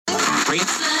No,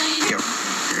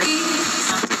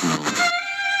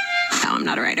 I'm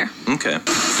not a writer. Okay.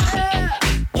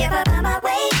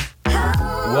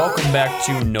 Welcome back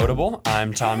to Notable.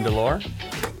 I'm Tom Delore.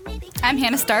 I'm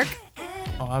Hannah Stark.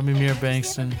 Oh, I'm Amir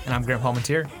Bankston. And I'm Graham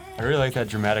Palmentier. I really like that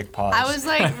dramatic pause. I was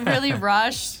like really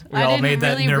rushed. We all made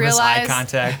that really nervous eye realize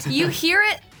contact. You hear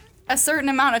it a certain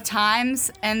amount of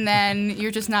times, and then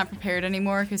you're just not prepared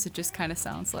anymore because it just kind of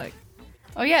sounds like,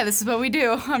 oh yeah, this is what we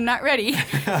do. I'm not ready.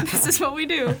 This is what we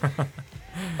do.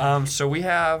 So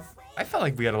I felt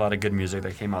like we had a lot of good music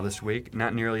that came out this week.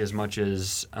 Not nearly as much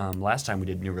as last time we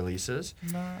did new releases.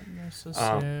 Not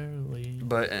necessarily.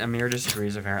 But Amir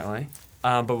disagrees, apparently.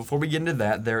 But before we get into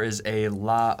that, there is a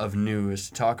lot of news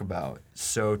to talk about.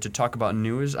 So to talk about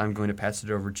news, I'm going to pass it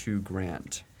over to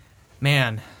Grant.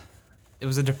 Man, it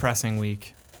was a depressing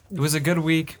week. It was a good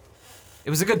week. It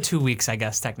was a good 2 weeks, I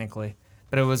guess, technically.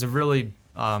 But it was a really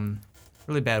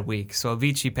bad week. So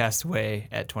Avicii passed away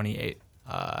at 28.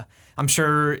 I'm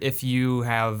sure if you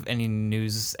have any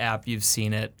news app, you've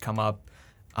seen it come up.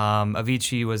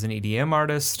 Avicii was an EDM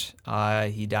artist.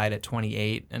 He died at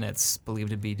 28, and it's believed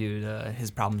to be due to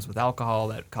his problems with alcohol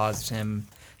that caused him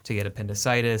to get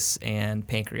appendicitis and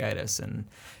pancreatitis. And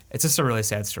it's just a really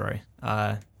sad story.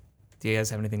 Do you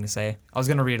guys have anything to say? I was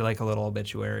going to read like a little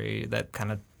obituary that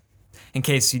kind of, in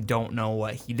case you don't know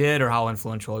what he did or how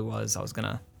influential he was, I was going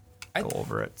to go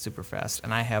over it super fast.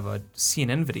 And I have a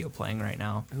CNN video playing right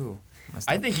now. Ooh.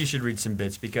 I think you should read some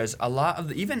bits because a lot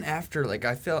of even after, like,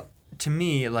 I felt, to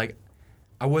me, like,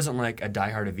 I wasn't like a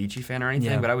diehard Avicii fan or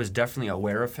anything, but I was definitely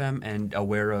aware of him and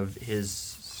aware of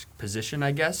his position,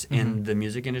 I guess, in the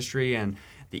music industry and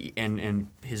and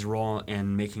his role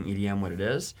in making EDM what it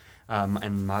is,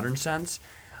 in modern sense.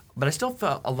 But I still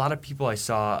felt a lot of people I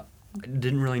saw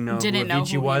didn't really know who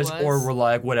Avicii was, or were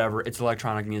like, whatever, it's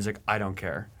electronic music, I don't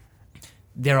care.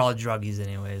 They're all druggies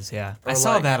anyways, yeah. Or I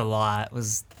saw like- that a lot.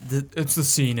 It's the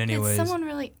scene anyways. Did someone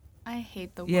really... I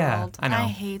hate the world. Yeah, I know. I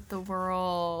hate the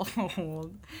world.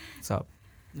 What's up?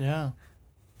 Yeah.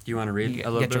 Do you want to read You a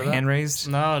little get bit your of that? hand raised?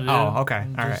 No, dude. Oh, okay.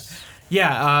 All right.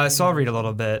 Yeah, so I'll read a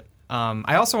little bit.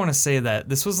 I also want to say that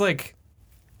this was like,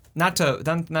 not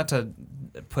to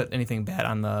put anything bad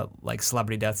on the like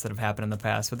celebrity deaths that have happened in the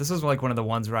past, but this was like one of the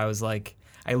ones where I was like,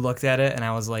 I looked at it and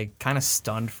I was like kind of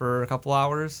stunned for a couple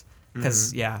hours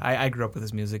because I grew up with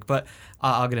his music, but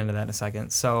I'll get into that in a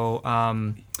second. So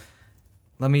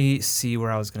let me see where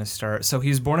I was going to start. So he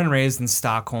was born and raised in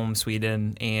Stockholm,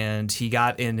 Sweden, and he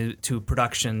got into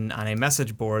production on a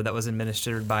message board that was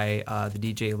administered by the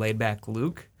DJ Laidback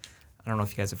Luke. I don't know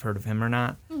if you guys have heard of him or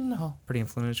not. No. Pretty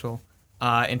influential.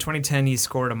 In 2010, he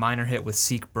scored a minor hit with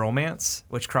Seek Bromance,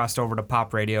 which crossed over to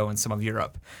pop radio in some of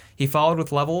Europe. He followed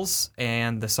with Levels,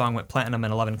 and the song went platinum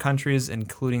in 11 countries,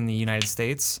 including the United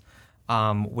States,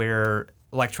 where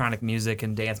electronic music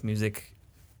and dance music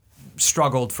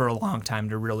struggled for a long time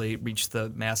to really reach the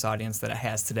mass audience that it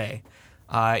has today.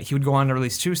 He would go on to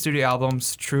release 2 studio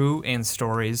albums, True and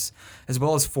Stories, as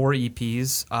well as 4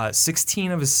 EPs.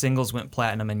 16 of his singles went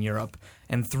platinum in Europe,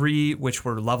 and 3, which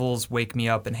were Levels, Wake Me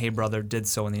Up, and Hey Brother, did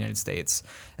so in the United States.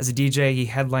 As a DJ, he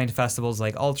headlined festivals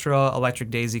like Ultra, Electric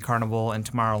Daisy Carnival, and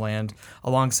Tomorrowland,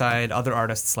 alongside other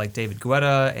artists like David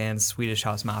Guetta and Swedish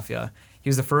House Mafia. He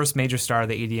was the first major star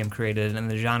that EDM created, and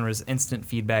the genre's instant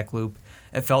feedback loop,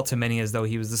 it felt to many as though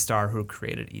he was the star who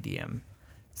created EDM.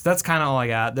 So that's kind of all I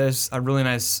got. There's a really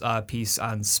nice piece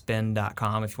on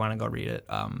spin.com if you want to go read it.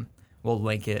 We'll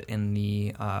link it in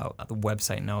the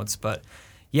website notes. But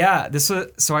yeah,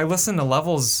 so I listened to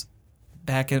Levels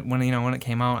back when it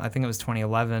came out. I think it was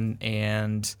 2011,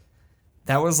 and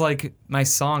that was like my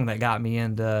song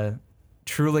that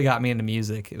truly got me into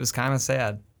music. It was kind of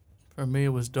sad. For me, it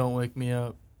was Don't Wake Me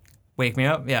Up. Wake Me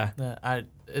Up? Yeah.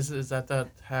 Is that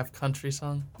half country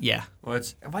song? Yeah. Well,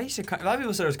 why you say a lot of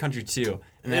people said it was country too,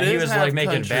 and then It he is was half like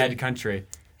making country. bad country.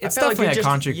 It's I feel definitely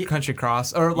like a country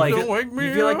cross, or like Don't wake me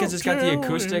You feel like up it's just got the till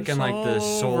acoustic and like the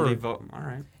soul-y vote. All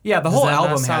right. yeah, the Does whole that not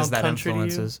album has sound that country to you?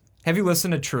 influences. Have you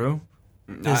listened to True?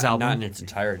 His album? Not in its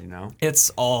entirety, no. It's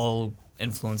all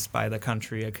influenced by the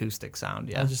country acoustic sound.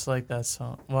 Yeah. I just like that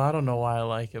song. Well, I don't know why I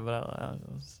like it, but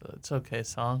it's okay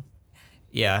song.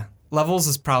 Yeah. Levels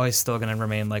is probably still going to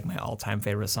remain like my all-time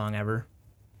favorite song ever.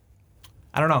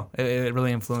 I don't know. It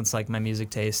really influenced like my music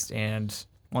taste, and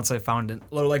once I got into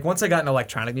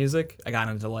electronic music, I got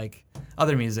into like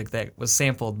other music that was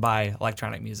sampled by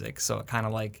electronic music. So it kind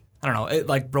of like, I don't know, it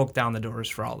like broke down the doors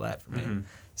for all that for me. Mm-hmm.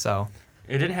 So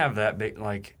It didn't have that big,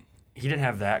 like, he didn't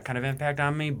have that kind of impact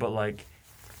on me, but like,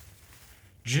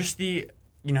 just the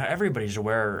everybody's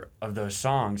aware of those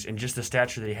songs, and just the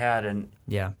stature that he had and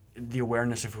Yeah. the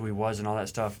awareness of who he was and all that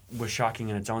stuff was shocking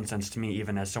in its own sense to me,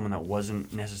 even as someone that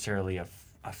wasn't necessarily a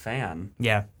fan.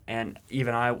 Yeah. And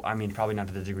even I mean, probably not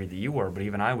to the degree that you were, but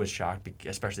even I was shocked,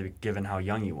 especially given how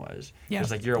young he was. Yeah,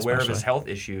 Because, like, you're aware of his especially. health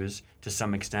issues to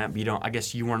some extent, but I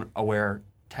guess you weren't aware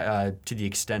to the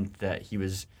extent that he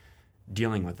was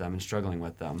dealing with them and struggling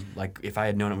with them. Like, if I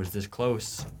had known it was this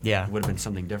close, Yeah. it would have been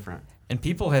something different. And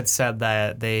people had said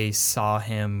that they saw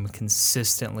him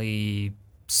consistently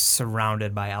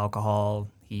surrounded by alcohol.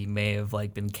 He may have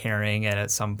like been carrying it at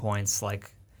some points.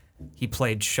 Like he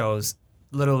played shows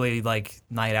literally like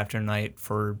night after night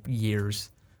for years.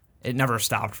 It never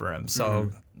stopped for him. So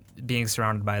being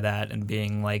surrounded by that and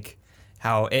being like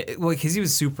because he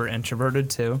was super introverted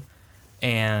too.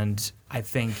 And I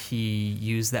think he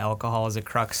used the alcohol as a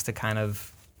crux to kind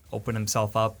of open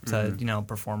himself up to,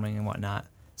 performing and whatnot.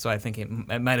 So I think it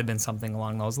might have been something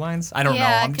along those lines. I don't know.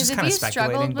 I'm just kind of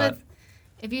speculating. But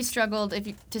if you struggled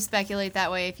to speculate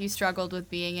that way, if you struggled with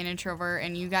being an introvert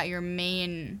and you got your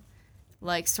main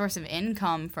like source of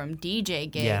income from DJ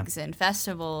gigs and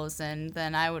festivals, and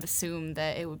then I would assume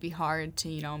that it would be hard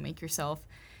to, make yourself,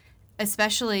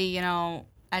 especially,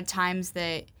 at times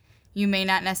that you may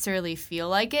not necessarily feel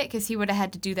like it, because he would have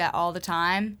had to do that all the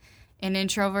time. And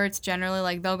introverts generally,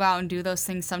 like, they'll go out and do those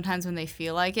things sometimes when they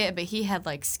feel like it, but he had,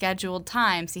 like, scheduled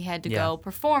times. He had to go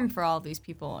perform for all these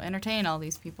people, entertain all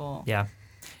these people. Yeah.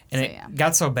 And it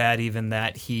got so bad even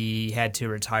that he had to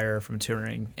retire from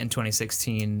touring in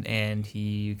 2016, and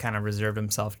he kind of reserved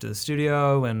himself to the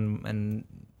studio and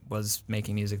was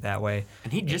making music that way.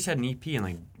 And he just had an EP in,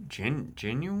 like,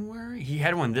 January? He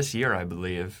had one this year, I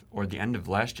believe, or the end of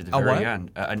last year, the very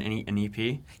end. An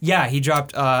EP? Yeah, he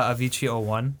dropped Avicii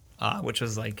 01. Which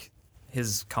was like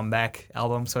his comeback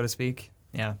album, so to speak.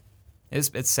 Yeah, it's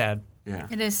sad. Yeah,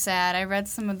 it is sad. I read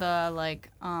some of the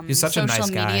He's such a nice social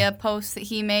media guy. posts that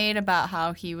he made about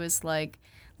how he was like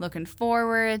looking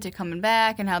forward to coming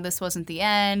back and how this wasn't the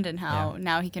end and how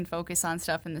now he can focus on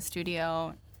stuff in the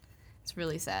studio. It's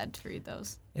really sad to read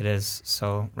those. It is.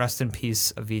 So rest in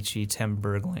peace, Avicii, Tim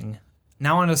Bergling.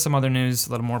 Now on to some other news, a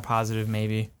little more positive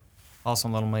maybe. Also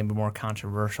a little maybe more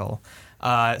controversial.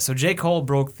 So J. Cole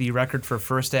broke the record for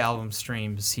first day album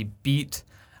streams. He beat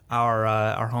our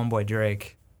homeboy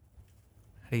Drake.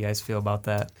 How do you guys feel about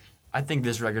that? I think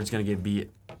this record's going to get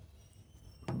beat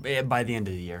by the end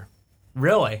of the year.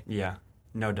 Really? Yeah,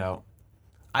 no doubt.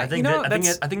 I think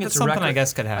it's a something record. I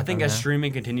guess could happen. I think as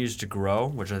streaming continues to grow,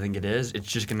 which I think it is,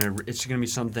 it's gonna be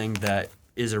something that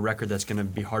is a record that's gonna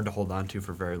be hard to hold on to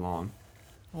for very long.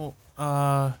 Well,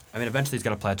 I mean, eventually it's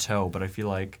got to plateau, but I feel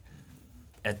like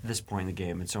at this point in the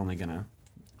game, it's only gonna.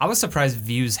 I was surprised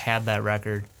Views had that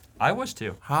record. I was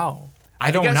too. How?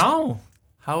 I don't know.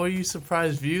 How are you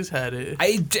surprised Views had it?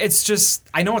 It's just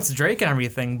I know it's Drake and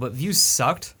everything, but Views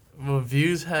sucked. Well,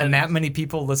 Views had... And that many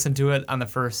people listened to it on the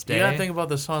first day. You gotta think about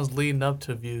the songs leading up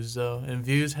to Views, though. And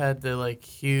Views had the, like,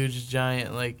 huge,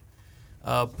 giant, like,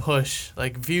 push.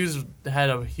 Like, Views had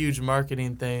a huge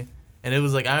marketing thing. And it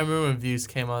was, like, I remember when Views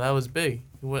came out. That was big.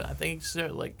 I think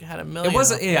it, like, had 1 million.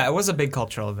 It was a big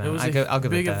cultural event. It was I'll give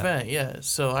big it that. event, yeah.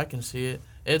 So I can see it.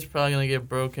 It's probably gonna get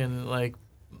broken, like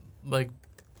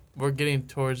we're getting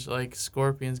towards, like,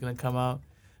 Scorpion's gonna come out.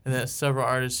 And then several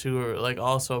artists who are, like,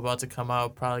 also about to come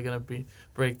out probably going to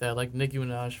break that. Like, Nicki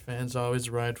Minaj fans always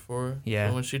ride for her. Yeah.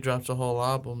 And when she drops a whole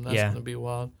album, that's going to be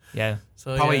wild. Yeah.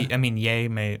 So, probably, yeah. I mean, Ye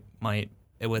might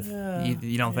with... Yeah.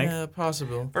 You don't think? Yeah,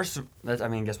 possible. First, I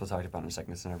mean, I guess we'll talk about it in a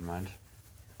second, so never mind.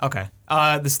 Okay.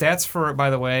 The stats for it,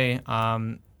 by the way,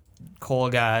 Cole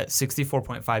got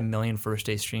 64.5 million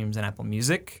first-day streams on Apple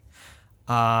Music.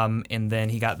 And then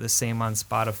he got the same on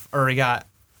Spotify... Or he got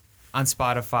on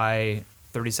Spotify...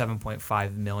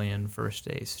 37.5 million first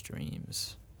day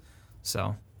streams.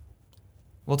 So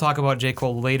we'll talk about J.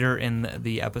 Cole later in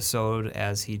the episode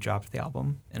as he dropped the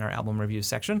album in our album review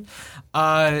section.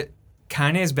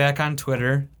 Kanye's back on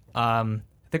Twitter. I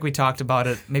think we talked about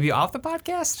it maybe off the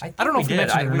podcast. I don't know if we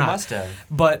mentioned it or we not. Must have.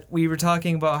 But we were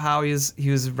talking about how he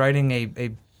was writing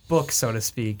a book, so to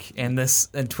speak, and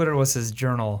Twitter was his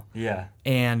journal. Yeah.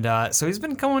 And so he's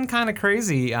been going kind of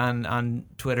crazy on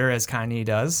Twitter, as Kanye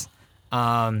does.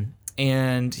 And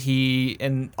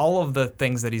all of the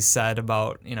things that he said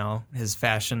about, his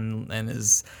fashion and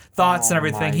his thoughts and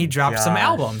everything, he dropped some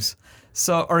albums.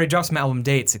 Or he dropped some album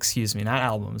dates, excuse me, not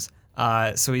albums.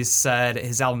 So he said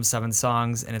his album 7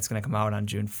 songs, and it's going to come out on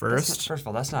June 1st. First of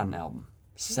all, that's not an album.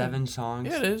 7 songs?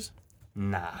 Yeah, it is.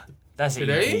 Nah. That's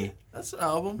Today? EP. That's an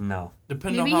album. No.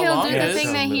 Depending Maybe on how he'll long do it the is.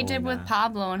 thing that he Little did with now.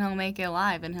 Pablo, and he'll make it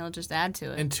live, and he'll just add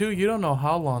to it. And 2, you don't know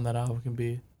how long that album can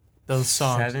be. those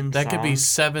songs. 7 that could be songs?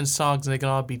 7 songs, and they can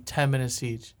all be 10 minutes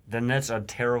each. Then that's a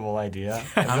terrible idea.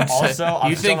 I'm I'm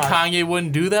you think Kanye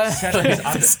wouldn't do that?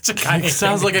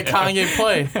 Sounds like a Kanye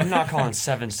play. I'm not calling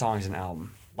 7 songs an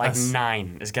album. Like That's-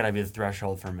 9 is gotta be the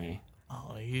threshold for me.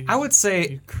 Oh, I would say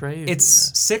you're crazy. it's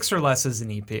 6 or less is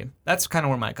an EP. That's kind of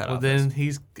where my cutoff Well, is. then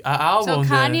he's an album.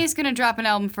 So Kanye's gonna drop an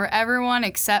album for everyone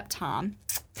except Tom.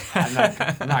 I'm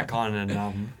not calling it an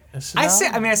album. I see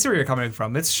where you're coming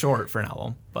from. It's short for an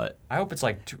album, but I hope it's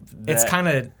like it's kind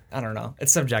of, I don't know.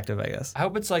 It's subjective, I guess. I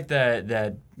hope it's like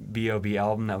that B.O.B.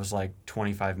 album that was like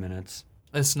 25 minutes.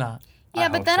 It's not. Yeah,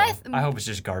 but then I hope it's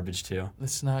just garbage too.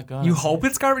 It's not going. You hope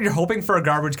it's garbage? You're hoping for a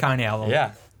garbage Kanye album?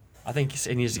 Yeah. I think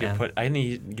it needs to get Man. I think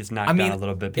he gets knocked down a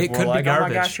little bit. it People could are be like, oh my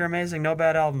garbage. gosh, you're amazing. No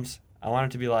bad albums. I want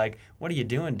it to be like, what are you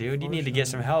doing, dude? You need to get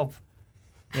some help.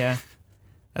 Yeah.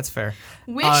 That's fair.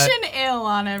 wishing ill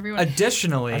on everyone.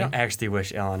 Additionally, I don't actually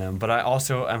wish ill on him, but I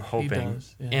also am hoping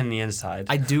does, yeah. in the inside.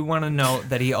 I do want to note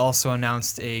that he also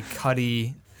announced a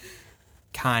Cudi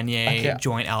Kanye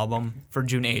joint album for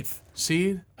June 8th.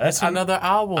 See, that's another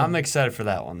album. I'm excited for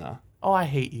that one though. Oh, I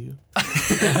hate you.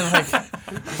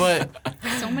 But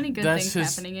So many good that's things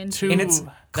just happening in two. And it's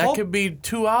that called- could be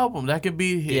 2 albums. That could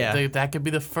be Yeah. That could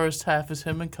be the first half is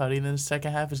him and Cudi, and then the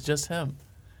second half is just him.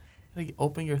 Like,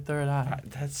 open your third eye.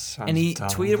 That sounds And he dumb.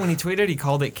 tweeted, he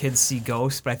called it Kids See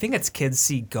Ghosts, but I think it's Kids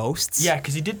See Ghosts. Yeah,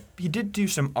 because he did do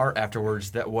some art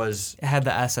afterwards that was It had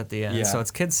the S at the end. Yeah. So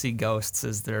it's Kids See Ghosts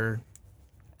is their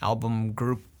album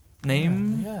group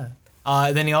name.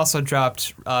 Yeah. Then he also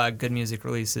dropped good music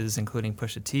releases, including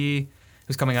Pusha T,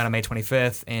 who's coming out on May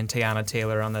 25th, and Teyana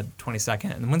Taylor on the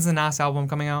 22nd. And when's the Nas album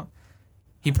coming out?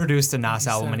 He produced a Nas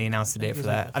album and he announced the date for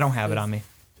that. I don't have it on me.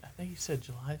 I think you said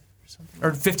July or something.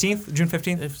 Or 15th, June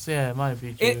 15th? It might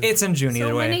be. June. It's in June either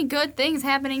so way. many good things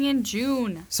happening in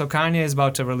June. So Kanye is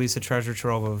about to release a treasure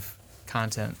trove of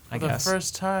content, I For guess. the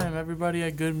first time, everybody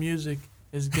at Good Music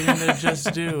is getting their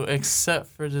just due, except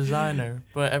for Designer.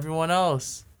 But everyone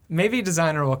else, Maybe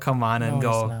Designer will come on and No,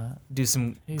 go he's not. do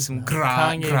some He's not. gra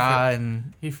Kanye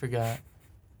and he forgot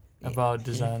about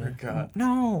Designer.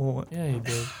 no Yeah, he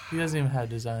did. He doesn't even have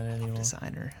Designer anymore.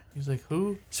 Designer. He's like,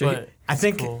 who? So But I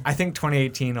think cool.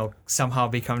 2018 will somehow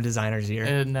become Designer's year.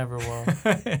 It never will.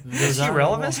 Is he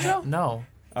relevant still? No.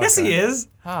 Yes, he is.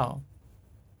 How?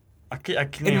 I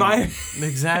can't In my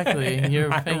Exactly. In your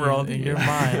My opinion, world, in yeah. your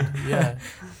mind. Yeah.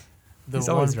 The He's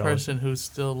one always relevant. person who's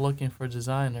still looking for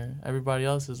Designer. Everybody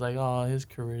else is like, oh, his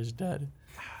career's dead.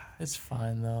 It's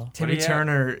fine, though. Timmy do you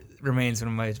Turner remains one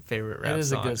of my favorite rap It is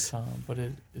songs. a good song, but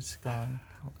it's gone.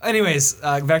 Anyways,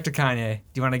 back to Kanye. Do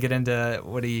you want to get into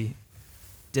what he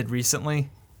did recently?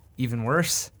 Even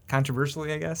worse,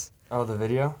 controversially, I guess. Oh, the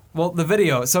video? Well, the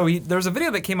video. So there's a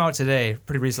video that came out today,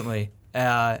 pretty recently,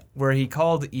 where he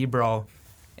called Ebro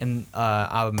in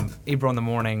Ebro in the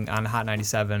morning on Hot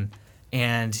 97,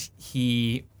 and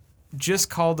he just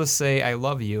called to say "I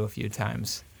love you" a few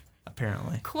times,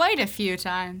 apparently. Quite a few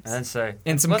times. And then say,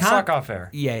 And some let's talk off air.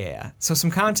 Yeah. So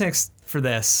some context for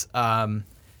this.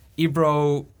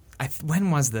 Ebro,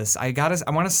 when was this? I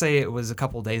want to say it was a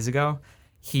couple days ago.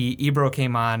 Ebro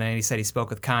came on and he said he spoke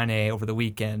with Kanye over the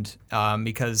weekend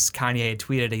because Kanye had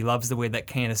tweeted he loves the way that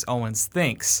Candace Owens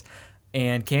thinks.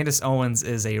 And Candace Owens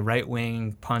is a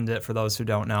right-wing pundit, for those who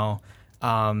don't know. We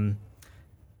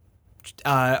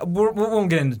won't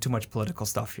get into too much political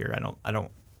stuff here. I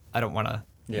don't want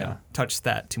to touch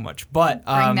that too much. But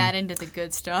Bring that into the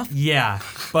good stuff. yeah,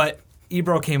 but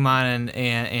Ebro came on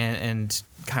and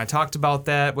kind of talked about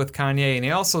that with Kanye, and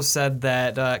he also said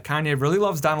that Kanye really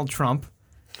loves Donald Trump,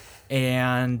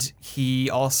 and he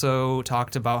also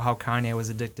talked about how Kanye was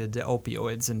addicted to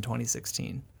opioids in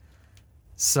 2016.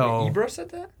 So Ebro said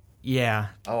that? yeah,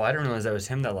 Oh, I didn't realize that was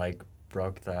him that like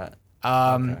broke that.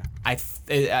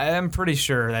 I'm pretty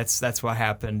sure that's what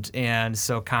happened, and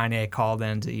so Kanye called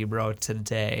into Ebro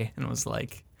today and was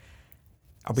like,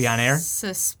 "Are we on air?" It was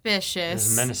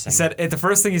Suspicious. menacing. He said the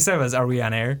first thing he said was, "Are we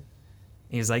on air?"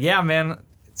 He was like, "Yeah, man.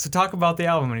 So talk about the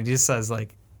album." And he just says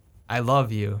like, "I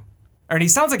love you," or and he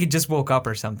sounds like he just woke up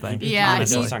or something. Yeah, He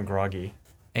honestly. does sound groggy.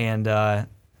 And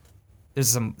there's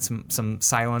some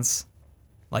silence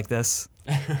like this.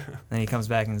 Then he comes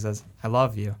back and says, "I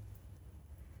love you."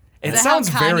 It Is that how sounds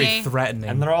very Kanye- threatening.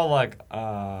 And they're all like,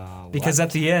 because what?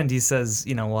 at the end he says,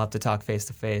 we'll have to talk face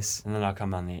to face, And then I'll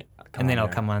come on the. and then I'll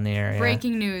come on the air. Yeah.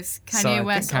 Breaking news. So I Kanye think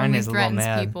West Kanye's only a little threatens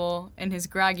mad. people in his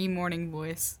groggy morning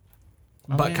voice.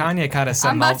 But Kanye kind of set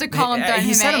I'm him about up. to call him, threaten He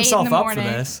him set at 8 in himself the up for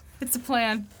morning. this, It's a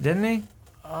plan. didn't he?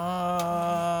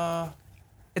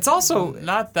 It's also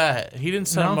Not that. He didn't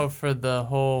set him No? up for the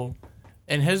whole.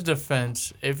 In his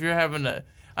defense, if you're having a.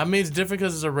 I mean, it's different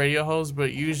because it's a radio host,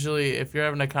 but usually if you're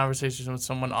having a conversation with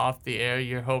someone off the air,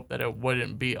 you hope that it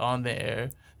wouldn't be on the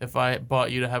air if I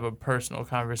brought you to have a personal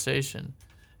conversation.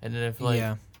 And then if,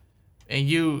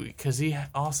 and because he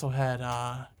also had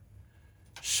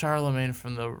Charlemagne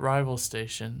from the rival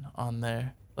station on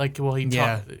there. Like, well, he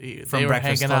talked, they were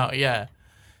Breakfast hanging Club. out,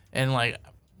 and like,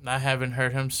 I haven't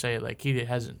heard him say like he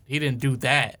didn't do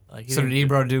that. Like, So did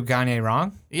Ebro do Kanye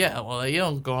wrong? Yeah, well, you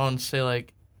don't go on and say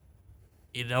like,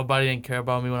 nobody didn't care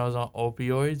about me when I was on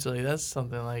opioids. Like, that's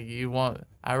something like you want.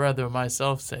 I'd rather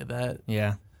myself say that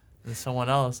Yeah. than someone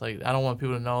else. Like, I don't want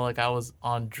people to know like I was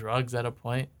on drugs at a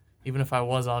point, even if I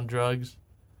was on drugs.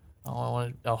 I don't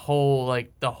want the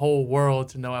whole world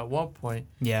to know at one point.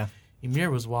 Yeah.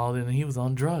 Emir was wild and he was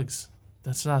on drugs.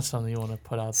 That's not something you want to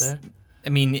put out there. I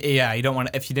mean, yeah, you don't want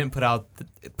to, if you didn't put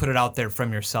it out there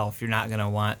from yourself, you're not going to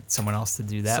want someone else to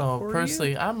do that. So for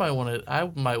personally, you. I might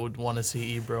want to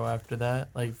see Ebro after that,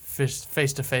 like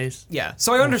face to face. Yeah.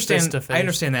 So I understand. Face to face. I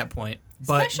understand that point.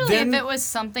 But Especially then, if it was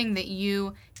something that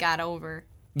you got over.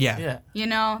 yeah. Yeah. You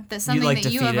know, that's something like,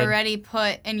 that you have defeated. already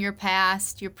put in your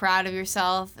past. You're proud of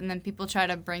yourself, and then people try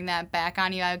to bring that back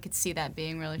on you. I could see that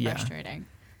being really Yeah. frustrating.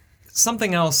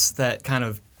 Something else that kind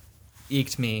of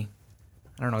eked me.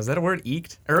 I don't know. Is that a word?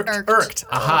 Eked? Irked? Irked.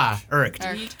 Aha. Irked.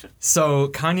 Irked. So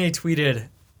Kanye tweeted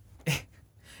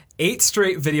 8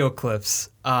 straight video clips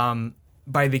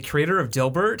by the creator of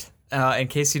Dilbert. In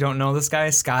case you don't know this guy,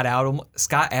 Scott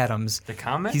Adams. The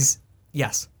comic?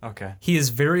 Yes. Okay. He is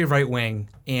very right wing,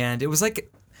 and it was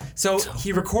like, so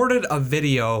he recorded a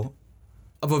video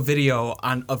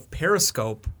of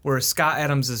Periscope where Scott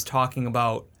Adams is talking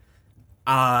about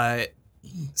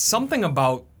something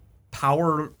about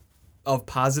power of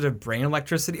positive brain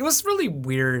electricity. It was really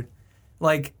weird,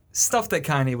 like stuff that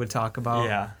Kanye would talk about.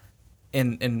 Yeah.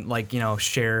 And like,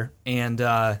 share. And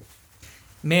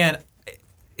man,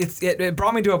 it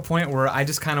brought me to a point where I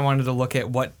just kind of wanted to look at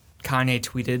what Kanye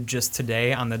tweeted just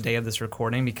today on the day of this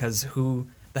recording, because who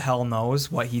the hell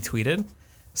knows what he tweeted.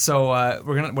 So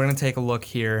we're gonna take a look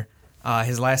here.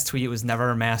 His last tweet was "Never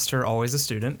a master, always a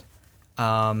student."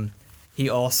 He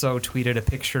also tweeted a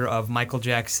picture of Michael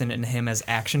Jackson and him as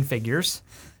action figures.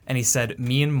 And he said,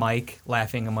 "Me and Mike,"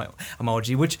 laughing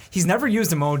emoji, which he's never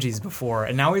used emojis before.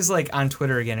 And now he's like on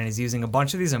Twitter again and he's using a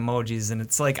bunch of these emojis. And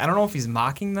it's like, I don't know if he's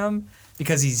mocking them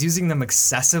because he's using them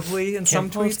excessively in some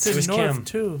tweets. It was North Kim.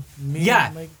 too. Me Yeah.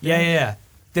 and Mike Yeah.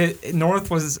 The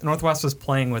Northwest was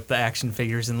playing with the action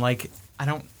figures, and like,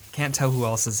 can't tell who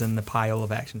else is in the pile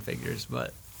of action figures,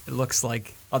 but it looks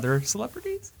like other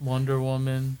celebrities. Wonder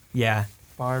Woman, Yeah.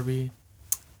 Barbie.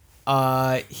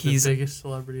 He's the biggest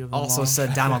celebrity of them also all.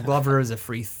 said Donald Glover is a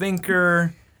free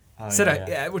thinker. Oh, Said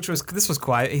yeah. this was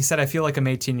quiet. He said, "I feel like I'm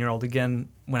 18-year-old again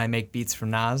when I make beats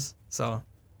from Nas." So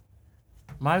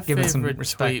My giving some favorite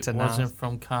respect tweet to Nas. wasn't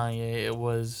from Kanye. It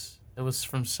was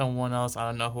from someone else. I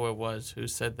don't know who it was who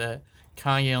said that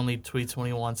Kanye only tweets when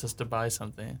he wants us to buy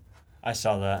something. I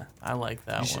saw that. I like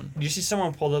that one. Did you see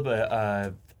someone pulled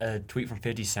up a tweet from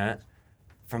 50 Cent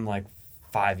from like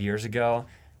 5 years ago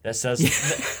that says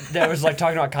that was like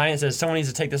talking about Kanye and says someone needs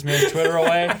to take this man's Twitter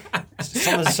away.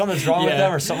 Something's wrong with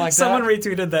them or something like Someone that.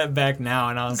 retweeted that back now,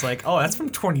 and I was like, "Oh, that's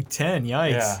from 2010. Yikes,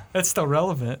 Yeah. that's still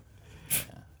relevant."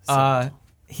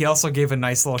 He also gave a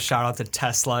nice little shout out to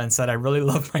Tesla and said, "I really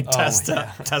love my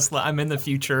Tesla. Tesla, I'm in the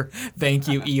future. Thank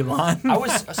you, Elon." I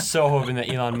was so hoping that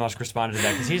Elon Musk responded to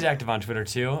that because he's active on Twitter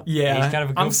too. Yeah, He's kind of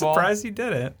a goofball. I'm surprised he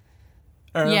did it.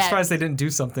 Or I'm Yeah. surprised they didn't do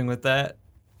something with that.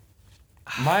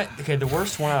 The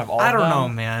worst one out of all I of don't them. know,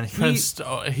 man. He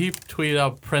tweeted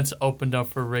out Prince opened up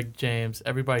for Rick James.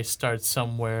 Everybody starts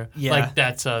somewhere. Yeah. Like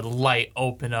that's a light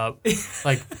open up.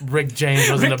 Like Rick James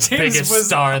wasn't Rick the James biggest was-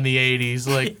 star in the 80s.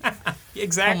 Like,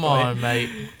 Exactly. come on, mate.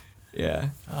 Yeah.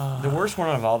 The worst one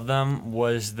out of all of them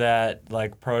was that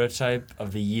like prototype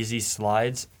of the Yeezy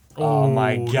slides. Oh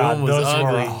my Ooh, god, that one was those were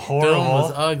ugly. horrible. That one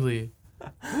was ugly.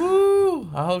 Woo!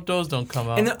 I hope those don't come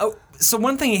out. And so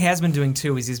one thing he has been doing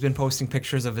too is he's been posting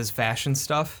pictures of his fashion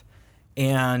stuff,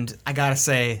 and I gotta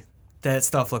say that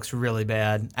stuff looks really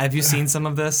bad. Have you seen some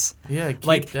of this? yeah, keep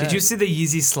Like, that. did you see the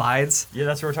Yeezy slides? Yeah,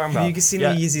 that's what we're talking Have about. you seen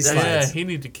yeah, the Yeezy that- Yeah, slides? he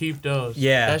need to keep those.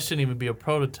 Yeah. That shouldn't even be a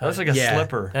prototype. That looks like a Yeah.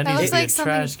 slipper. That That needs looks to be like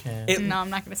a something. trash can. No,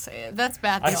 I'm not gonna say it. That's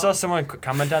bad. I though. saw someone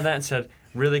comment on that and said,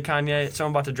 "Really, Kanye?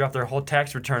 Someone about to drop their whole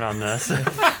tax return on this."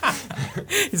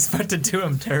 He's about to do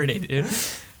him dirty, dude.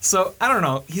 So I don't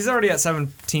know. He's already at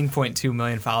 17.2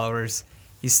 million followers.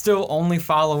 He's still only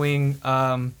following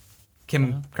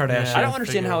Kim Kardashian. I don't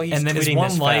understand how he's and then his tweeting one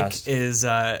this like fast. is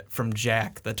from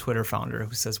Jack, the Twitter founder,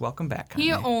 who says, "Welcome back, Kanye."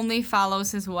 He only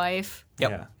follows his wife. Yep.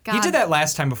 Yeah. God, He did that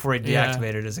last time before he Yeah.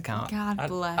 deactivated his account. God I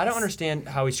bless. don't understand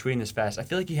how he's tweeting this fast. I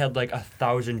feel like he had like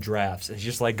 1,000 drafts and he's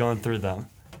just like going through them.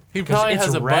 He probably it's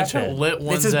has a bunch rapid. of lit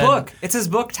ones. It's his that- book. It's his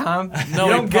book, Tom. No, you he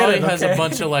don't probably get it, has okay? a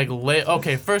bunch of like lit.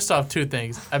 Okay, first off, two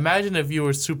things. Imagine if you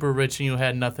were super rich and you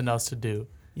had nothing else to do.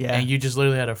 Yeah. And you just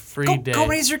literally had a free day. Go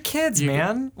raise your kids, You-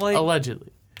 man. Like,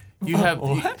 Allegedly. You have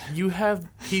you have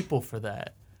people for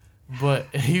that. But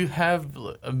you have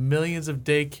millions of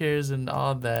daycares and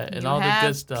all that and You all the have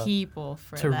good stuff people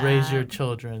for to that. raise your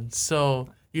children. So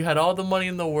you had all the money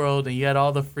in the world and you had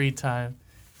all the free time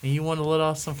and you want to let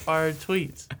off some fire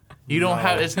tweets. You don't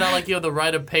have. It's not like you have to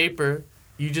write a paper.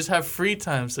 You just have free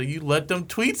time, so you let them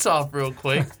tweets off real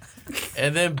quick,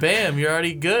 and then bam, you're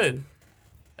already good.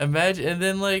 Imagine, and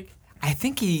then like I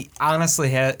think he honestly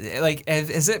has. Like,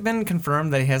 has it been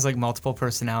confirmed that he has like multiple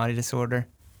personality disorder?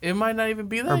 it might not even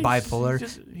be that. Or He's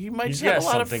bipolar. He might He's just have a got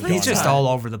lot of something free going He's just time. all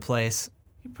over the place.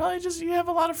 You probably just you have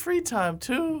a lot of free time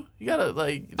too. You gotta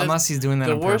like that's- Unless he's doing that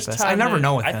the on worst purpose. I time never to-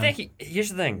 know with I him. think here's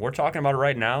the thing. We're talking about it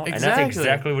right now, and that's Exactly.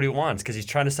 exactly what he wants because he's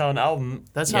trying to sell an album.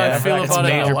 That's how Yeah, I feel it's about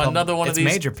major another one of it's these.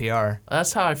 major PR.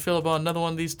 That's how I feel about another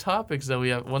one of these topics that we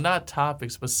have. Well, not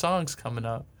topics, but songs coming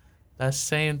up. That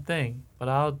same thing. But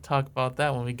I'll talk about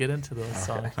that when we get into those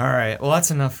songs. All right. Well,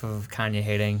 that's enough of Kanye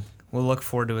hating. We'll look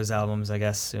forward to his albums, I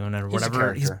guess, soon or He's a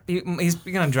whatever. character. He's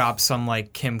gonna drop some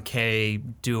like Kim K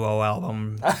duo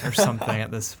album or something at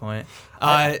this point.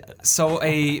 So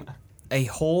a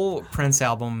whole Prince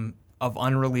album of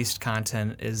unreleased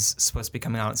content is supposed to be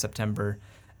coming out in September,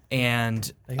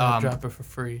 and They gotta drop it for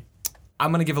free.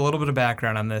 I'm going to give a little bit of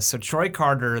background on this. So Troy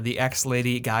Carter, the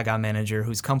ex-Lady Gaga manager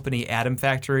whose company Adam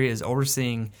Factory is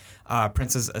overseeing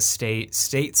Prince's estate,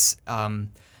 states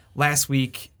last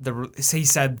week the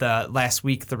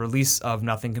release of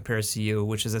Nothing Compares to You,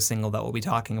 which is a single that we'll be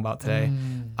talking about today,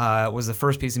 was the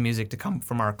first piece of music to come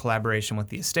from our collaboration with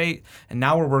the estate. And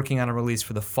now we're working on a release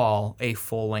for the fall, a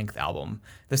full-length album.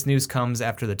 This news comes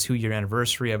after the 2-year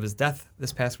anniversary of his death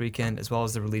this past weekend, as well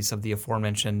as the release of the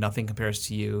aforementioned Nothing Compares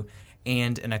to You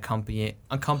and an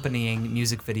accompanying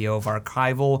music video of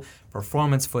archival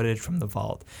performance footage from the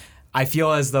vault. I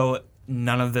feel as though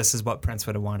none of this is what Prince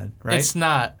would have wanted, right? It's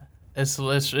not. It's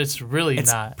really It's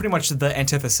not. pretty much the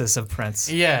antithesis of Prince.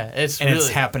 Yeah, it's And really, it's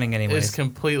happening anyways. It's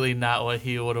completely not what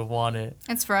he would have wanted.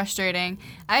 It's frustrating.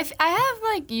 I have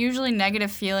like usually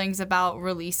negative feelings about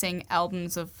releasing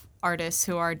albums of artists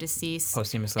who are deceased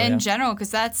Posthumously, in yeah. general, because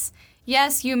that's,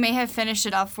 yes, you may have finished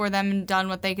it up for them and done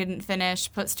what they couldn't finish,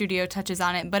 put studio touches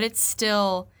on it, but it's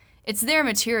still, it's their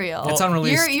material. It's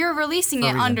unreleased You're releasing for a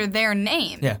it reason. under their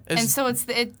name. Yeah. And so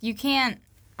you can't,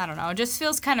 I don't know, it just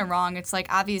feels kind of wrong. It's like,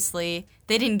 obviously,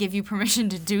 they didn't give you permission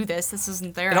to do this. This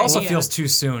wasn't their It also idea. feels too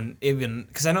soon, even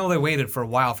because I know they waited for a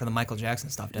while for the Michael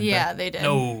Jackson stuff, didn't Yeah, they? they did.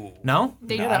 No?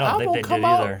 They No, did. I don't think they Album did come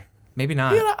out. either. Maybe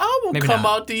not. He had an album Maybe come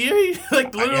not. out the year,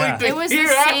 like literally Yeah. the It was year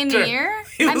the same after. year?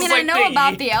 It I was mean, like I know the about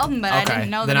year- the album, but I Okay, didn't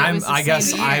know then that I'm- it was the I same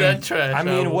guess year. I'm- That trash I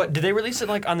mean, album. what did they release it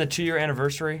like on the 2-year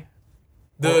anniversary?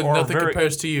 The Or Nothing very-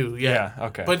 Compares to You. Yeah. Yeah,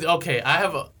 okay. But okay, I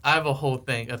have a whole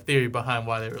thing, a theory behind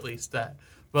why they released that.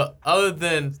 But other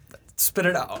than Spit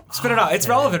it out. Spit it out. It's Okay.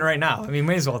 relevant right now. I mean,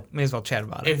 may as well chat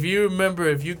about it. if you remember,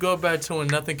 if you go back to when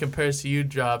Nothing Compares to You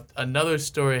dropped, another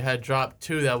story had dropped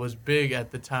too that was big at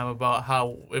the time about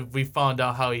how if we found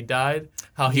out how he died,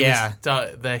 how he Yeah.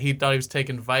 that he thought he was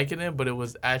taking Vicodin, but it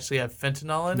was actually had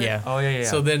fentanyl in it. Yeah. Oh yeah.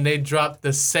 So then they dropped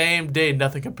the same day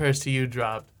Nothing Compares to You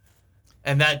dropped.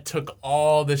 And that took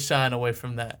all the shine away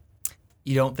from that.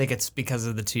 You don't think it's because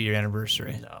of the 2-year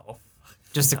anniversary? No.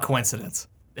 Just a coincidence.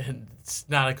 It's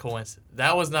not a coincidence.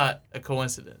 That was not a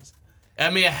coincidence. I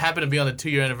mean, it happened to be on the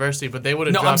 2-year anniversary, but they would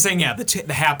have No, dropped I'm saying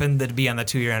it happened to be on the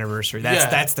 2-year anniversary.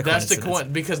 That's the coincidence.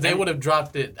 because they would have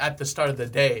dropped it at the start of the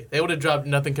day. They would have dropped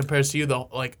Nothing Compares to You the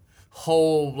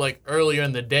whole earlier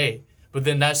in the day. But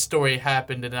then that story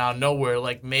happened, and out of nowhere,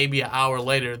 maybe an hour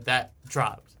later, that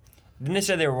dropped. Didn't they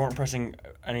say they weren't pressing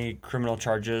any criminal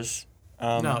charges?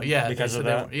 No, yeah, Because they of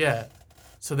said that. yeah.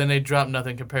 So then they dropped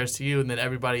Nothing Compares to You, and then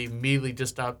everybody immediately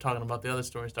just stopped talking about the other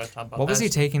story, started talking about What was that he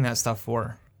taking that stuff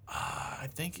for? I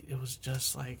think it was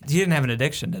just He didn't have an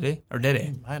addiction, did he? Or did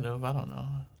he? might have. I don't know.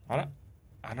 I don't.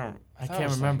 I thought it can't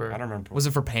was remember. I don't remember. Was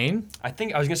it for pain? I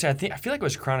think I was gonna say. I feel like it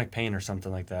was chronic pain or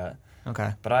something like that.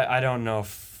 Okay. But I don't know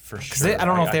for Because sure. I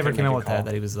don't know if they ever couldn't came out make with a call.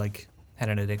 that he was had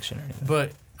an addiction or anything.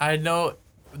 But I know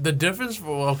the difference.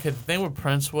 The thing with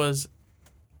Prince was,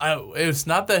 it's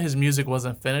not that his music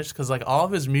wasn't finished, because all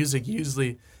of his music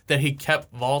usually that he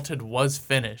kept vaulted was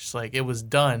finished. Like, it was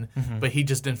done, but he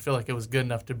just didn't feel like it was good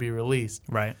enough to be released.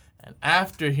 Right. And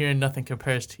after hearing Nothing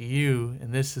Compares to You,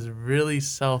 and this is really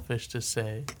selfish to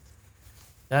say,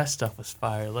 that stuff was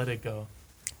fire. Let it go.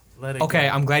 Let it go. Okay,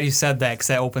 I'm glad you said that because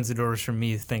that opens the doors for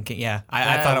me thinking,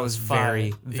 I thought it was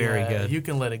very, very good. You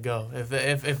can let it go.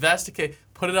 If that's the case,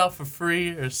 put it out for free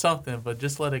or something, but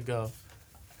just let it go.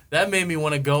 That made me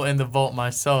want to go in the vault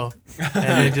myself and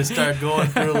then just start going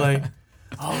through like,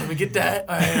 oh, let me get that.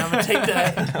 All right, I'm going to take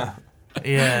that.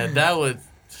 Yeah, that was,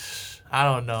 I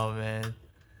don't know, man.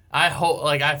 I hope,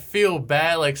 like, I feel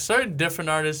bad. Like, certain different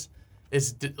artists,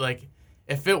 like,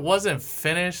 if it wasn't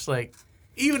finished, like,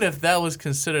 even if that was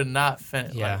considered not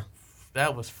finished, like,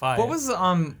 that was fire. What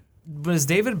was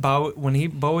David Bowie, when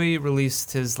Bowie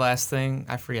released his last thing,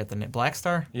 I forget the name, Black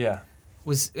Star? Yeah.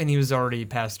 And he was already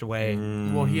passed away.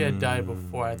 Well, he had died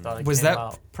before I thought it was came that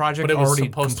out. project But it was already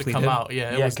supposed completed? to come out.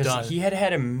 Yeah, it was done. because he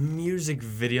had a music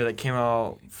video that came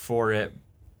out for it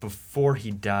before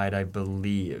he died, I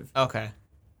believe. Okay.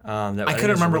 I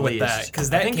couldn't remember with that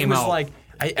because that came out like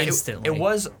instantly. It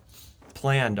was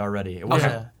planned already. It was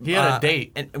He had a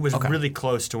date. and it was really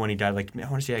close to when he died. Like, I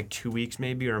want to say like 2 weeks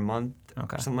maybe or a month,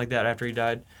 something like that after he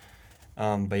died.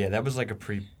 But yeah, that was like a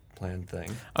pre-planned thing.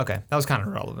 Okay, that was kind of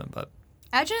irrelevant, but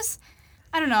I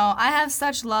don't know. I have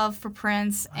such love for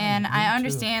Prince, and I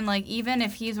understand, like, even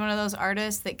if he's one of those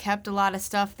artists that kept a lot of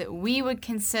stuff that we would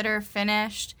consider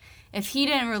finished, if he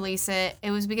didn't release it,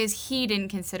 it was because he didn't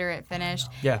consider it finished.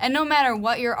 Yeah. And no matter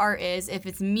what your art is, if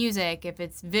it's music, if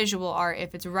it's visual art,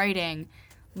 if it's writing,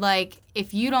 like,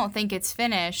 if you don't think it's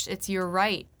finished, it's your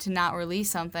right to not release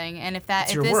something. And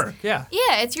it's your work, Yeah,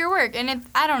 it's your work. And if,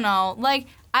 I don't know, like,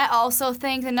 I also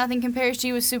think that Nothing Compares to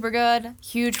You was super good.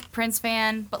 Huge Prince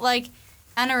fan. But, like,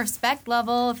 on a respect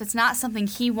level, if it's not something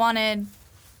he wanted,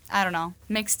 I don't know.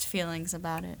 Mixed feelings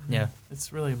about it. yeah.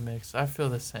 It's really mixed. I feel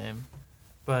the same.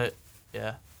 But,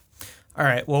 yeah. All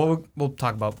right. Well, we'll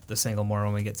talk about the single more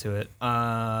when we get to it.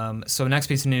 So next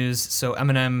piece of news. So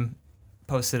Eminem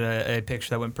posted a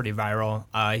picture that went pretty viral.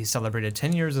 He celebrated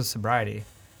 10 years of sobriety.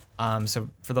 So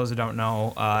for those who don't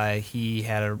know, he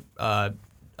had a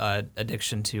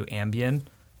addiction to Ambien,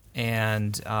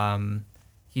 and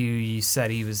he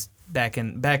said he was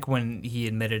back when he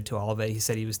admitted to all of it. He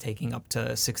said he was taking up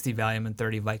to 60 Valium and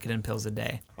 30 Vicodin pills a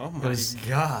day. Oh my it was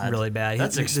God, really bad.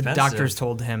 That's expensive. The doctors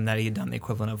told him that he had done the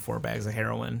equivalent of 4 bags of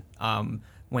heroin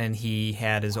when he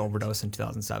had his overdose in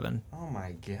 2007. Oh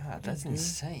my God, that's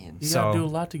insane. You gotta do a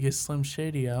lot to get Slim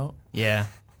Shady out. Yeah,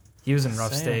 he was in a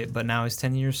rough Insane. state, but now he's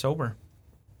 10 years sober.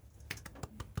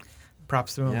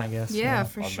 Props to him, I guess. Yeah,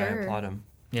 for I sure. applaud him.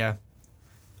 Yeah.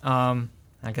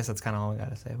 I guess that's kind of all we got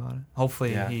to say about it.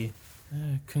 Hopefully he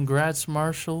Congrats,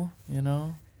 Marshall, you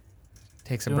know.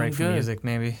 takes a Doing break from good. music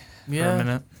maybe for Yeah. a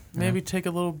minute. Maybe take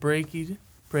a little breaky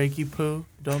poo.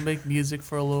 Don't make music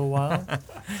for a little while.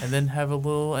 And then have a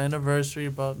little anniversary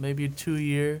about maybe a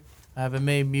 2-year. I haven't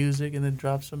made music, and then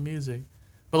drop some music.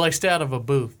 But, like, stay out of a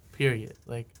booth, period.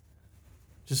 Like,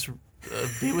 just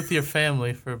be with your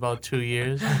family for about 2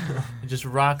 years. And just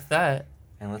rock that.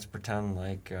 And let's pretend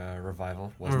like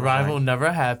Revival wasn't Revival a thing.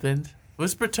 never happened.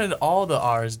 Let's pretend all the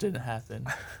R's didn't happen.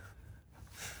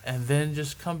 And then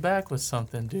just come back with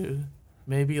something, dude.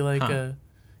 Maybe like a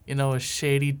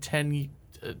shady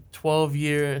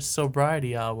 12-year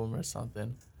sobriety album or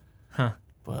something. Huh.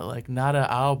 But, like, not an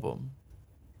album.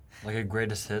 Like a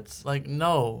greatest hits. Like,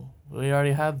 no. We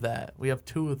already have that. We have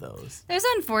 2 of those. There's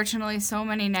unfortunately so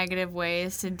many negative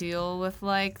ways to deal with,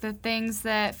 like, the things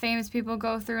that famous people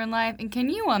go through in life. And can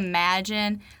you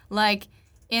imagine, like,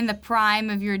 in the prime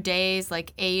of your days,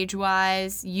 like,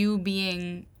 age-wise, you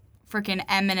being freaking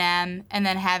Eminem and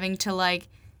then having to, like,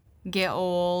 get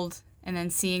old and then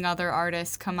seeing other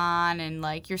artists come on and,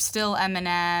 like, you're still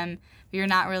Eminem, but you're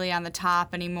not really on the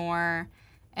top anymore.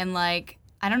 And, like,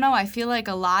 I don't know, I feel like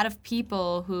a lot of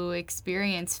people who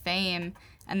experience fame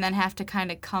and then have to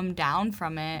kind of come down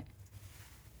from it,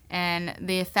 and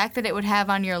the effect that it would have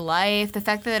on your life, the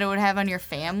effect that it would have on your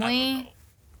family,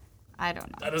 I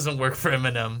don't know. That doesn't work for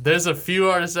Eminem. There's a few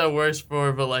artists that works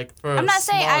for, but, like, for I'm a not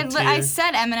saying, small I tier-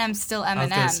 said Eminem's still Eminem, I was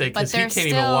gonna say, but because he there's can't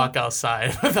still... even walk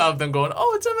outside without them going,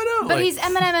 oh, it's Eminem. But like, he's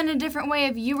Eminem in a different way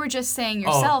of you were just saying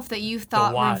yourself that you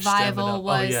thought washed Revival Eminem. Oh,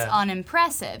 was yeah.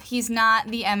 unimpressive. He's not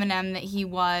the Eminem that he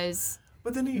was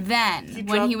but then when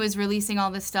dropped- he was releasing all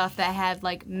this stuff that had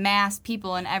like mass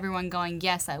people and everyone going,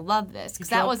 yes, I love this. Because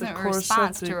that dropped the wasn't a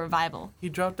response to Corsectic- Revival. He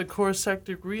dropped the Core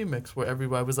Sector remix where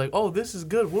everybody was like, oh, this is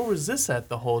good. Where was this at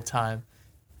the whole time?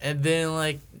 And then,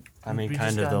 like, I mean, we kind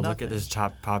just of got though. Look nothing. at this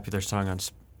top popular song on.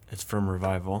 It's from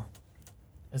Revival.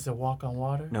 Is it Walk on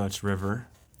Water? No, it's River.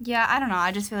 Yeah, I don't know.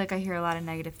 I just feel like I hear a lot of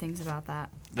negative things about that.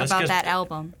 That's about just- that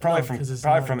album. Probably No, from 'cause it's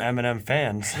probably not- from Eminem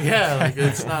fans. Yeah, like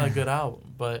it's not a good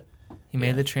album, but He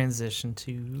made the transition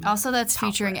to. Also, that's Pop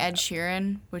featuring rap. Ed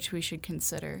Sheeran, which we should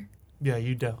consider yeah,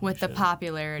 you definitely with the should.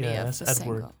 popularity Yeah, of that's the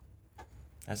Edward. single.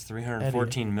 That's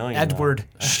 314 million. though. Edward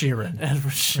Sheeran.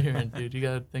 Edward Sheeran, dude. You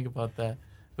gotta think about that.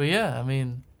 But yeah, I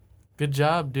mean, good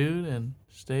job, dude, and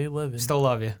stay living. Still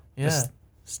love you. yeah, Just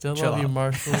still chill love you, out.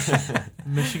 Marshall.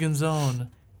 Michigan's own.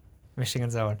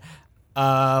 Michigan's own.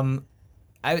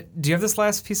 Do you have this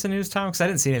last piece of news, Tom? Because I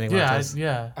didn't see anything Yeah, about this.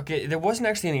 yeah. Okay, there wasn't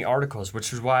actually any articles,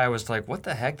 which is why I was like, "What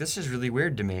the heck? This is really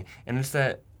weird to me." And it's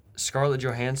that Scarlett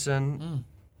Johansson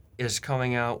is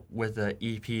coming out with an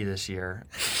EP this year,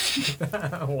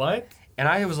 What? and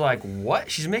I was like,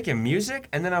 "What? She's making music?"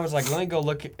 And then I was like, "Let me go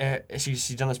look at." She's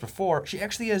done this before. She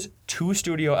actually has 2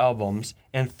 studio albums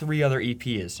and 3 other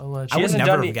EPs. Allegedly. She I would hasn't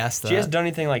never done have guessed She hasn't that. done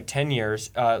anything like 10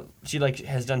 years. She like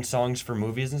has done songs for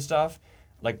movies and stuff.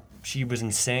 Like she was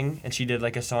in Sing, and she did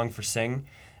like a song for Sing.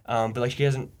 But like she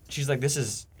hasn't. She's like, this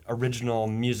is original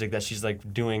music that she's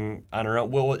like doing on her own.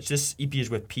 Well, this EP is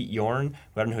with Pete Yorn,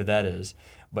 who I don't know who that is.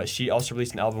 But she also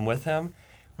released an album with him.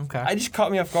 Okay. I just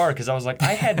caught me off guard because I was like,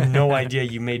 I had no idea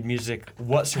you made music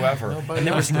whatsoever, Nobody and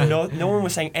there was did. no one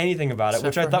was saying anything about it, Except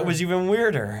which I for thought her. was even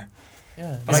weirder.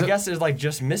 Yeah. But Is I it- guess it like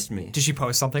just missed me. Did she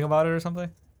post something about it or something?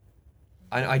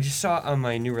 I just saw it on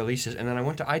my new releases, and then I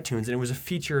went to iTunes, and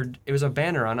it was a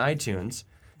banner on iTunes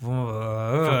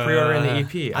for pre-ordering the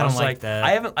EP. I don't was like that.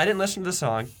 I didn't listen to the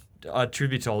song, truth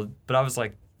be told, but I was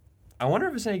like, I wonder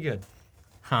if it's any good.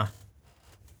 Huh.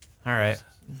 All right.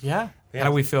 Yeah. Yeah. How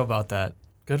do we feel about that?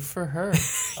 Good for her.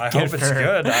 I Good hope it's for her.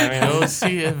 good. I mean, Go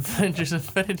see Avengers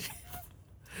Infinity.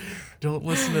 Don't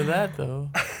listen to that though.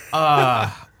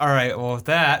 All right. Well, with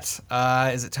that,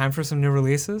 is it time for some new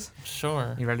releases?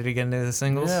 Sure. You ready to get into the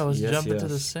singles? Yeah, let's Yes, jump into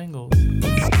the yes. singles.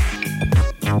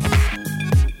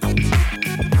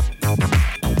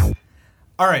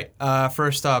 All right.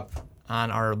 First up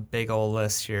on our big old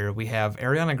list here, we have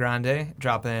Ariana Grande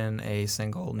dropping a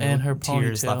single, "No And her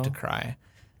Tears Left to ponytail. Cry."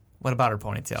 What about her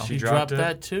ponytail? She dropped dropped it?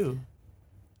 that too.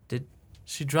 Did-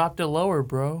 She dropped it lower,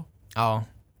 bro? Oh,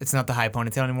 it's not the high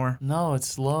ponytail anymore. No,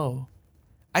 it's low.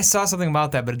 I saw something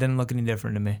about that, but it didn't look any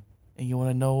different to me. And you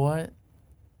want to know what?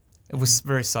 It was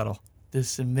very subtle.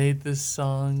 This made this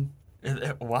song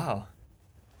wow.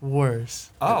 worse.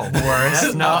 Oh,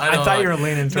 Worse? No, I don't thought like- you were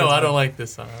leaning towards No, I it. don't like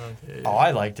this song. I don't care. Oh,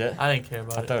 I liked it. I didn't care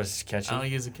about I it. thought it was catchy. I don't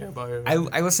usually care about it.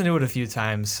 I listened to it a few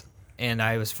times, and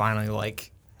I was finally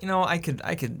like, I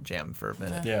could jam for a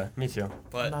minute. Yeah, me too. I'm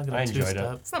But not gonna I enjoyed it.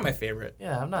 two-step. it's not my favorite.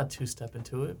 Yeah, I'm not two-step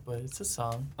into it, but it's a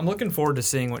song. I'm looking forward to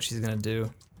seeing what she's gonna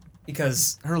do,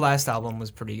 because her last album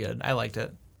was pretty good. I liked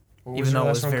it. What Even her though it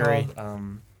last was one very-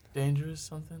 called? Dangerous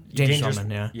something? Dangerous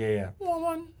Woman, yeah. Yeah.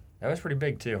 Woman. That was pretty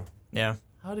big too. Yeah.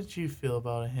 How did you feel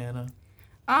about it, Hannah?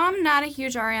 I'm not a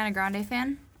huge Ariana Grande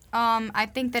fan. I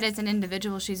think that as an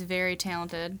individual, she's very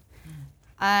talented.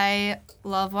 I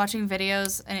love watching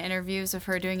videos and interviews of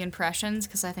her doing impressions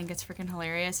because I think it's freaking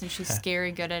hilarious and she's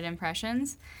scary good at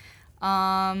impressions.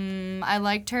 I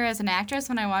liked her as an actress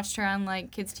when I watched her on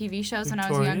like kids' TV shows when I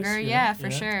was Victorious, younger. yeah, Yeah, for yeah.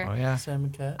 sure. Oh yeah. Sam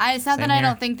and Cat? It's not Same that I here.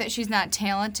 don't think that she's not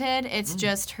talented. It's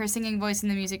just her singing voice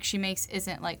and the music she makes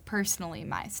isn't like personally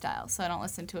my style, so I don't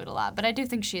listen to it a lot. But I do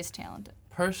think she is talented.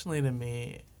 Personally, to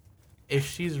me, if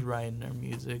she's writing her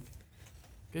music,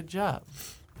 good job.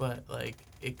 But like,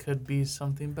 it could be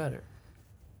something better.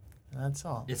 And that's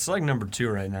all. It's like number 2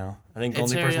 right now. I think the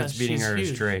It's only person Ariana- that's beating she's her is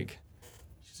huge. Drake.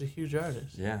 She's a huge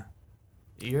artist. Yeah.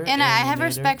 You're And I have alienator.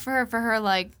 respect for her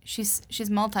like she's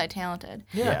multi-talented.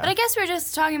 Yeah. But I guess we're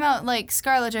just talking about like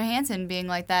Scarlett Johansson being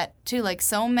like that too. Like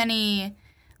so many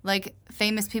like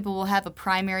famous people will have a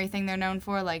primary thing they're known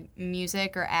for, like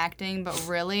music or acting, but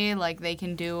really like they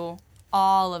can do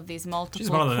all of these multiple She's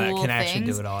one of them that cool can actually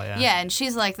things. do it all, yeah. Yeah, and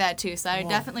she's like that too. So I Well,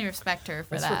 definitely respect her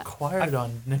for That's that. required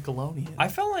on Nickelodeon. I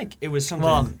felt like it was something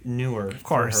Well, newer Of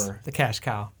course, for her. the cash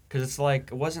cow. Because it's like,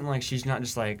 it wasn't like she's not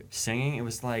just like singing. It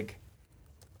was like,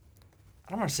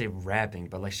 I don't want to say rapping,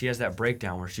 but like she has that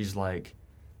breakdown where she's like,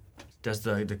 does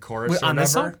the chorus Wait, or on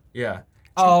this whatever. song? Yeah.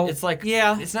 Oh, It's like,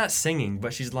 yeah. It's not singing,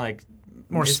 but she's like.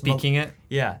 More it's speaking it.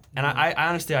 Yeah. And I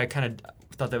honestly, I kind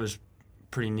of thought that was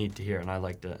pretty neat to hear, and I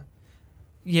liked it.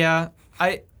 Yeah,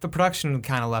 the production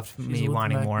kind of left She's me with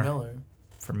wanting Mac more Miller.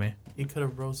 for me. He could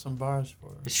have wrote some bars for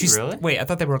her. Is she really? Wait, I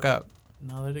thought they broke up.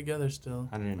 Now they're together still.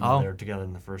 I didn't know Oh. they were together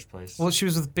in the first place. Well, she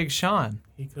was with Big Sean.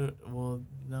 He could. Well,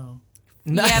 no.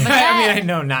 No, Yeah, but I mean, that- I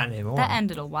know not anymore. That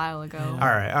ended a while ago. All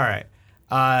right.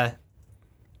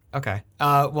 Okay.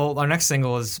 Well, our next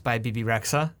single is by BB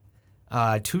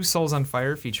Rexa, "Two Souls on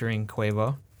Fire" featuring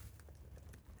Quavo.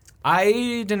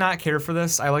 I did not care for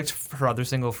this. I liked her other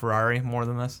single, Ferrari, more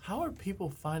than this. How are people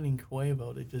finding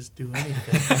Quavo to just do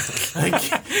anything?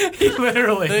 Like, He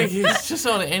literally. like he's just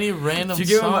on any random If you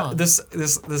give song. him this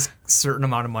certain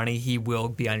amount of money, he will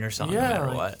be on your song no matter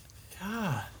like, what.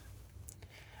 God,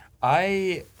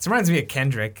 This reminds me of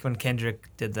Kendrick, when Kendrick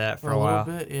did that for a little while.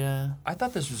 bit, yeah. I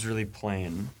thought this was really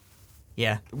plain.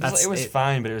 Yeah. It was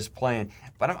fine, but it was plain.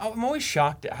 But I'm always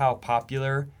shocked at how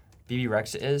popular Bebe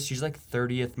Rexha is. She's like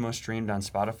 30th most streamed on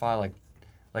Spotify,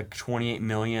 like 28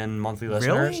 million monthly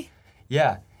listeners. Really?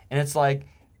 Yeah, and it's like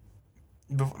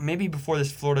maybe before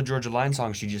this Florida Georgia Line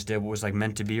song she just did, what was like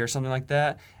Meant to Be or something like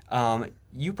that.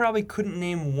 You probably couldn't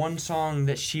name one song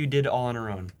that she did all on her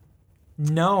own.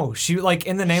 No, she like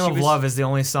In the Name She of was- Love is the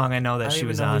only song I know that I she don't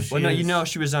was even know who on. she Well, no, is. you know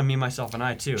she was on Me, Myself, and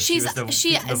I too. She was the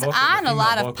is vocal- on a female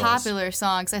lot of vocals. popular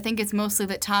songs. I think it's mostly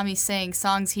that Tommy's saying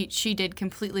songs she did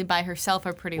completely by herself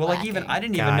are pretty Well, like lacking. even I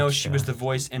didn't even know she Gotcha. was the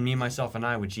voice in Me, Myself, and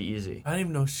I with G-Eazy. I didn't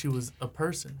even know she was a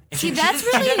person. See, that's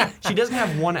really... She doesn't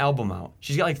have one album out.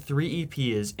 She's got like 3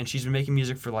 EPs, and she's been making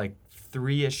music for like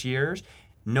 3-ish years.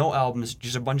 No albums,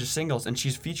 just a bunch of singles, and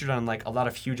she's featured on like a lot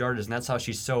of huge artists, and that's how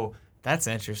she's so. That's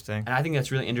interesting. And I think that's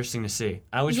really interesting to see.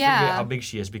 I always Yeah. forget how big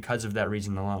she is because of that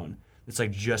reason alone. It's like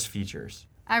just features.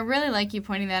 I really like you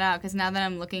pointing that out because now that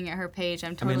I'm looking at her page,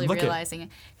 I'm totally look at- realizing it.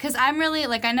 Because I'm really,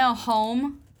 like, I know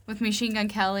Home with Machine Gun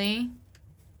Kelly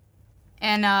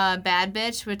and Bad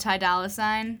Bitch with Ty Dolla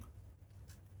 $ign.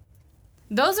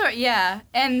 Those are, yeah.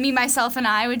 And Me, Myself, and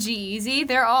I with G-Eazy.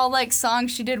 They're all, like, songs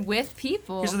she did with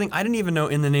people. Here's the thing: I didn't even know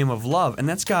 "In the Name of Love," and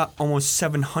that's got almost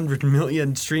 700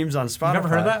 million streams on Spotify. You never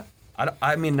heard that?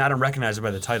 I mean, I don't recognize it by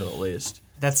the title at least.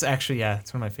 That's actually, yeah,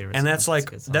 it's one of my favorites. And that's like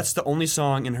a good song. that's the only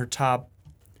song in her top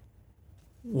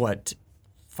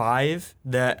 5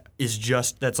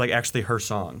 that's like actually her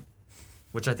song,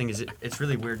 which I think it's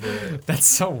really weird to. That's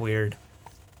so weird.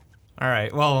 All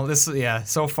right. Well,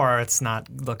 so far it's not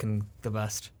looking the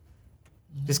best.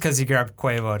 Just because you grabbed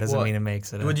Quavo doesn't Well, mean it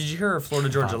makes it. Well, did you hear her Florida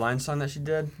Georgia Line song that she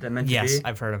did? That Meant to Yes, Be?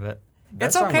 I've heard of it. That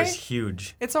It's song okay. was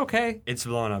huge. It's okay. It's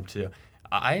blowing up too.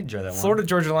 I enjoy that one. Florida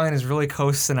Georgia Line is really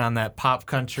coasting on that pop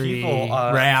country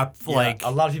rap, Yeah, like a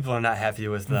lot of people are not happy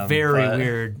with them. very but-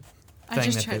 weird I thing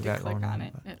just that tried they've to got click going on on.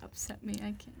 it. It upset me.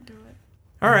 I can't do it.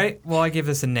 All right. Well, I give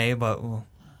this a nay, but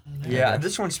Yeah,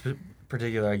 this one's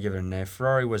particular. I give it a nay.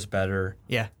 Ferrari was better,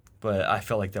 yeah. but I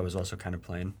felt like that was also kind of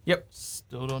plain. Yep.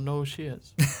 Still don't know who she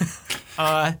is.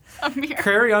 Amir.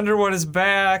 Carrie Underwood is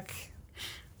back.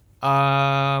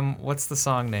 What's the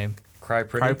song name? Cry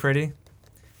Pretty. Cry Pretty.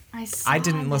 I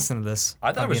didn't that. listen to this.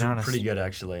 I thought I'll it was be honest. pretty good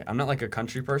actually. I'm not like a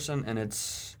country person, and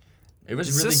it was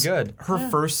Is really this good. Her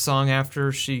first song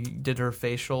after she did her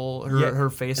facial, Yeah, her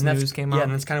face and that's- news came Yeah, out.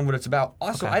 and that's kind of what it's about.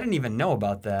 Also, Okay. I didn't even know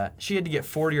about that. She had to get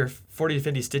 40 to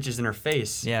 50 stitches in her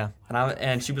face. Yeah.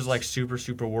 And she was like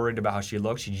super worried about how she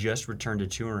looked. She just returned to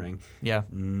touring Yeah.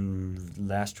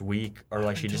 last week, or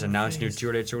like she just her announced new face?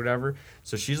 tour dates or whatever.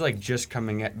 So she's like just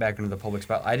coming back into the public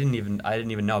spot. I didn't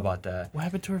even know about that. What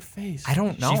happened to her face? I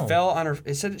don't know. She fell on her.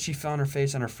 It said that she fell on her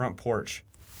face on her front porch.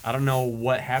 I don't know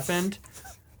what happened,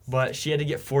 but she had to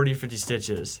get 40 or 50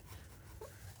 stitches.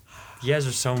 You guys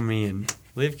are so mean.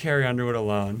 Leave Carrie Underwood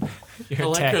alone. You're I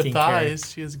like her attacking Carrie.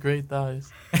 thighs. She has great thighs.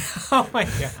 Oh my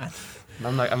god.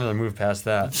 I'm gonna move past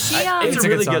that. She, It's It's a a good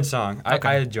really song. good song. Okay.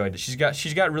 I enjoyed it. She's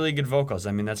got really good vocals.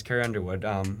 I mean, that's Carrie Underwood.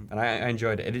 And I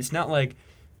enjoyed it. It's not like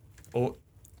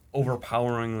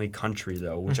overpoweringly country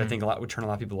though, which I think would turn a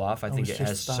lot of people off. I think was it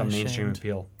has just some mainstream ashamed.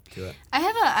 appeal to it. I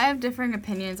have differing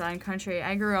opinions on country.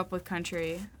 I grew up with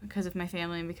country because of my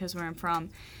family and because where I'm from,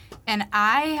 and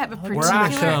I have a particular. Where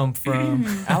I come from.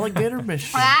 Alligator,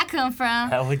 Michigan. Where I come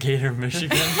from. Alligator,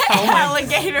 Michigan.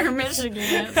 Alligator,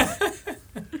 Michigan.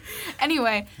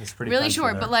 Anyway, It's pretty really country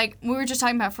short, there. but like we were just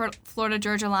talking about Florida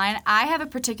Georgia Line. I have a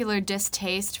particular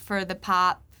distaste for the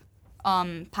pop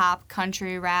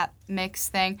country rap mix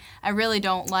thing. I really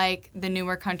don't like the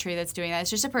newer country that's doing that. It's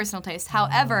just a personal taste.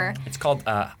 However, It's called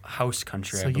house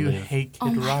country. So I you believe. hate Kid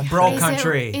Oh my Rock. Bro Is it-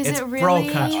 country. is It's it bro really?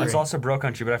 country. It's also bro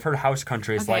country, but I've heard house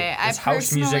country. It's Okay, like it's I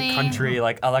house music personally- country,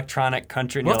 like electronic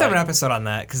country. and We'll have to you're have an like, episode on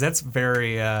that because that's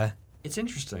very. It's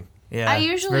interesting. Yeah. I it's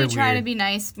usually very try to weird. be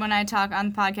nice when I talk on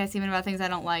the podcast, even about things I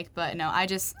don't like. But no,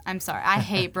 I'm sorry. I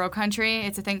hate bro country.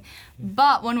 It's a thing.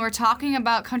 But when we're talking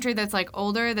about country that's like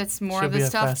older, that's more She'll of be the at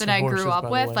stuff Fast that and I Horses, grew by up the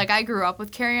with. way. Like I grew up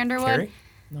with Carrie Underwood. Carrie?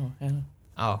 No, Hannah.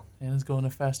 Oh. Hannah's going to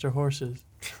Faster Horses.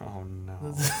 Oh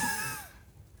no.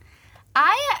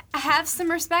 I have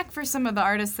some respect for some of the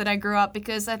artists that I grew up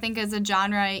because I think as a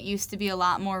genre it used to be a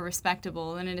lot more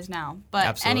respectable than it is now. But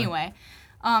Absolutely. anyway,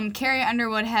 Carrie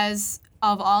Underwood has,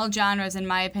 of all genres, in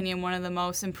my opinion, one of the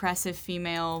most impressive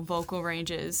female vocal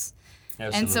ranges.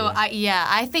 And so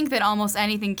I think that almost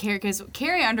anything because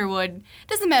Carrie Underwood,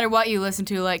 doesn't matter what you listen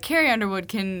to, like Carrie Underwood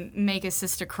can make a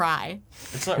sister cry.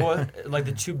 It's like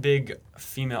the two big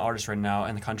female artists right now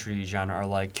in the country genre are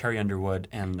like Carrie Underwood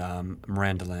and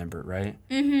Miranda Lambert, right?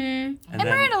 And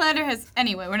Miranda Lambert has,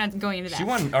 anyway, we're not going into that. She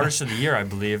won Artist of the Year, I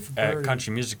believe, at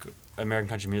American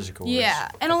Country Music Awards. Yeah,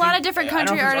 and a lot of different country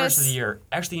I don't know if it was artists. Artist of the Year.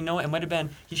 Actually, you know what? It might have been.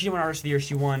 She won Artist of the Year.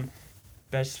 She won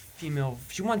Best Female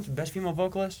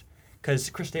Vocalist.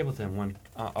 Because Chris Stapleton won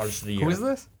Artist of the Year. Who is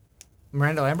this?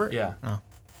 Miranda Lambert? Yeah. Oh.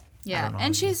 Yeah,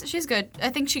 and she's good.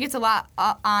 I think she gets a lot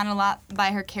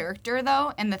by her character,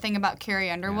 though. And the thing about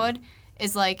Carrie Underwood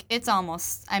is, like, it's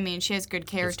almost, I mean, she has good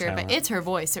character, but it's her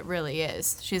voice. It really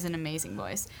is. She has an amazing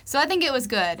voice. So I think it was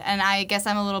good. And I guess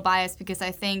I'm a little biased because I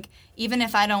think even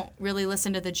if I don't really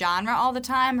listen to the genre all the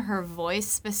time, her voice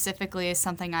specifically is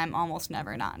something I'm almost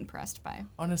never not impressed by.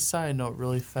 On a side note,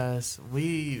 really fast,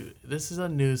 this is a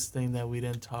news thing that we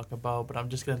didn't talk about, but I'm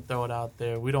just going to throw it out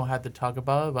there. We don't have to talk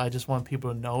about it, but I just want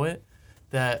people to know it,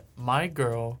 that my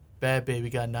girl, Bad Baby,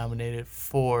 got nominated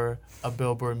for a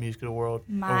Billboard Music Award.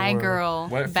 My girl,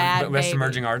 Bad Baby. Best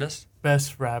Emerging Artist?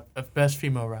 Best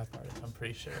female rap artist, I'm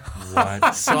pretty sure.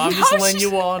 What? So I'm just letting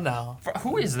you all know.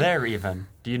 Who is there even?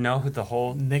 Do you know who the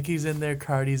whole... Nicki's in there,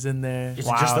 Cardi's in there. Is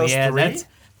it just those three?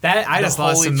 I just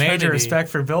lost some major Trinity. Respect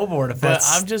for Billboard. But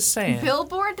I'm just saying.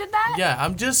 Billboard did that? Yeah,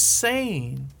 I'm just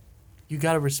saying. You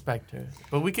gotta respect her.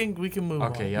 But we can move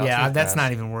on. Okay, yeah, that's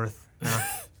not even worth. No.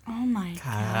 Oh my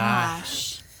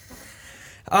gosh.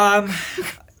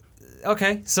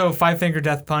 Okay, so Five Finger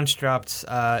Death Punch dropped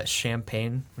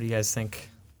Champagne. What do you guys think?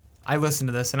 I listened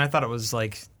to this and I thought it was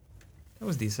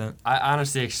decent. I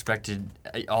honestly expected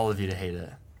all of you to hate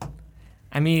it.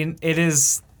 I mean, it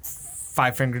is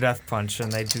Five Finger Death Punch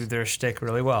and they do their shtick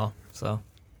really well. So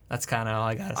that's kind of all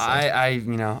I gotta say.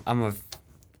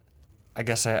 I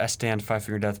guess I stand Five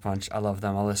Finger Death Punch. I love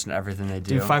them. I listen to everything they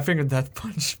do. Do Five Finger Death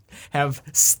Punch have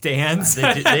stands?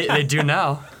 They do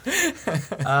now.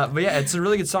 But yeah, it's a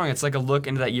really good song. It's like a look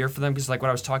into that year for them because like what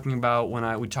I was talking about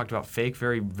when we talked about Fake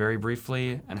very, very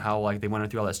briefly and how like they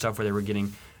went through all that stuff where they were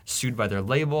getting sued by their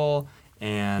label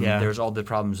and there's all the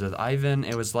problems with Ivan.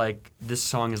 It was like this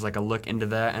song is like a look into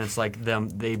that and it's like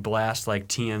they blast like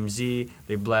TMZ,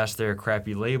 they blast their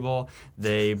crappy label,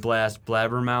 they blast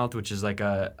Blabbermouth, which is like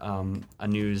a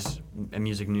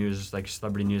music news, like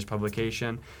celebrity news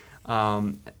publication.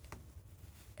 And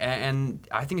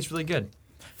I think it's really good.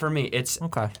 For me, it's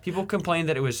okay. People complained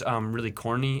that it was really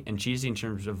corny and cheesy in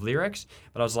terms of lyrics,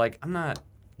 but I was like, I'm not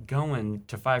going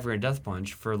to Five Finger Death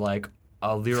Punch for like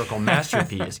a lyrical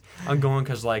masterpiece. I'm going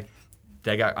because like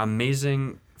they got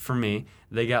amazing for me.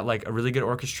 They got like a really good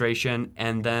orchestration,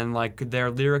 and then like their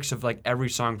lyrics of like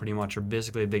every song pretty much are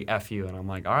basically a big F you. And I'm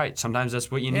like, all right, sometimes that's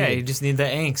what you need. Yeah, you just need the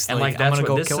angst. And like that's I'm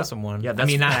gonna what go kill someone. Yeah, I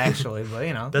mean not actually, but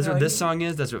you know. That's what this song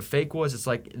is. That's what Fake was. It's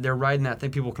like they're riding that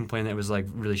thing. People complain that it was like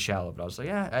really shallow, but I was like,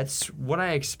 yeah, that's what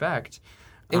I expect.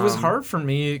 It was hard for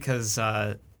me because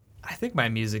I think my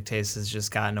music taste has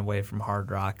just gotten away from hard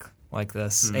rock like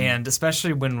this. Mm-hmm. And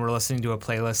especially when we're listening to a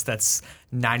playlist that's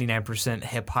 99%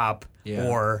 hip hop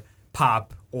or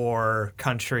pop or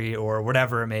country or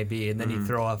whatever it may be, and then you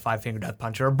throw a Five Finger Death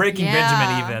Punch or a Breaking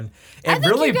Benjamin even. It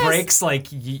really breaks like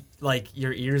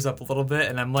your ears up a little bit,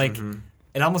 and I'm like,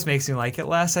 it almost makes me like it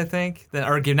less, I think,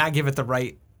 or not give it the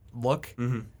right look,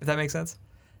 if that makes sense.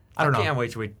 I can't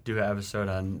wait till we do an episode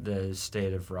on the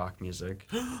state of rock music.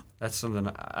 That's something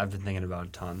I've been thinking about a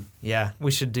ton. Yeah, we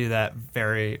should do that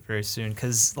very, very soon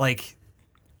because, like,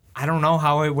 I don't know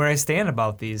where I stand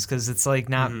about these because it's, like,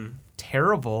 not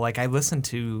terrible. Like, I listened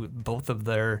to both of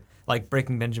their, like,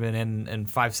 Breaking Benjamin and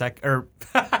 5 Seconds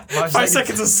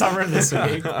of Summer this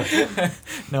week.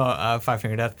 No, Five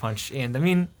Finger Death Punch. And, I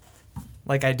mean,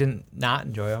 like, I didn't not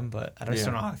enjoy them, but I just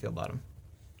don't know how I feel about them.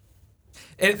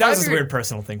 That was a weird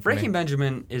personal thing for me. Breaking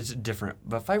Benjamin is different,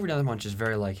 but Five Finger Death Punch is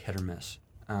very like hit or miss.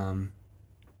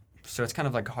 So it's kind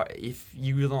of like hard, if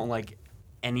you don't like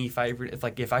any if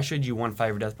I showed you one Five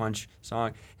Finger Death Punch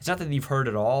song, it's not that you've heard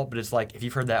it all, but it's like if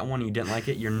you've heard that one and you didn't like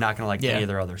it, you're not gonna like any of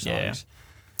their other songs.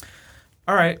 Yeah.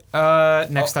 All right.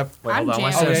 Next up. Wait, hold on. I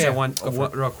want to say one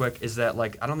real quick. Is that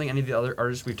like I don't think any of the other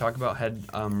artists we've talked about had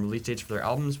release dates for their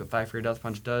albums, but Five Finger Death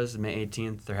Punch does. May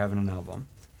 18th, they're having an album.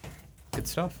 Good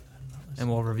stuff. And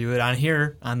we'll review it on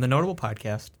here on the Notable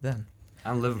Podcast then.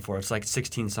 I'm living for it. It's like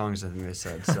 16 songs, I think they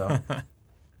said. So,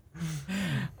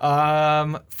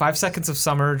 5 Seconds of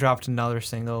Summer dropped another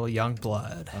single, Young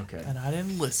Blood. Okay. And I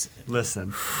didn't listen.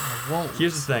 Listen.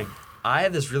 Here's the thing. I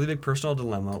had this really big personal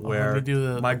dilemma where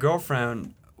my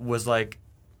girlfriend was like,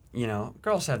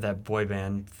 girls have that boy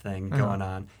band thing going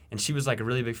on. And she was like a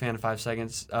really big fan of 5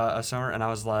 Seconds of Summer. And I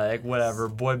was like, whatever,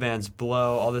 boy bands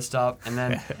blow, all this stuff. And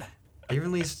then they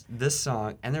released this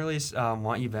song, and they released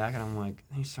Want You Back. And I'm like,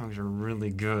 these songs are really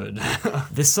good.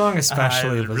 This song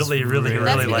especially was really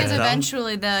That's like because them.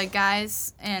 eventually the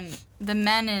guys and the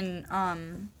men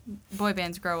in boy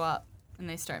bands grow up and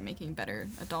they start making better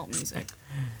adult music.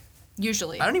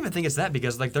 Usually. I don't even think it's that,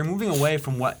 because like they're moving away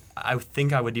from what I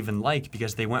think I would even like,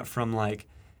 because they went from like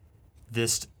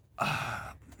this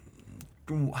I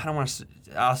don't want to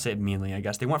I'll say it meanly, I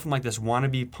guess. They went from like this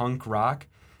wannabe punk rock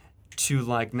to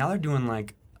like now they're doing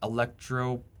like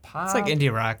electro pop. It's like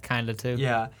indie rock kind of too.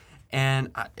 Yeah.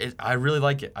 And I really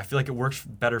like it. I feel like it works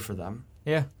better for them.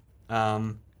 Yeah.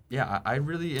 I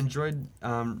really enjoyed this.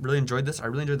 I really enjoyed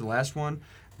the last one.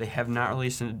 They have not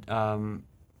released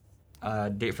a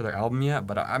date for their album yet,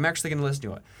 but I'm actually gonna listen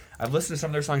to it. I've listened to some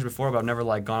of their songs before, but I've never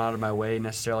like gone out of my way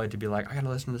necessarily to be like, I gotta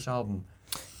listen to this album.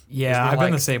 Yeah, I've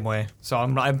been the same way. So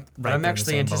I'm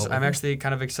actually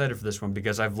kind of excited for this one,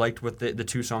 because I've liked what the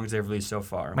 2 songs they've released so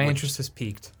far. My interest has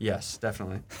peaked. Yes,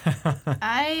 definitely.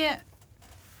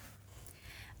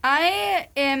 I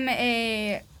am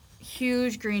a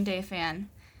huge Green Day fan.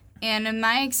 And in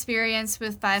my experience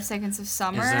with 5 Seconds of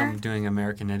Summer... Is them doing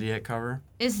American Idiot cover?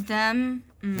 Is them...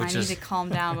 I need to calm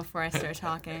down before I start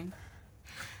talking.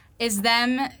 Is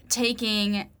them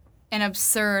taking an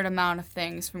absurd amount of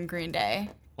things from Green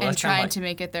Day and trying to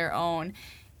make it their own.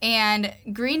 And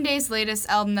Green Day's latest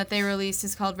album that they released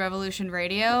is called Revolution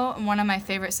Radio, and one of my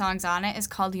favorite songs on it is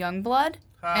called Youngblood.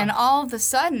 And all of a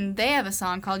sudden, they have a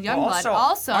song called Youngblood.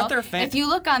 Also, if you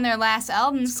look on their last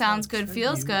album, Sounds Good,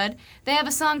 Feels Good, they have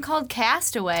a song called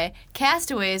Castaway.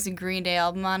 Castaway is a Green Day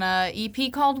album on a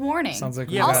EP called Warning. Sounds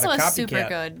like also is super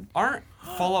good. Aren't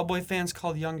Fall Out Boy fans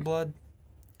called Youngblood?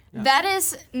 Yeah. That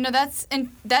is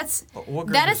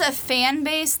a fan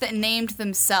base that named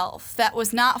themselves. That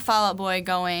was not Fall Out Boy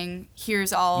going,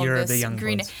 here's all of this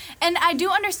Green Day. And I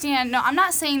do understand, no, I'm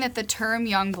not saying that the term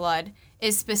Youngblood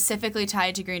is specifically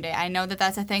tied to Green Day. I know that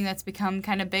that's a thing that's become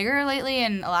kind of bigger lately,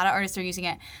 and a lot of artists are using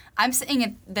it. I'm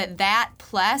saying that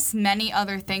plus many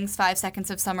other things 5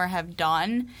 Seconds of Summer have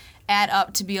done add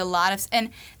up to be a lot of... And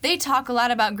they talk a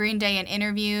lot about Green Day in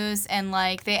interviews, and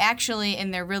like they actually, in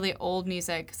their really old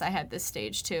music, because I had this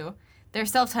stage too, their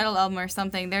self-titled album or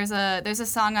something, there's a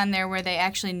song on there where they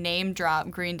actually name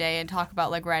drop Green Day and talk about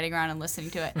like riding around and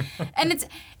listening to it. And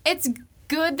it's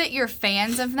good that you're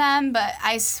fans of them, but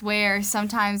I swear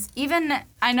sometimes, even,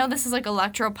 I know this is like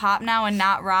electro pop now and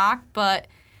not rock, but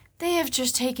they have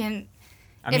just taken...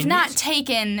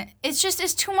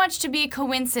 it's too much to be a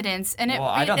coincidence. And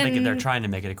I don't think they're trying to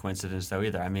make it a coincidence, though,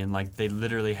 either. I mean, like, they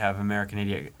literally have American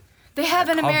Idiot. They have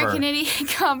an American Idiot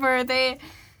cover.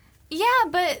 Yeah,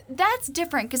 but that's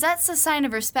different, because that's a sign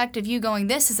of respect of you going,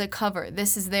 this is a cover,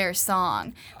 this is their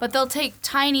song. But they'll take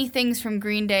tiny things from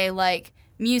Green Day, like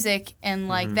music and,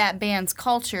 like, that band's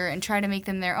culture, and try to make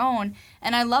them their own.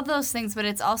 And I love those things, but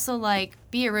it's also, like,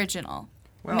 be original.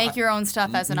 Well, make your own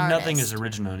stuff as an artist. Nothing is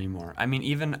original anymore. I mean,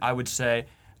 even I would say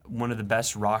one of the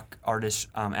best rock artists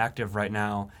active right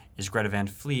now is Greta Van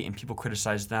Fleet, and people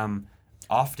criticize them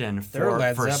often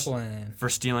for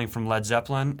stealing from Led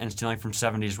Zeppelin and stealing from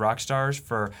 70s rock stars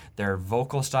for their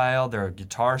vocal style, their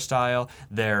guitar style,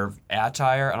 their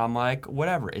attire, and I'm like,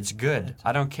 whatever, it's good.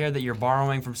 I don't care that you're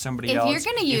borrowing from somebody else. If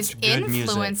you're going to use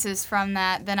influences from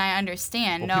that, then I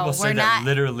understand. Well, no, we're not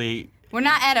literally. We're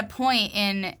not at a point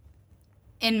in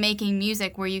making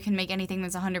music where you can make anything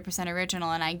that's 100%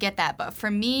 original, and I get that. But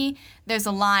for me, there's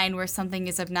a line where something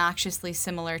is obnoxiously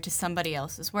similar to somebody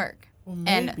else's work. Well,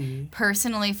 maybe. And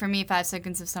personally, for me, 5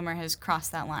 Seconds of Summer has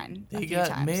crossed that line a few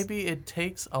times. Maybe it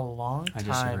takes a long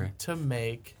time to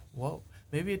make... Well,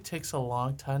 maybe it takes a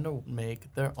long time to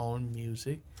make their own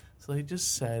music. So they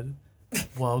just said,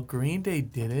 well, Green Day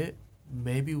did it.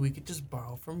 Maybe we could just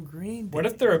borrow from Green Day. What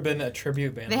if there had been a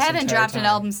tribute band? They haven't dropped an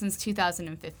album since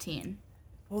 2015.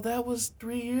 Well, that was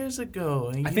 3 years ago.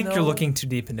 And I think you're looking too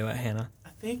deep into it, Hannah. I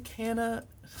think Hannah...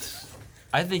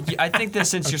 I think that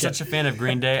since you're such a fan of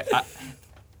Green Day,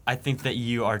 I think that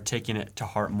you are taking it to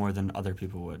heart more than other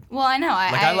people would. Well, I know.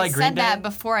 I said that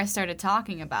before I started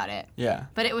talking about it. Yeah.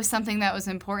 But it was something that was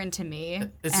important to me,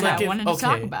 and I wanted to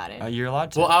talk about it. You're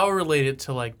allowed to. Well, I'll relate it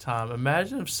to, like, Tom.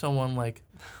 Imagine if someone, like,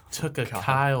 took a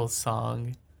Kyle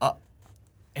song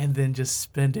and then just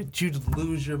spent it. You'd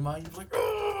lose your mind. You'd be like,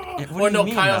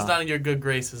 Kyle's not in your good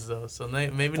graces, though, so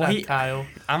maybe not Kyle.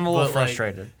 I'm a little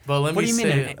frustrated. But let me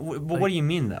say... What do you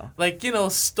mean, though? Like,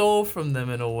 stole from them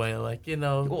in a way, like,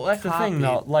 Well, that's the thing,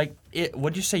 though. Like,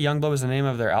 what'd you say Youngblood was the name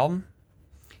of their album?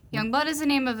 Youngblood is the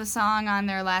name of the song on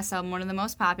their last album, one of the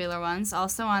most popular ones.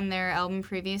 Also on their album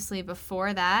previously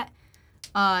before that,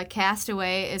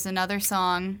 Castaway is another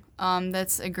song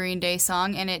that's a Green Day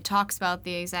song, and it talks about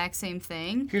the exact same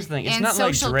thing. Here's the thing: it's and not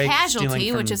like Social Drake Casualty, stealing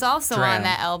from which is also Dram. on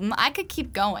that album. I could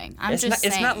keep going. It's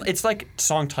not. It's like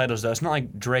song titles though. It's not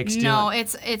like Drake stealing. No,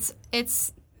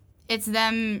 it's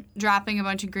them dropping a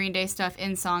bunch of Green Day stuff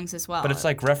in songs as well. But it's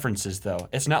like references though.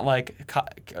 It's not like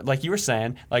you were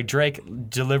saying, like Drake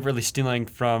deliberately stealing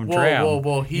from Dram.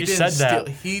 Whoa! He you didn't said steal. that.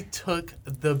 He took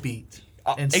the beat.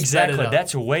 And Exactly. sped it up.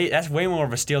 That's way more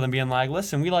of a steal than being like,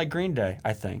 listen, we like Green Day.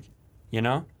 I think, you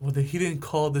know. Well, he didn't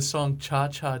call the song Cha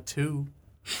Cha 2.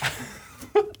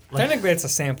 Technically, it's a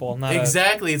sample, not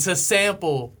Exactly, it's a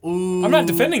sample. Ooh. I'm not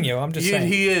defending you. I'm just saying.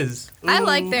 He is. Ooh. I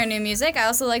like their new music. I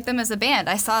also like them as a band.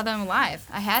 I saw them live.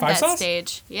 I had Five that Sauce?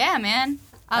 stage. Yeah, man.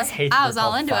 I hate I was they're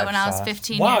all called into it Five when I was Sauce.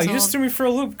 15 Wow, years you old. just threw me for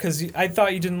a loop because I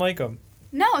thought you didn't like them.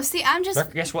 No, see, I'm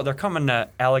just... Guess what? They're coming to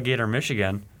Alligator,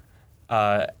 Michigan.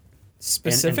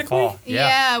 Specifically? In fall.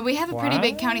 Yeah, we have a pretty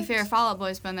big What? county fair. Fall Out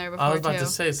Boy's been there before, I was about too. to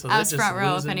say, so I they're was just front row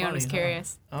if losing anyone money, was huh?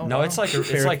 curious. Oh, No, wow. it's like the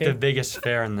Barricade. biggest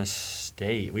fair in the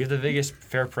state. We have the biggest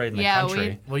fair parade in the Yeah,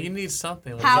 country. Well, you need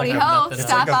something. when Howdy you have ho, nothing It's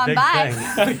stop like a on big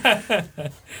by. thing.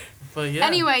 But yeah.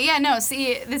 Anyway, yeah, no,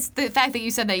 see, this the fact that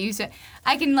you said that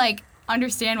I can, like,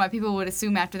 understand why people would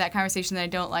assume after that conversation that I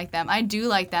don't like them. I do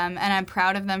like them, and I'm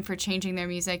proud of them for changing their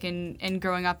music and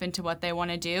growing up into what they want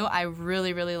to do. I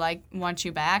really, really like Want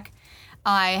You Back.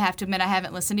 I have to admit I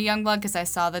haven't listened to Youngblood because I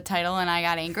saw the title and I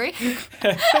got angry.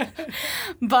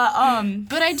 But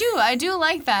I do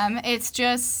like them. It's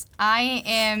just I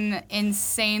am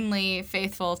insanely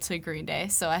faithful to Green Day,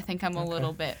 so I think I'm a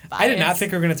little bit biased. I did not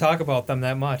think we were going to talk about them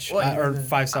that much. Well, Or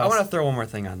Five Sauce. I want to throw one more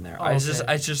thing on there. Oh, It's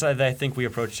okay. just that I think we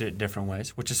approach it different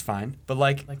ways, which is fine. But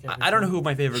like I don't know who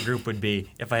my favorite group would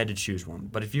be if I had to choose one.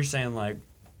 But if you're saying like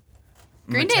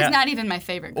Green Day is not even my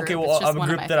favorite group. Okay, It's well, just a one of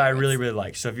group my that I favorites. really, really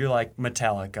like. So if you're like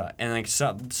Metallica, and like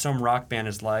some rock band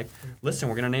is like, listen,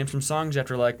 we're gonna name some songs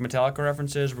after like Metallica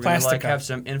references. We're gonna like Plastica. have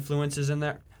some influences in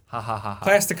there. Ha ha ha ha.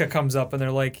 Plastica comes up and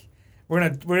they're like, we're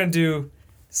gonna do,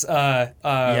 Yeah.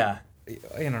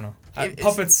 I don't know, It's-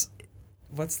 puppets.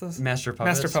 What's this? Master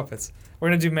Puppets. Master Puppets. We're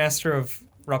gonna do Master of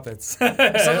Ruppets.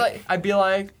 So like, I'd be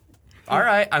like, all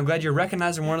right, I'm glad you're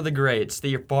recognizing one of the greats that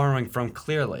you're borrowing from.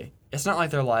 Clearly, it's not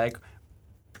like they're like.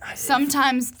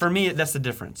 Sometimes, For me, that's the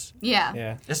difference. yeah.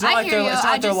 Yeah. It's not I like hear they're. you. It's I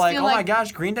not like they're just like, feel oh my like-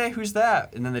 gosh, Green Day, who's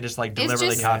that? And then they just like deliberately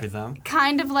just- copy them.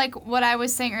 Kind of like what I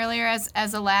was saying earlier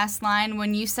as a last line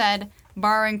when you said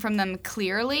borrowing from them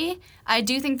clearly. I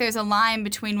do think there's a line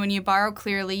between when you borrow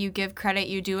clearly, you give credit,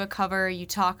 you do a cover, you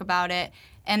talk about it,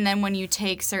 and then when you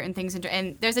take certain things into,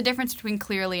 and there's a difference between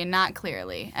clearly and not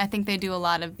clearly. I think they do a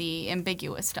lot of the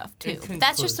ambiguous stuff too. In But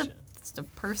that's just a conclusion.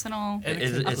 personal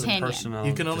It's a opinion. personal.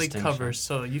 You can only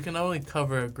distinction.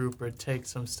 cover a group or take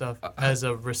some stuff as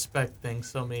a respect thing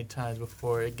so many times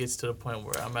before it gets to the point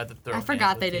where I'm at the third. I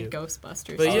forgot they did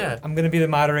Ghostbusters. But yeah, I'm gonna be the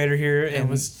moderator here it and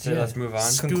was. So let's move on.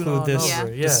 Scoot conclude on this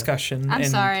over, yeah. discussion. I'm and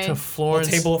sorry. To We'll Florence.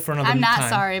 table it for another I'm not time.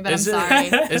 sorry, but Is I'm it,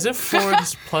 sorry. is it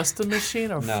Florence plus the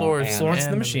machine or No, Florence? and- Florence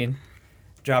and the and Machine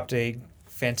dropped a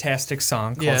fantastic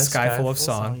song called Yeah, Sky Full of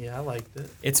Song. Yeah, I liked it.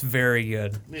 It's very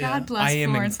good. Yeah. God bless I am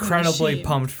Florence and the incredibly Machine.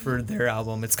 pumped for their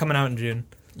album. It's coming out in June.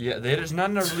 Yeah, there's not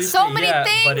enough release So date many yet,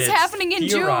 things but it's happening in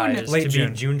June. theorized Late to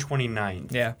June. be June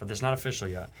 29th. Yeah. But it's not official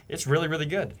yet. It's really, really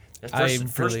good. It's I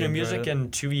first really new enjoyed music it. in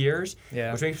 2 years.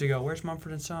 Yeah. Which makes me go, where's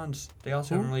Mumford & Sons? They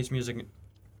also haven't released music. Are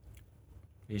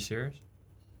you serious?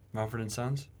 Mumford &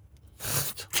 Sons?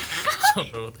 I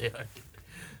don't know what they are.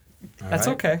 All That's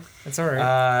right. okay. That's all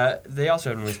right. They also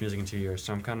haven't released music in 2 years,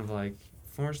 so I'm kind of like,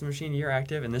 Florence and the Machine, you're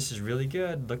active, and this is really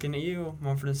good. Looking at you,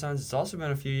 Mumford & Sons. It's also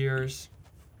been a few years.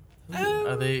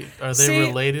 Are they see-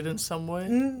 related in some way?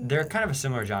 They're kind of a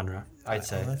similar genre, I'd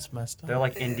say. Oh, that's messed up. They're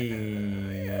like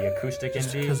indie, acoustic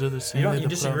indie. because they're the same. You they don't. You put out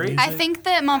disagree? music? I think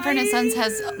that Mumford and Sons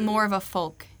has more of a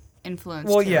folk influence.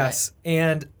 Well, to yes,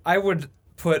 and I would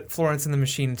put Florence and the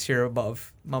Machine tier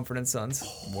above Mumford and Sons.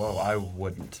 Whoa, I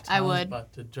wouldn't. I Tom's would.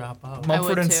 about to drop out.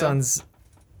 Mumford and too. Sons.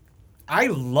 I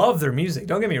love their music.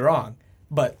 Don't get me wrong,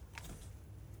 but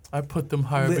I put them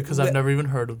higher Li- because li- I've never even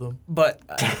heard of them.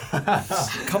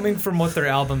 coming from what their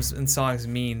albums and songs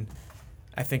mean,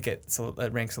 I think it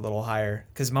ranks a little higher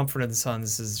because Mumford and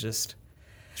Sons is just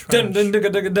dun, dun, dun,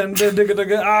 dun, dun, dun, dun, dun, dun,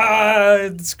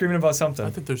 dun, screaming about something. I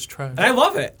think there's trash. And I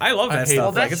love it. I love I that hate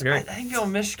stuff. it. Like, it's great. I think you'll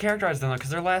mischaracterize them though, because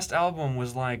their last album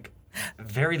was like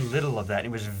very little of that.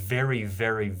 It was very,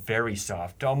 very, very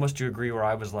soft. Almost to a degree where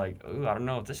I was like, ooh, I don't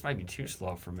know if this might be too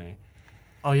slow for me.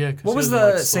 Oh yeah. 'cause What he was doesn't the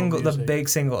like slow single, the music. big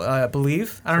single?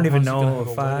 Believe? I don't So even how's he gonna know have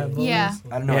if a I wedding? believe. Yeah.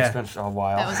 I don't know. Yeah. It's been a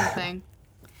while. That was a thing.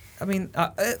 I mean,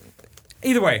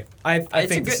 either way, I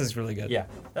think this good- is really good. Yeah,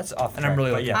 that's off. And I'm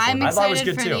really looking yeah, I'm I thought it was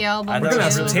excited good for too. the album, I We're thought gonna it have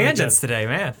was some really good. tangents today,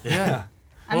 man. Yeah.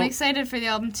 I'm Well- excited for the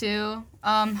album too.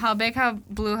 How Big, How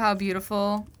Blue, How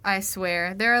Beautiful. I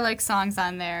swear, there are like songs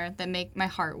on there that make my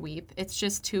heart weep. It's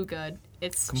just too good.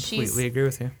 Completely She's agree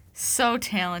with you. so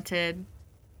talented.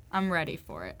 I'm ready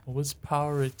for it. What's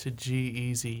Power It to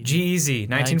G-Eazy? G-Eazy,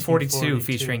 1942, 1942.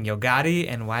 featuring Yo Gotti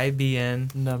and YBN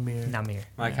Namir. Namir.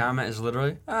 My comment is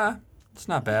literally, it's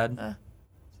not bad.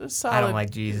 It's a solid, I don't like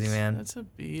G-Eazy, man. It's a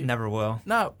beat. Never will.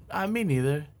 No, me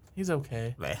neither. He's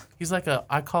okay. Bleh. He's like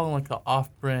I call him like an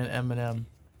off-brand Eminem.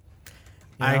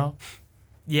 You I- know?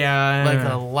 Yeah. Like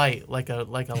a light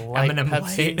Eminem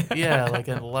Pepsi. light. Yeah, like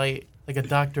a light, like a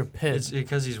Dr. Pitt. It's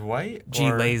because he's white. G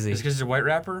or lazy. Is it because he's a white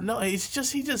rapper? No, he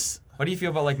just. What do you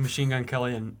feel about like Machine Gun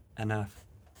Kelly and NF?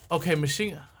 Okay,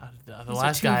 Machine. The Those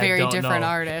last are two guy I very don't different know.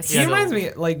 artists. he Yeah, reminds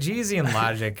me, like, Jeezy and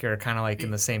Logic are kind of like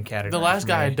in the same category. The last for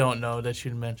guy I me. don't know that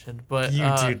you mentioned, but You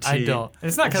do, I T. don't. And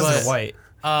it's not because But- they're white.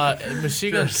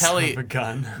 Machine Gun Kelly. A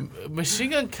gun. Machine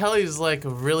Gun Kelly's like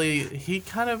really. He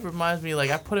kind of reminds me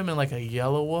like I put him in like a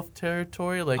Yellow Wolf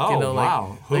territory, like Oh you know,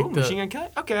 wow. like Who? the, Machine Gun Kelly?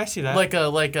 Okay, I see that. like a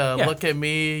Yeah. look at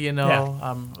me, you know.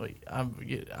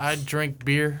 I drink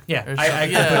beer. Yeah, or I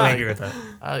something. completely like, agree with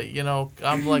that. You know,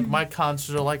 I'm like my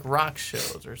concerts are like rock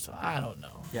shows or so. I don't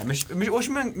know. yeah,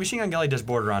 Machine Gun Kelly does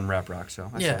border on rap rock, so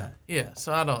I see Yeah, that. yeah.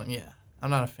 So I don't. Yeah, I'm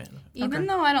not a fan of it. Even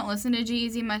though I don't listen to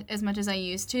G-Eazy as much as I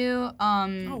used to,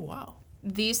 Oh wow.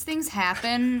 These Things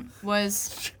Happen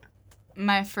was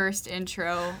my first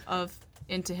intro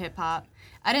into hip hop.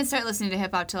 I didn't start listening to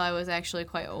hip hop till I was actually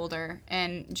quite older,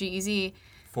 and G-Eazy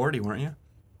 40, weren't you?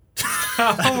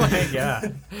 Oh my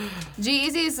god.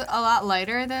 G-Eazy's a lot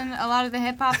lighter than a lot of the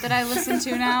hip hop that I listen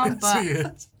to now,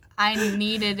 but I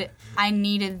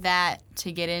needed that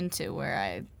to get into where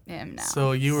I am now.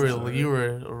 So you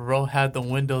had the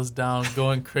windows down,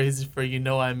 going crazy for you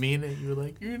know I mean it. You were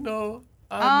like, you know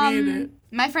I mean it.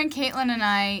 My friend Caitlin and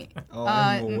I,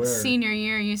 senior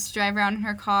year, used to drive around in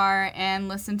her car and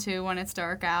listen to When It's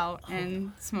Dark Out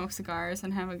and smoke cigars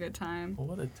and have a good time.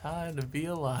 What a time to be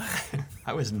alive.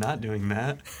 I was not doing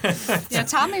that. Yeah,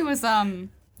 Tommy was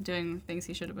doing things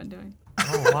he should have been doing.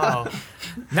 Oh wow.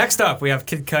 Next up, we have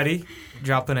Kid Cudi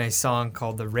dropping a song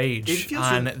called "The It Rage" feels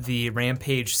on really- the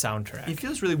Rampage soundtrack. It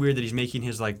feels really weird that he's making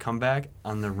his like comeback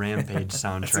on the Rampage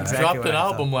soundtrack. exactly Dropped what an I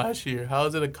thought. album last year. How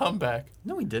is it a comeback?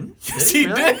 No, he didn't. Yes, he he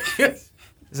really? did.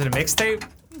 Is it a mixtape?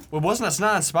 Well, wasn't it's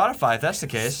not on Spotify if that's the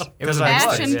case. It was Because I on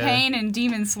looked. Passion, yeah. Pain, and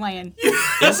Demon Slaying.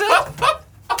 Is it?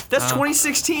 That's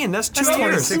 2016. That's 2 That's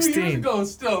years. 2016. 2 years ago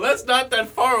still. That's not that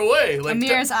far away. Like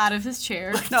Amir's out of his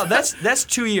chair. No, that's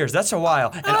 2 years. That's a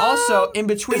while. And also in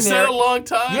between is there, that a long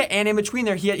time? yeah, and in between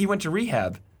there, he went to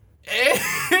rehab.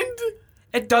 And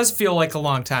It does feel like a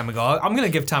long time ago. I'm gonna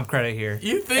give Tom credit here.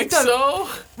 you think does- so?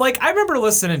 Like, I remember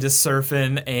listening to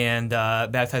Surfin' and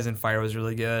Baptized in Fire was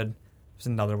really good. There's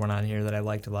another one on here that I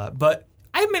liked a lot. But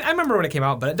I mean, I remember when it came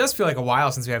out, but it does feel like a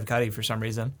while since we have Cudi for some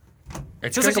reason.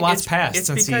 It's feels like a lot's passed It's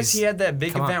since because he's he had that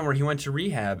big come event on. where he went to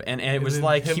rehab, and it was And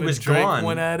like him he and was Drake gone.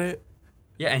 Went at it.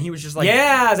 Yeah, and he was just like,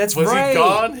 Yeah, that's Was right. he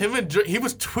gone? Him and Drake, he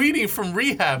was tweeting from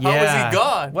rehab. How was Yeah. he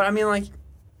gone? What I mean, like,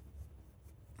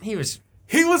 he was.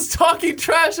 He was talking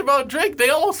trash about Drake. They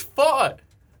almost fought.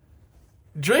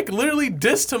 Drake literally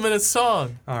dissed him in his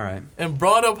song All right. and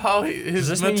brought up how his Does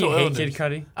this mean mental you hate illness. Kid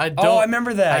Cudi? I don't. Oh, I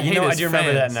remember that. I you hate know, I his do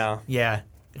remember that fans. now. Yeah.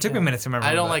 It took me a minute to remember.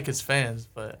 I don't that. like his fans,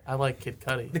 but I like Kid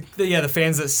Cudi. The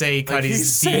fans that say Like, he Cudi's the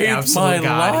saved absolute my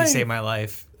god. life. He saved my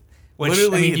life. Which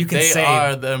Literally, I mean, you can they say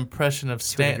are the impression of a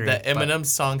Stan. degree, That but- Eminem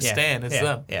song yeah, Stan is yeah,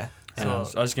 them. Yeah. And I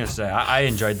So was gonna say I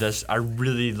enjoyed this. I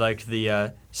really liked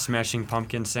the Smashing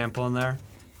Pumpkins sample in there,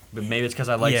 but maybe it's because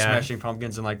I like Yeah. Smashing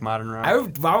Pumpkins and like modern rock.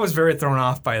 I was very thrown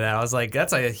off by that. I was like,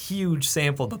 that's a huge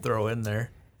sample to throw in there.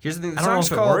 Here's the thing. The I don't know song's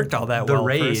if it called worked all that The well,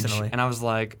 Rage, personally. and I was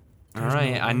like, all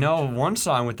right, I know one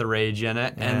song with the Rage in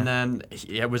it, Yeah. and then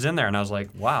it was in there, and I was like,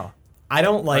 wow, I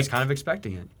don't I was like kind of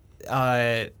expecting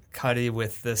it. Cudi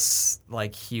with this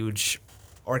like huge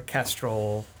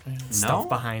orchestral stuff No?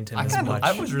 behind him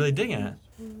I was really digging it.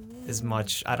 as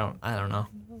much. I don't know.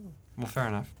 Well, fair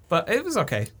enough. But it was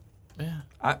okay.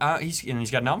 yeah,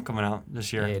 He's got an album coming out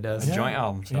this year. Yeah, he does. It's a joint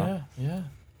album. So. yeah.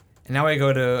 And now we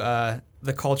go to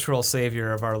the cultural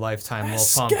savior of our lifetime, Lil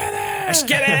Pump. Let's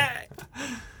get it.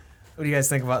 What do you guys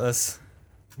think about this?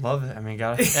 Love it. I mean,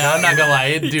 got it. Yeah, I'm not gonna lie,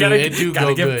 it do gotta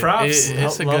go give good. props.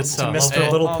 It's a Love good to song. Mr.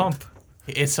 And Little Pump.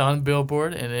 It's on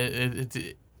Billboard, and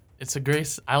it's a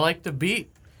great. I like the beat.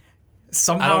 I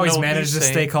Somehow don't he's know what managed he's to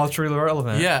stay saying. culturally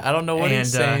relevant. Yeah, I don't know what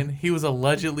he's And, saying. He was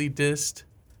allegedly dissed.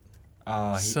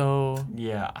 He- So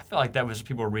yeah, I feel like that was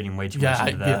people were reading way too yeah, much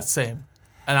into that. yeah, same.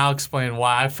 And I'll explain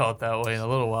why I felt that way in a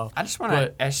little while. I just want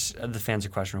to ask the fans a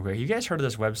question real quick. You guys heard of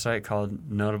this website called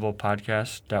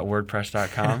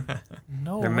notablepodcast.wordpress.com?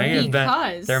 No, There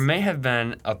may have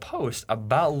been a post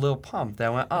about Lil Pump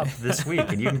that went up this week,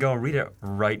 and you can go and read it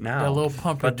right now. That Lil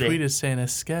Pump But retweeted saying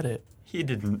 "Esket it." He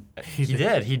didn't. He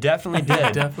did. He definitely did.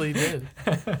 He definitely did.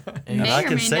 And May I or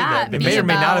can may say not that. It be may or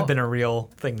may not about have been a real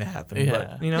thing to happen, Yeah.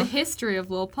 but, you the know. history of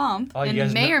Lil Pump, Oh, you and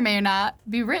guys may know- or may not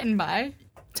be written by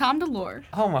Tom DeLore.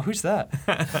 Oh my, who's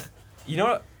that? You know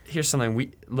what? Here's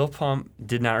something. Lil Pump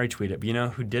did not retweet it, but you know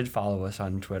who did follow us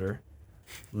on Twitter?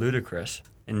 Ludacris.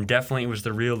 And definitely it was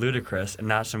the real Ludacris and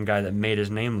not some guy that made his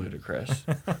name Ludacris.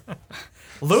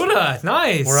 Luda,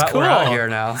 nice. Cool. We're out here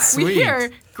now. Sweet. We're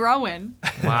growing.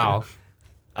 Wow.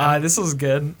 This was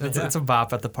good. It's a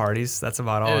bop at the parties. That's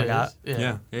about all I got.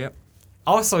 Yeah. Yeah.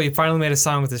 Also, he finally made a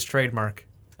song with his trademark,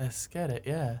 Esket it.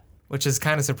 Yeah. which is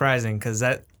kind of surprising because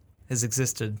that has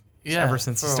existed Yeah. ever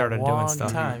since he for started a doing long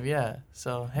stuff. time. Yeah.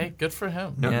 So hey, good for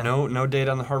him. No, Yeah. no date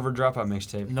on the Harvard Dropout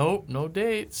mixtape. Nope. No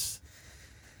dates.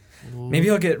 Maybe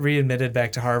he'll get readmitted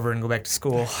back to Harvard and go back to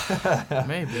school.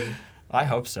 Maybe. I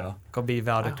hope so. Go be I hope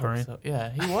valedictorian. so. Yeah,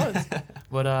 he was.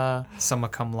 But Summa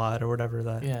cum laude or whatever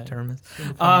that Yeah. term is.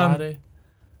 Kamade.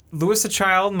 Louis the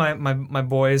Child, my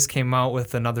boys came out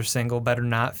with another single, Better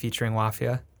Not, featuring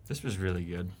Wafia. This was really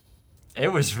good.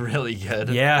 It was really good.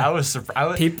 Yeah. I was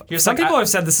surprised. Some people have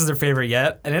said this is their favorite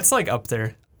yet, and it's like up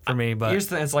there for me. But Here's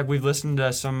the thing. It's like we've listened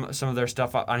to some of their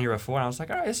stuff on here before, and I was like,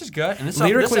 all right, this is good. And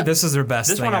lyrically, this is their best.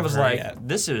 This thing one I I've was heard like, yet.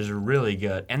 this is really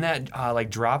good. And that like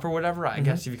drop or whatever, I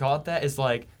guess if you call it that, is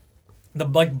like The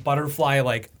like butterfly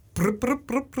like.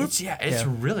 it's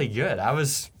really good. I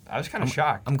was kind of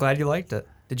shocked. I'm glad you liked it.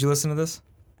 Did you listen to this?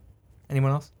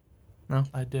 Anyone else?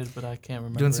 I did, but I can't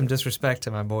remember. Doing some it. disrespect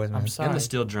to my boys, man. I'm sorry. And the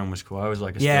steel drum was cool. I always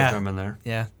like a Yeah. steel drum in there.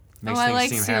 Yeah. Makes I things like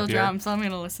seem steel happier. drums, so I'm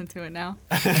gonna listen to it now.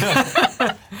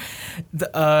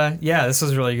 Yeah, this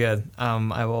was really good.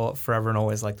 I will forever and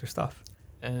always like their stuff.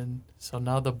 And so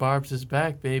now the Barbs is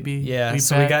back, baby. Yeah, we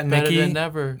so we got better Nicki than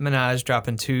ever. Minaj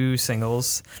dropping 2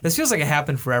 singles. This feels like it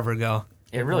happened forever ago.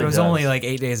 It really It was does. only like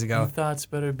 8 days You ago. thoughts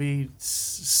better be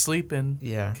sleeping,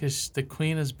 Yeah. because the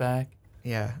queen is back.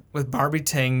 Yeah, with Barbie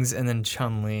Tings and then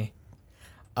Chun-Li.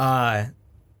 I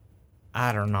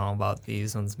don't know about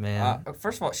these ones, man.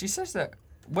 First of all, she says that.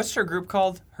 What's her group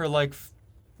called? Her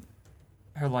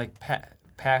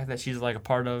pack that she's like a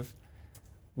part of,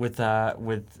 with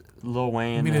Lil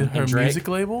Wayne You mean and, her and Drake. music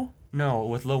label? No,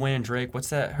 with Lil Wayne and Drake. What's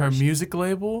that? Her music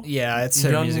label? Yeah, it's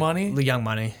her Young music. Money? Young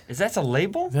Money. Is that a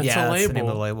label? That's yeah, a that's label. the name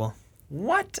of the label.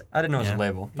 What? I didn't know it was Yeah. a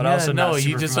label, but yeah, I also no, not super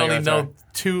you just familiar only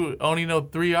with know her.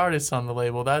 3 artists on the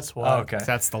label. That's why. Oh, okay.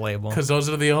 That's the label. Because those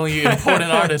are the only important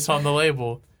artists on the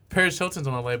label. Paris Hilton's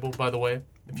on the label, by the way,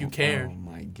 if you cared. Oh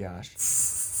my gosh!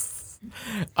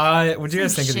 What do you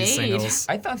guys think of these Shade. singles?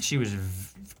 I thought she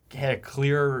had a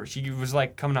clear. She was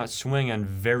like coming out swinging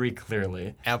very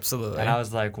clearly, Absolutely. and I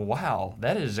was like, "Wow,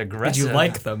 that is aggressive." Did you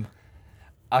like them?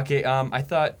 Okay, I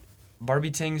thought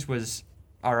Barbie Tings was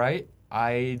all right.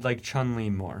 I like Chun-Li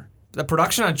more. The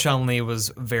production on Chun-Li was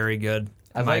very good,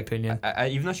 in my opinion. I,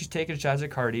 even though she's taking shots at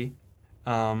Cardi,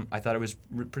 I thought it was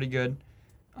pretty good.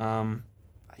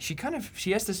 She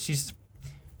has this.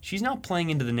 She's now playing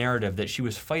into the narrative that she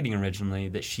was fighting originally.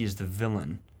 That she is the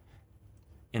villain.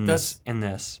 In this.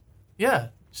 Yeah,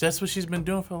 that's what she's been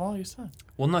doing for the longest time.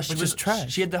 Well, no, she Which was is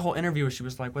trash. She had the whole interview where she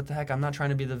was like, "What the heck? I'm not trying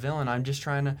to be the villain. I'm just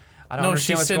trying to. I don't No,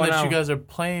 she understand what's said going that on." you guys are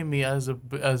playing me as a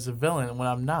villain when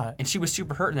I'm not. And she was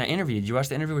super hurt in that interview. Did you watch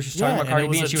the interview where she was Yeah, talking about and Cardi it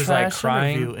was B a and she was like trash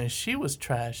crying? interview, and she was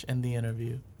trash in the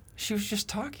interview. She was just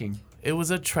talking. It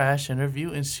was a trash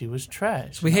interview, and she was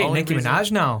trash. We The hate only Nicki reason-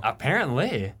 Minaj now.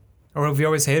 Apparently. Or have we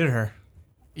always hated her?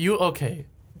 You okay?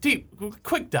 Deep,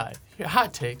 quick dive. Here,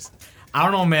 hot takes. I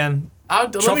don't know, man.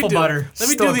 Let Truffle Butter. me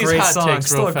Still do these a great hot song. takes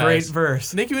Still real a great fast.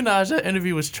 verse. Nicki Minaj, that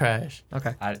interview was trash.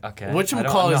 Okay. Okay. What you I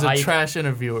don't call know is how a you- trash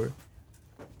interviewer.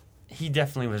 He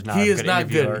definitely was not. He a is good not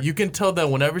interviewer. good. You can tell that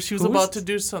whenever she was Who's- about to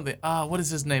do something. What is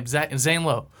his name? Zane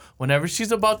Lowe. Whenever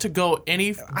she's about to go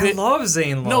any I bit. love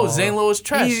Zane Lowe. No, Zane Lowe is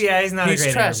trash. He's not a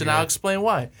great trash, and interviewer. I'll explain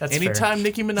why. That's Anytime fair.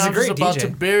 Nicki He's a Minaj was great about DJ. to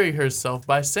bury herself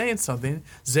by saying something,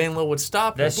 Zane Lowe would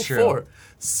stop her That's true. before.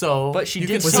 So, But she you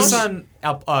did can Was tell this she-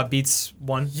 on Beats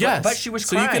 1? Yes, But she was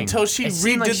So you crying. can tell she It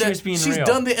seemed redid like she that. was being She's real.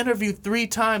 done the interview 3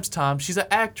 times, Tom. She's an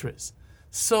actress.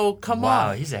 So come Wow,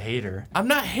 on. he's a hater. I'm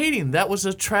not hating. That was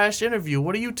a trash interview.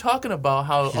 What are you talking about?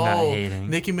 How He's not hating.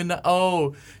 Nicki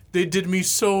Minaj? They did me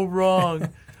so wrong.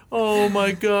 Oh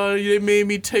my God, they made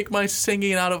me take my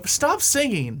singing out of. Stop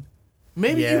singing.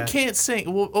 Maybe you Yeah. can't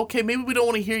sing. Well, okay, maybe we don't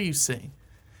want to hear you sing.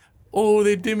 oh,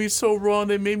 they did me so wrong.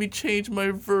 They made me change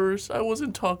my verse. I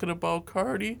wasn't talking about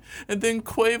Cardi. And then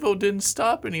Quavo didn't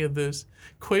stop any of this.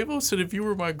 Quavo said, if you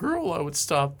were my girl, I would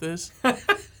stop this.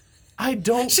 I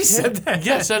don't She care. said that?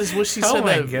 Yes, that is what she Oh said.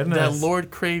 my That goodness. Lord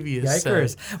Cravius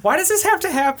Yikers. said. Why does this have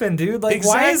to happen, dude? Like,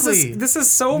 why is Exactly. this is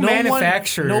so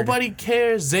manufactured? Nobody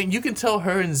cares. Zayn, you can tell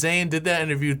her and Zayn did that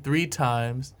interview 3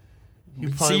 times. So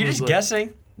probably you're was just like-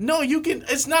 guessing? No, you can.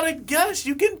 It's not a guess.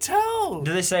 You can tell.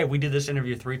 Do they say we did this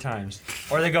interview 3 times,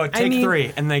 or they go take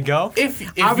 3 and they go? If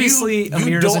Obviously, you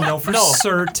Amir doesn't know for no,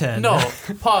 certain. No,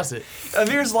 pause it.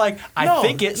 Amir's like, I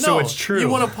think it, so it's true. You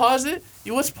want to pause it?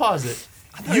 Let's pause it.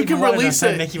 thought You you can wanted to release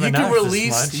offend it. Nicki You can Minaj this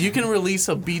release. much. You can release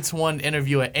a Beats One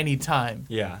interview at any time.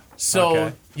 Yeah. So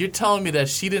Okay. you're telling me that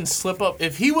she didn't slip up?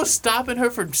 If he was stopping her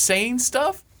from saying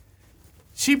stuff,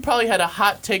 she probably had a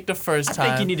hot take the first time.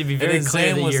 I think you need to be and very then clear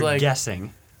Zayn that was you're like,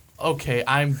 guessing. okay,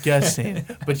 I'm guessing.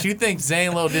 But you think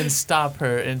Zane Lowe didn't stop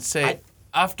her and say,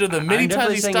 after the many I'm times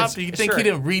definitely he saying stopped it's- her, you think sure, he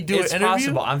didn't redo it's an interview?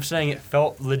 possible. I'm saying it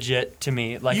felt legit to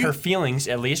me. Like You- her feelings,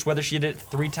 at least, whether she did it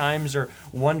 3 times or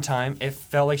 1 time, it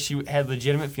felt like she had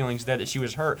legitimate feelings that she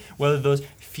was hurt. Whether those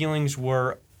feelings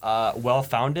were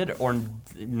well-founded or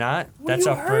not, What that's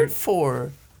are you up hurt for.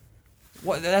 for?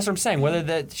 Well, that's what I'm saying. Whether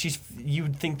that you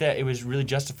would think that it was really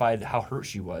justified how hurt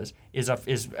she was is a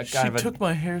She kind of took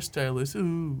my hairstylist.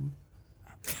 Ooh.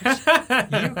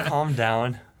 You calm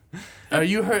down. Are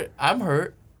you hurt? I'm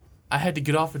hurt. I had to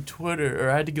get off of Twitter or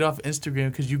I had to get off of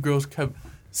Instagram because you girls kept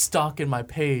stalking my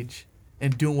page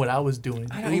and doing what I was doing.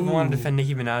 I don't even want to Ooh. defend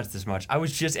Nicki Minaj this much. I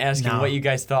was just asking No. what you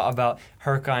guys thought about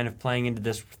her kind of playing into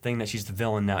this thing that she's the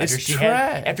villain now. It's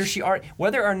After trash.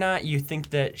 whether or not you think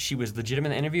that she was legitimate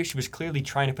in the interview, she was clearly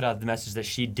trying to put out the message that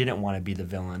she didn't want to be the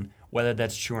villain. Whether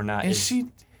that's true or not, And is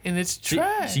it's so,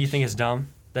 trash. so you think it's dumb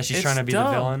that she's It's trying to be dumb.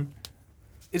 the villain?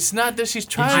 It's not that she's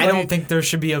trying. I to don't think there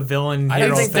should be a villain I hero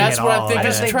don't thing think that's at what I all. think I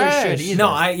is don't think there trash. should either. No,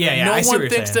 I no I see one what you're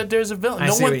thinks saying. that there's a villain. I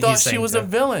No see one what thought he's she saying, was too. a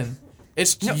villain.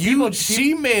 It's No, you. people-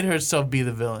 She made herself be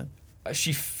the villain. I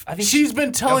think She's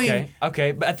been telling.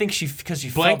 Okay, but I think because she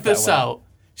Blank felt that this way. out.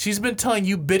 She's been telling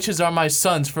you bitches are my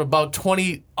sons for about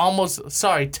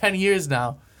 10 years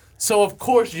now. So of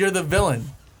course you're the villain.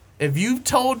 If you've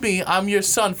told me I'm your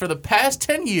son for the past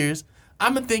 10 years,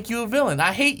 I'm gonna think you a villain.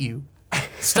 I hate you.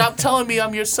 Stop telling me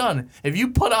I'm your son. If you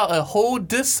put out a whole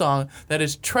diss song that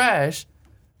is trash,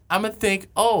 I'm gonna think,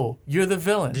 oh, you're the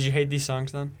villain. Did you hate these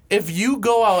songs then? If you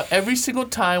go out every single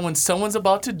time when someone's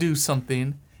about to do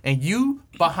something and you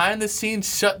behind the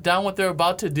scenes shut down what they're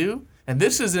about to do, and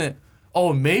this isn't,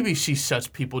 oh, maybe she shuts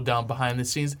people down behind the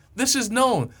scenes. This is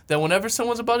known that whenever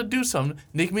someone's about to do something,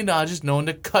 Nicki Minaj is known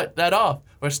to cut that off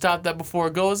or stop that before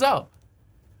it goes out.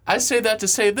 I say that to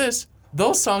say this,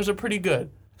 those songs are pretty good.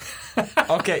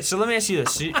 Okay, so let me ask you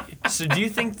this. So do you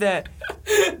think that...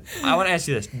 I want to ask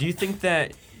you this. Do you think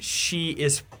that she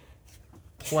is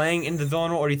playing into the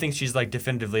villain role, or do you think she's like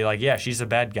definitively like, yeah, she's a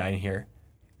bad guy in here?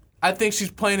 I think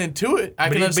she's playing into it. I But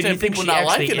can do you understand think people she not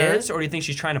actually liking her. is, or do you think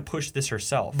she's trying to push this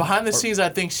herself? Behind the scenes, I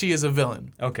think she is a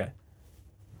villain. Okay.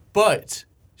 But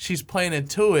she's playing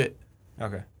into it,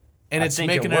 Okay. and I it's think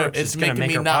making it her. works. It's It's gonna making make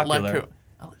me her not like popular. her.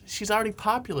 She's already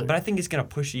popular. But I think it's gonna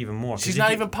push you even more. 'cause She's if not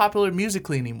you- even popular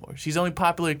musically anymore. She's only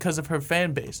popular because of her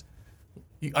fan base.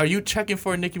 Are you checking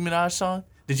for a Nicki Minaj song?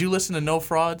 Did you listen to No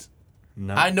Frauds?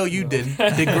 No. I know you didn't.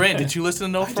 Did Grant? Did you listen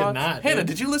to No did Frauds? not, Hannah, dude.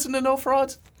 did you listen to No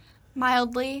Frauds?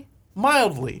 Mildly.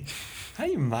 Mildly. How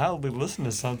do you mildly listen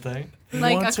to something?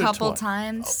 Like Once a or couple twice.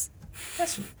 times.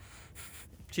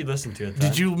 She listened to it. Then.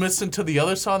 Did you listen to the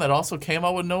other song that also came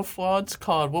out with No Frauds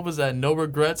called, what was that? No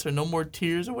Regrets or No More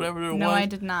Tears or whatever it No, was? I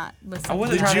did not listen. I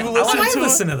wasn't Did trying you to- listen I to it?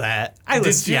 listened to that. I Did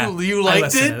listened, you- yeah. you I liked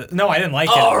listened it? to No, I didn't like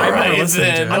it. All I remember right, listening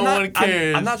then. to it. No one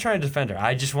cares. I'm not trying to defend her.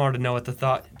 I just wanted to know what the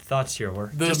thoughts here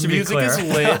were. The just to be music clear. is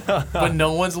lit, but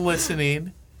no one's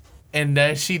listening. And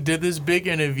then she did this big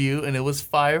interview, and it was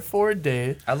fire for a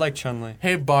day. I like Chun-Li.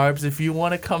 Hey, Barbs, if you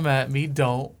want to come at me,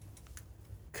 don't.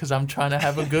 Because I'm trying to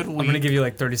have a good week. I'm going to give you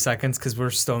like 30 seconds because we're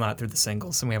still not through the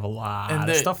singles and we have a lot And of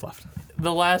the- stuff left.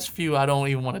 The last few I don't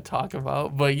even want to talk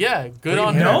about. But yeah, good We on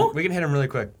can hit her. No? 'em. We can hit them really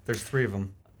quick. There's 3 of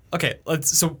them. Okay,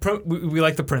 we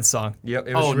like the Prince song. Yep,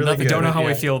 it was Oh, really nothing- good. I don't know how we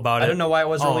Yeah. feel about I it don't know why it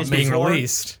wasn't Oh, released being before.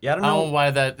 released. Yeah, I don't I don't know. know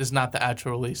why that is not the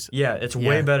actual release. Yeah, it's Yeah.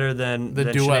 way better than The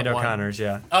than duet Sinead one. O'Connor's.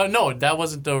 Yeah. Oh, no, that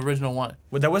wasn't the original one.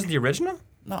 Well, that wasn't the original.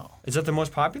 No. Is that the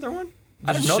most popular one?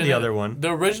 I didn't know the Sinead- other one.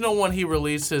 The original one he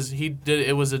releases,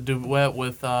 it was a duet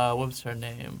with, what was her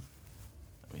name?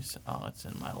 Let me see. Oh, it's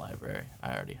in my library.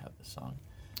 I already have the song.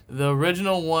 The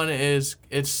original one it's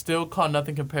still called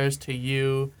Nothing Compares to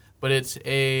You, but it's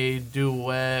a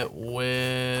duet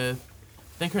with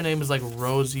think her name is like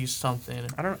Rosie something.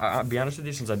 I'll be honest with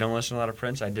you, since I don't listen to a lot of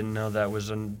Prince, I didn't know that was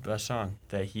a song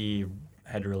that he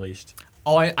had released.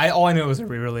 All I knew it was a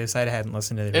re-release. I hadn't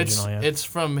listened to the original yet. It's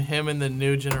from him and the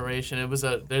New Generation.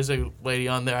 There's a lady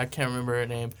on there, I can't remember her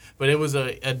name, but it was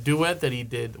a duet that he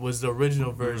did, was the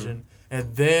original version.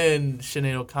 And then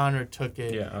Sinead O'Connor took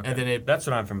it. Yeah, okay. And then that's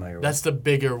what I'm familiar with. That's the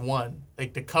bigger one.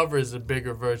 Like, the cover is the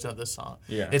bigger version of the song.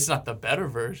 Yeah. It's not the better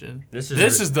version. This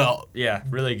is the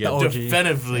really good.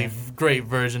 definitively great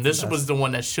version. This was the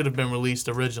one that should have been released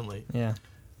originally. Yeah.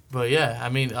 But yeah, I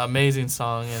mean, amazing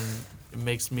song, and it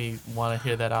makes me want to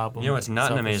hear that album. You know, it's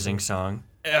not an amazing song.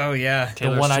 Oh yeah,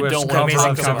 Taylor one Swift's I don't want to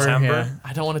talk about. September. Yeah.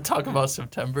 I don't want to talk about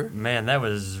September. Man, that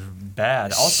was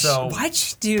bad. Also, why'd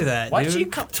she do that? Why'd dude? she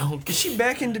come? Is she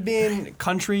back into being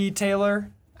country Taylor?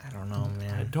 I don't know,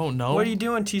 man. I don't know. What are you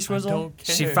doing, T Swizzle? I don't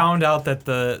care. She found out that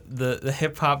the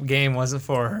hip hop game wasn't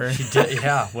for her. She did.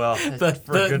 Yeah, well,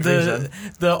 for a good reason.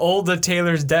 The old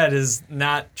Taylor's dead is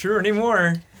not true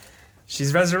anymore.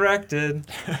 She's resurrected.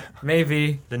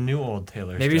 Maybe. The new old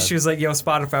Taylor. Maybe she was like, yo,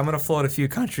 Spotify, I'm going to float a few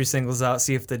country singles out,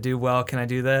 see if they do well. Can I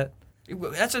do that?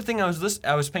 That's the thing I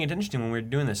was paying attention to when we were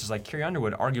doing this. Is like Carrie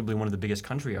Underwood, arguably one of the biggest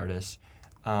country artists,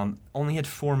 only had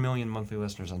 4 million monthly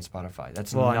listeners on Spotify.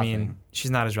 That's nothing. I mean,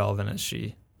 she's not as relevant as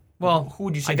she. Well, who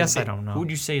would you say? I guess I don't know. Who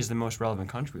would you say is the most relevant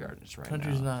country artist right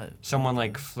Country's now? not. Someone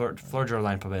like Florida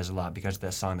Line probably has a lot because of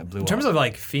that song that blew up. In terms of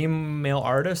like female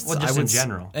artists, well, just in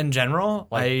general. In general,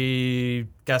 like, I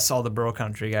guess all the bro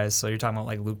country guys. So you're talking about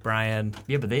like Luke Bryan.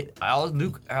 Yeah, but I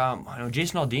know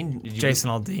Jason Aldean.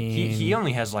 Jason Aldean. He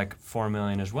only has like 4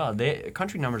 million as well.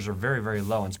 Country numbers are very, very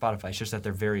low on Spotify. It's just that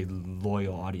they're very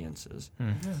loyal audiences.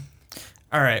 Yeah.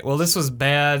 All right. Well, this was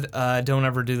bad. Don't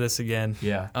ever do this again.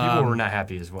 Yeah. People were not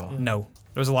happy as well. No.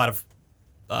 There was a lot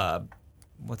of,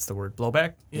 what's the word?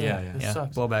 Blowback? Yeah. It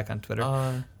sucks. Blowback on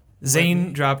Twitter.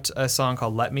 Zayn dropped a song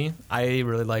called Let Me. I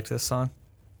really liked this song.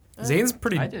 Zayn's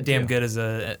pretty damn good as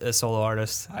a solo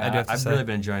artist. I do have to say. I've really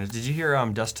been enjoying it. Did you hear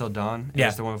Dust Till Dawn? Yeah. It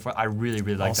was the one before. I really,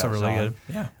 really like that song. Also really good.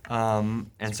 Yeah.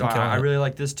 And so I really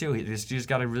like this too. This dude's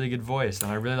got a really good voice,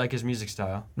 and I really like his music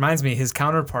style. Reminds me, his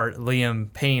counterpart,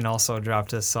 Liam Payne, also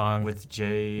dropped a song with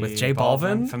J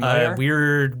Balvin. Familiar?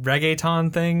 Weird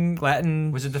reggaeton thing,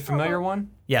 Latin. Was it the Familiar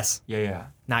one? Yes. Yeah.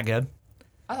 Not good.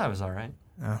 I thought it was all right.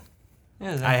 Oh.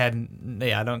 Yeah, I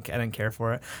didn't care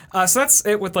for it. So that's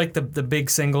it with like the big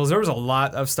singles. There was a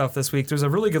lot of stuff this week. There's a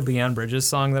really good Leon Bridges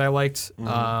song that I liked.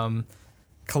 Mm-hmm.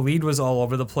 Khalid was all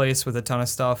over the place with a ton of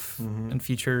stuff and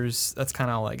features. That's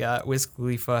kind of all I got. Wiz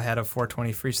Khalifa had a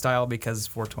 420 freestyle because it's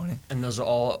 420. And those are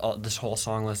all this whole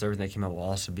song list, everything that came out will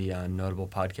also be on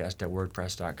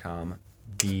notablepodcast.wordpress.com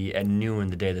at noon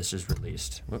the day this is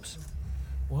released. Whoops.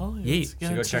 Well, Yeet.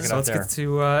 So go check it out there. Let's get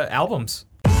to albums.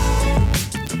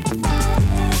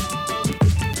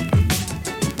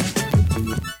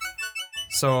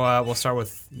 So we'll start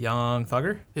with Young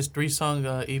Thugger. His 3-song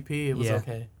EP, it was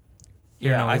okay.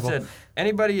 Yeah, I said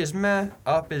anybody is meh,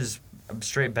 up is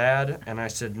straight bad, and I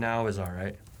said now is all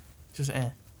right. Just eh.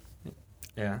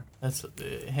 Yeah. That's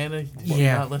Hannah.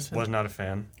 Not listen. Was not a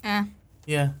fan.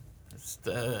 Yeah.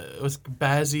 It was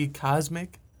Bazzy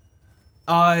Cosmic.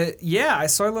 Yeah.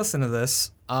 So I listened to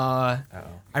this. I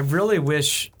really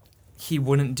wish he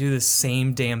wouldn't do the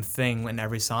same damn thing in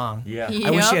every song. Yeah. I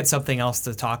wish he had something else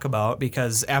to talk about,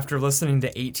 because after listening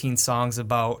to 18 songs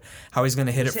about how he's going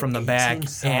to hit it from the back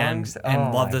and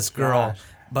love this girl,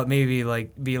 but maybe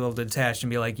like be a little detached and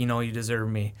be like, you deserve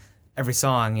me. Every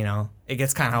song, it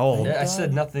gets kind of old. Yeah, I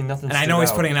said nothing. And I know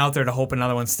he's putting it out there to hope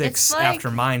another one sticks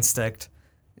after mine sticked.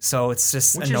 So it's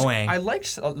just annoying. I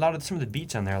liked a lot of some of the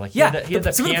beats on there. Like some of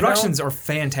the productions are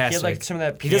fantastic. He had like some of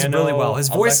that piano. He does really well. His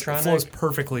voice electronic flows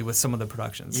perfectly with some of the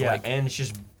productions. Yeah, and it's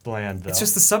just bland though. It's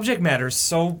just the subject matter is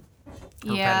so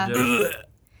repetitive.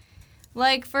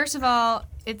 Like, first of all,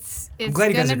 it's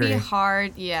gonna be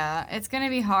hard. Yeah, it's gonna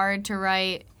be hard to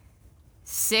write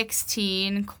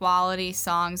 16 quality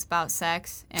songs about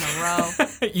sex in a row.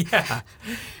 Yeah.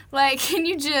 Like, can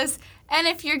you just? And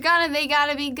if you're they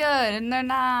gotta be good, and they're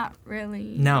not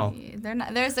really. No. They're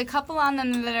not. There's a couple on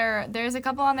them that are. There's a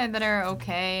couple on there that are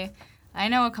okay. I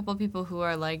know a couple people who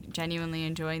are like genuinely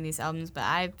enjoying these albums, but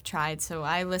I've tried. So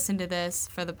I listened to this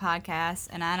for the podcast,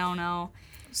 and I don't know.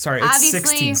 Sorry, it's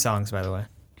 16 songs, by the way.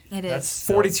 It is. That's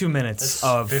 42 minutes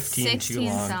of 15 16 too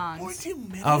long. songs. 42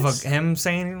 minutes. Of him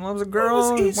saying he loves a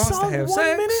girl, he wants to have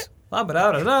sex.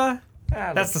 La-ba-da-da-da.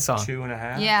 That's the song.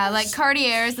 2.5. Yeah, like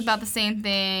Cartier is about the same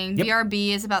thing. Yep.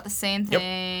 BRB is about the same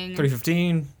thing.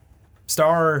 315,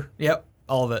 Star,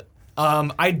 all of it.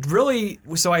 I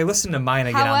listened to mine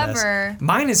again on this. However,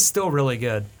 mine is still really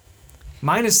good.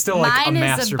 Mine is still like a Mine is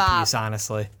a masterpiece, bop.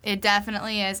 honestly. It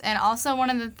definitely is. And also one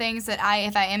of the things that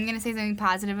if I am going to say something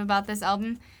positive about this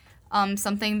album,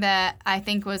 something that I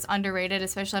think was underrated,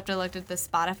 especially after I looked at the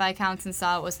Spotify counts and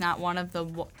saw it was not one of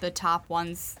the top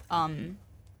ones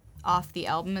off the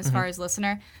album as far as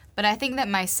listener. But I think that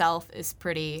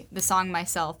the song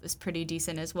Myself is pretty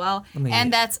decent as well.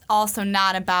 And that's also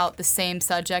not about the same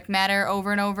subject matter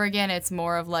over and over again. It's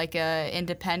more of like a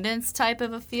independence type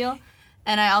of a feel.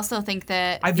 And I also think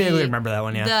that I vaguely remember that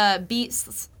one, yeah. The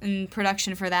beats and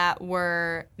production for that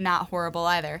were not horrible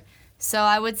either. So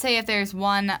I would say if there's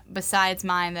one besides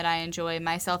mine that I enjoy,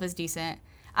 Myself is decent.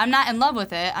 I'm not in love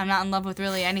with it. I'm not in love with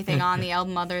really anything on the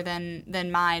album other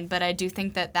than mine, but I do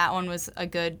think that one was a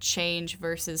good change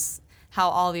versus how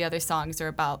all the other songs are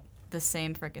about the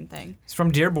same freaking thing. It's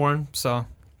from Dearborn, so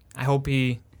I hope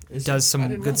he does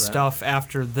some good stuff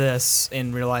after this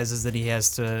and realizes that he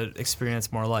has to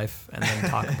experience more life and then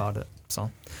talk about it. So,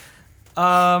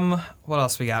 what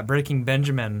else we got? Breaking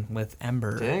Benjamin with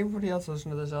Ember. Did anybody else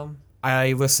listen to this album?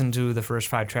 I listened to the first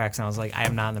 5 tracks and I was like, I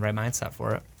am not in the right mindset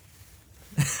for it.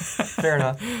 Fair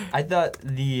enough. I thought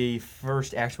the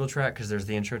first actual track, because there's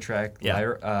the intro track,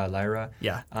 Lyra.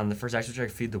 Yeah. The first actual track,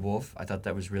 Feed the Wolf, I thought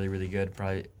that was really, really good.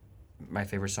 Probably my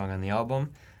favorite song on the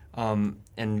album.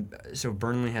 And so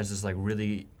Burnley has this like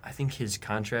really, I think his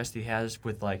contrast he has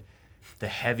with like the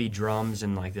heavy drums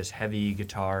and like this heavy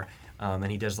guitar.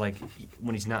 And he does like,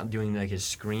 when he's not doing like his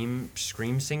scream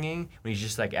singing, when he's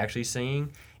just like actually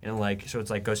singing, and like, so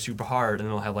it's like goes super hard, and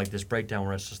then he'll have like this breakdown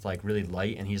where it's just like really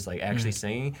light, and he's like actually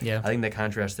singing. Yeah. I think the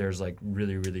contrast there is like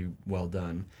really, really well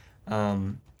done.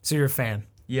 So you're a fan?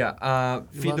 Yeah.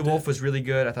 Feed the Wolf was really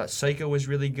good. I thought Psycho was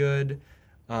really good.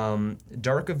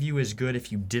 Dark of You is good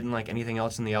if you didn't like anything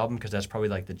else in the album, because that's probably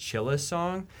like the chillest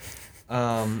song.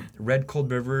 Red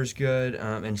Cold River is good,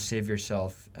 and Save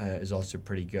Yourself is also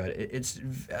pretty good. It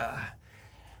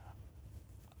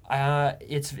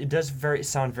does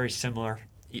sound very similar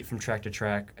from track to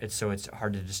track, so it's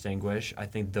hard to distinguish. I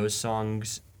think those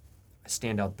songs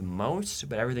stand out the most,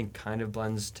 but everything kind of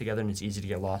blends together and it's easy to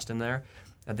get lost in there.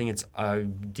 I think it's a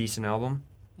decent album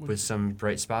with some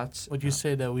bright spots. Would you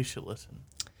say that we should listen?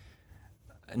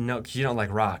 No, because you don't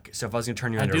like rock. So if I was going to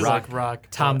turn you I into do rock... like rock.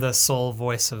 Tom, the sole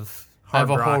voice of I hard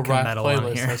have a whole rock rock and metal on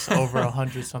playlist here. that's over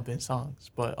 100-something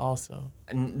songs, but also...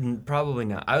 Probably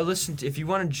not. I would listen to, if you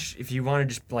want to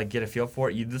just like get a feel for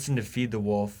it, you'd listen to Feed the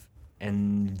Wolf,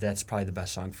 and that's probably the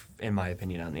best song, in my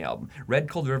opinion, on the album. Red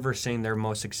Cold River is saying their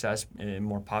most success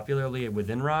more popularly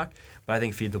within rock, but I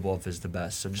think Feed the Wolf is the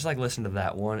best. So just like listen to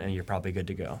that one, and you're probably good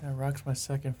to go. Yeah, rock's my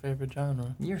second favorite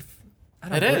genre. I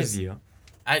don't believe you.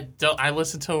 I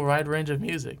listen to a wide range of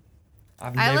music.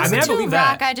 I listen to believe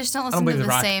rock. that. I just don't I listen don't to believe the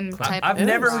rock. same type. I've of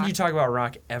never rock. heard you talk about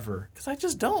rock ever. Because I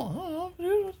just don't. I don't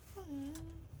know.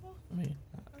 I mean...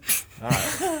 All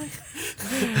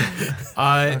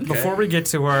right. Okay. Before we get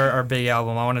to our big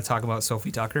album, I want to talk about Sophie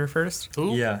Tucker first.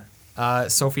 Who? Yeah.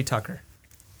 Sophie Tucker.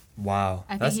 Wow.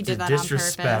 I think That's he did the that on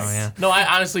disrespect. purpose. Oh, yeah. No,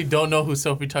 I honestly don't know who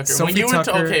Sophie Tucker is. Sophie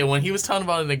Tucker- When he was talking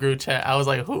about it in the group chat, I was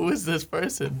like, who is this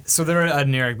person? So they're a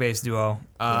New York-based duo.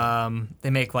 They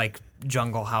make like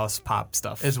jungle house pop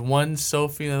stuff. Is one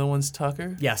Sophie and the other one's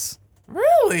Tucker? Yes.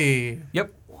 Really?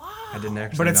 Yep. I didn't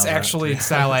actually But it's know that. actually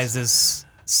stylized as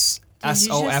Did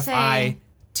you just say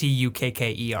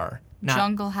SOFITUKKER. Not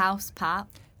Jungle House Pop.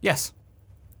 yes.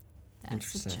 That's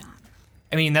Interesting. the job.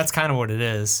 I mean that's kind of what it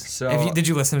is. So- Did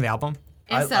you listen to the album?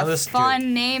 It's I a listened to it.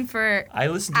 fun name for. I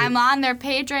listened to I'm on their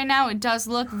page right now. It does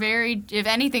look very. If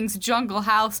anything's Jungle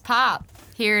House Pop,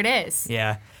 here it is.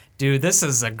 Yeah. Dude, this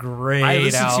is a great I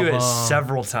listened album. to it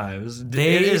several times. it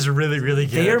They- is really, really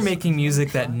good. They are making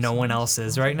music that no one else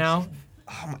is right now.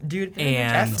 Dude,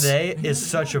 And- F-They is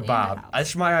such a bop.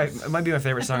 It might be my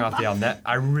favorite song off the album.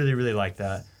 I really, really like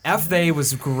that. F-They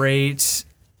was great.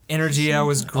 Energia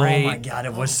was great. Oh my god,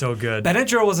 it was so good.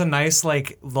 Benadryl was a nice,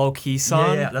 like, low-key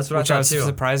song. Yeah, that's what I which thought I was too.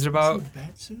 surprised about.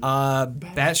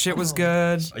 Batshit was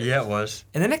good. Yeah, it was.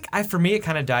 And then for me, it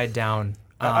kind of died down.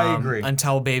 I agree.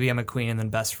 Until Baby I'm a Queen and then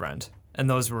Best Friend. And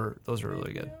those were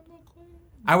really good.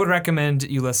 I would recommend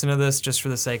you listen to this just for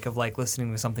the sake of like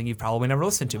listening to something you've probably never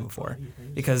listened to before,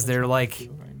 because they're like,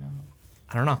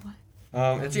 I don't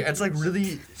know. It's like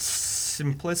really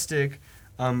simplistic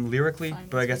lyrically,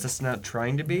 but I guess it's not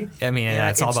trying to be. I mean, yeah,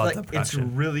 it's all about the It's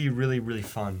production. really, really, really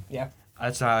fun. Yeah.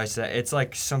 That's how I say it. It's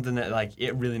like something that like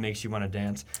it really makes you want to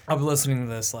dance. I'll be listening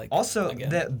to this like. Also, again.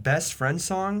 that Best Friend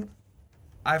song,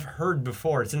 I've heard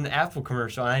before. It's in an Apple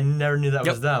commercial, and I never knew that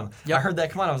Yep. was them. Yep. I heard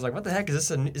that come on. I was like, what the heck is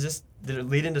this? Did it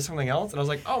lead into something else? And I was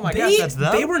like, oh my gosh, that's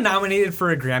them. They were nominated for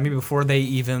a Grammy before they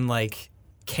even like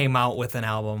came out with an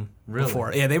album Really?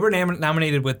 before. Yeah, they were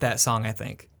nominated with that song, I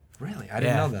think. Really? I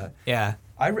didn't know that. Yeah.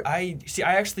 I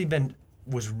actually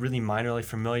was really minorly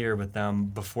familiar with them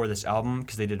before this album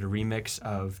because they did a remix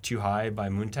of Too High by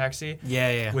Moon Taxi.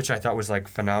 Yeah. Which I thought was like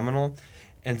phenomenal.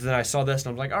 And then I saw this and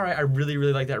I was like, all right, I really,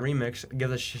 really like that remix. Give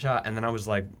this a shot. And then I was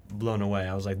like blown away.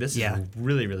 I was like, this is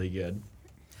really, really good.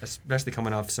 Especially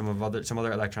coming off some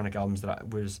other electronic albums that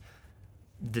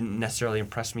didn't necessarily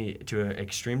impress me to an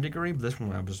extreme degree, but this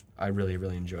one I really,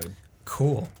 really enjoyed.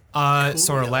 Cool.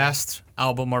 So our last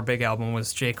album, or big album,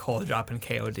 was J. Cole dropping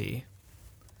KOD.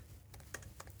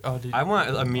 Oh, dude. I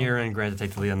want Amir and Grant to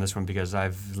take the lead on this one because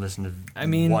I've listened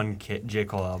to one J.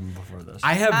 Cole album before this.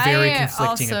 I have very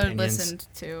conflicting opinions. I also listened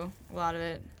to a lot of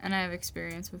it, and I have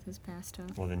experience with his past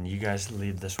stuff. Well, then you guys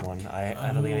lead this one. I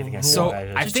don't think anything I so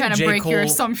say. I just think trying to J. break Cole, your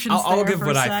assumptions. I'll give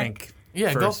what I think.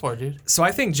 Yeah, first. go for it, dude. So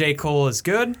I think J. Cole is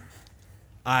good.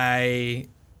 I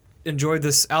enjoyed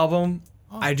this album.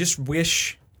 I just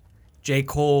wish J.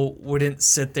 Cole wouldn't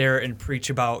sit there and preach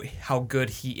about how good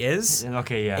he is.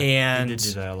 Okay, yeah. And he did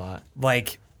do that a lot.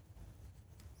 Like,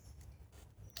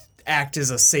 act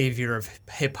as a savior of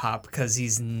hip hop because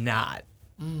he's not.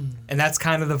 And that's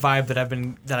kind of the vibe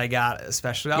that I got,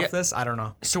 especially off this. I don't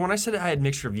know. So when I said I had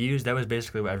mixed reviews, that was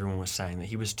basically what everyone was saying, that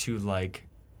he was too like,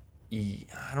 I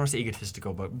don't want to say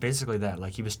egotistical, but basically that,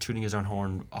 like he was tooting his own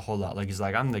horn a whole lot. Like he's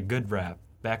like, I'm the good rap.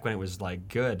 Back when it was like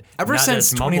good. Ever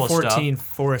since 2014,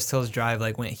 Forest Hills Drive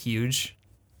like went huge,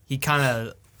 he kind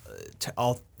of,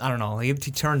 I don't know, he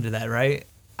turned to that, right?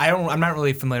 I'm not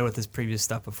really familiar with his previous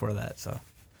stuff before that, so.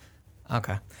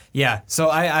 Okay. Yeah,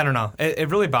 so I don't know. It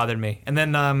really bothered me. And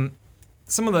then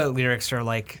some of the lyrics are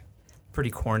like pretty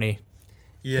corny.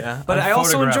 Yeah. But I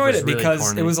also enjoyed it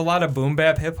because it was a lot of boom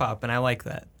bap hip hop, and I like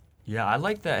that. Yeah, I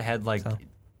like that it had like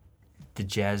the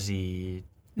jazzy.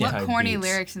 What corny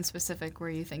lyrics in specific were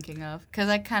you thinking of? Because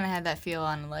I kind of had that feel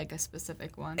on like a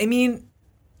specific one. I mean,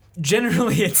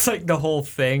 generally it's like the whole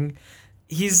thing.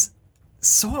 He's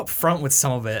so upfront with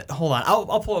some of it. Hold on,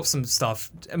 I'll pull up some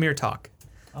stuff. Amir, talk.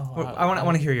 I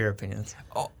want to hear your opinions.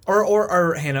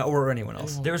 Or Hannah or anyone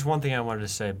else. There was one thing I wanted to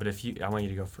say, but I want you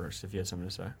to go first if you had something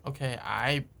to say. Okay,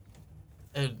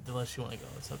 unless you want to go,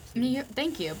 it's up to you.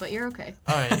 Thank you, but you're okay.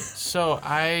 All right, so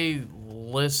I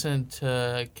listened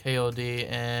to KOD,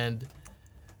 and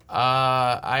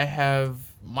I have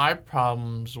my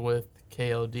problems with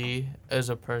KOD as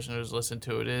a person who's listened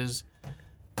to it is,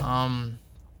 how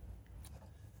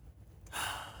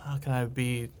can I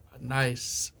be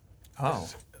nice? Oh.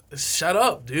 Shut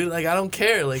up, dude. Like, I don't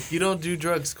care. Like, you don't do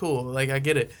drugs, cool. Like, I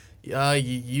get it.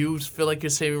 You feel like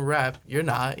you're saving rap. You're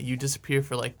not. You disappear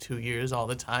for like 2 years all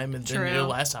the time, and then your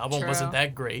last album wasn't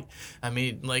that great. I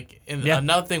mean, like,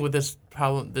 another thing with this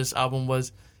album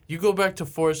was you go back to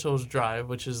Forest Hills Drive,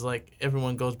 which is like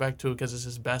everyone goes back to it because it's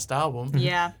his best album.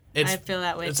 Yeah, I feel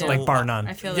that way too. It's like bar none.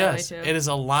 I feel that way too. It is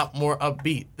a lot more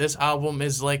upbeat. This album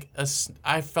is like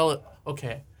I felt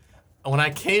okay. When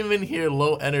I came in here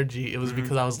low energy, it was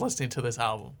because I was listening to this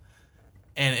album.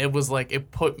 And it was like,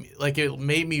 it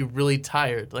made me really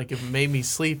tired. Like, it made me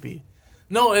sleepy.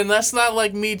 No, and that's not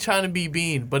like me trying to be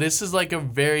Bean, but this is like a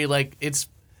very, like,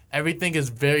 everything is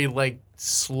very, like,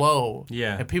 slow.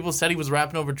 Yeah. And people said he was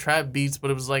rapping over trap beats,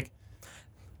 but it was like,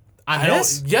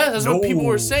 this? Yeah, that's what people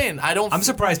were saying. I'm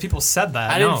surprised people said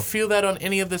that. I didn't feel that on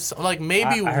any of this. Like,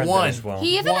 maybe I heard one. that as well.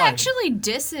 He even actually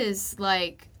disses,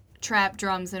 like, trap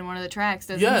drums in one of the tracks,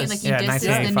 doesn't he? Like he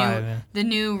disses the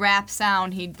new rap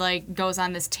sound. He like goes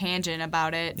on this tangent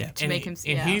about it to make him.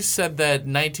 And he said that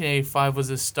 1985 was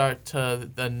the start to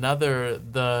the intro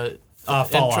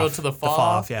to the fall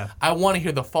off. Yeah, I want to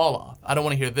hear the fall off. I don't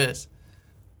want to hear this.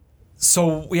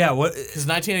 So yeah, what? Because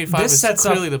 1985 is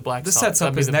clearly the Black Song. This sets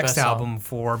up his next album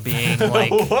for being like.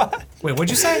 What? Wait,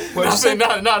 what'd you say? No.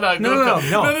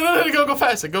 Go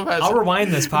faster. I'll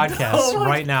rewind this podcast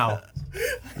right now.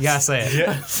 You gotta say it.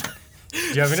 Yeah. Do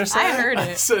you have anything to say? I heard it.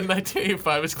 I said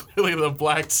 1985 is clearly the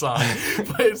Black Song,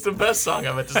 but it's the best song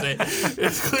I meant to say.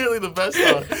 It's clearly the best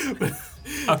song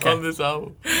on this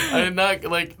album. I did not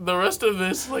like the rest of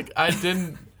this. Like I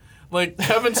didn't like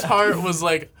Kevin's Heart was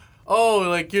like, oh,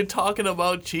 like you're talking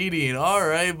about cheating, all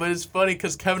right, but it's funny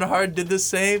because Kevin Hart did the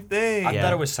same thing. I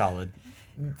thought it was solid.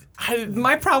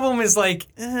 My problem is like,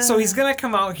 so he's gonna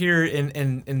come out here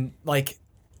and like.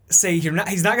 Say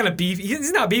he's not gonna beef.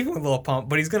 He's not beefing with Lil Pump,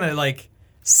 but he's gonna like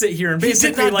sit here and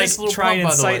basically like try and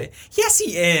incite. Yes,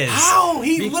 he is. How?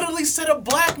 He literally said a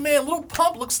black man. Lil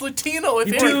Pump looks Latino, if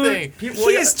anything. He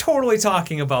is totally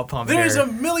talking about Pump. There's a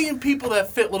million people that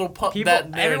fit Little Pump.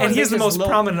 And he's the most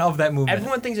prominent of that movement.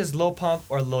 Everyone thinks it's Lil Pump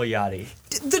or Lil Yachty.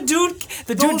 the dude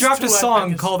Those dropped a two, I song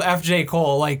think, is- called FJ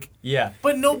Cole, like, Yeah.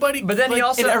 But nobody. But then he like,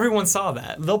 also and everyone saw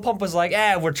that. Lil Pump was like,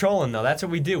 we're trolling though. That's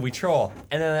what we do. We troll.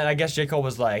 And then I guess J. Cole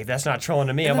was like, that's not trolling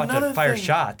to me. And I'm about to another fire thing-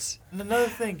 shots. And another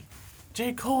thing,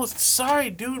 J. Cole, sorry,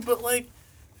 dude, but like,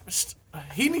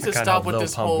 he needs to Kinda stop hope with Lil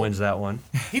this Pump whole. wins that one.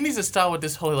 He needs to stop with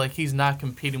this whole like he's not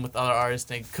competing with other artists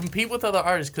thing. Compete with other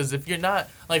artists, because if you're not,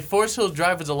 like, Forest Hills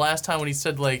Drive was the last time when he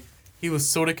said like he was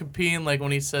sort of competing, like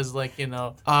when he says like, you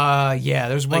know, Yeah,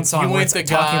 there's one like song you where ain't it's the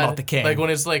talking guy, about the king. like when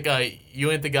it's like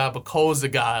you ain't the guy, but Cole's the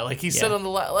guy. Like he said Yeah. on the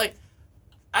like,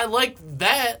 I like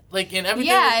that, like in everything.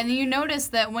 Yeah, and you notice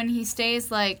that when he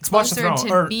stays like Watch the closer Throne,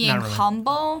 to or being not really.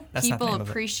 humble, That's not the people name of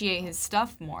it. appreciate his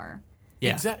stuff more.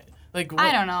 yeah. Exactly. Like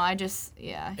I don't know. I just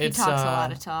he It's, talks a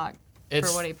lot of talk for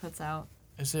it's- what he puts out.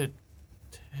 Is it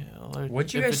Taylor?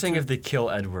 What'd you If guys it's think a- of the Kill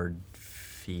Edward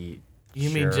feat? You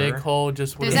mean J. Cole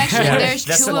just There's would've- actually Yeah, there's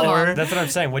that's two the- of them. That's what I'm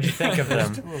saying. What'd you think of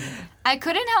them? I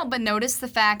couldn't help but notice the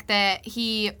fact that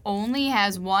he only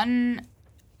has one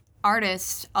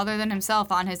artist other than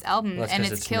himself on his album, Well, that's and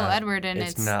 'cause it's Kill not- Edward, and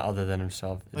it's not other than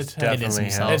himself. It's It's him. definitely It is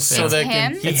himself. him. It's so It's they him?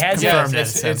 can. He It's, has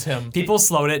yes, it. it's him. People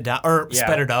slowed it down or Yeah.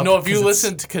 sped it up. No, if you 'cause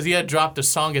listen, because he had dropped a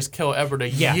song as Kill Edward a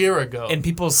Yeah. year ago, and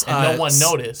people's And no one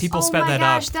noticed. People oh sped my that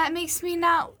gosh, up. that makes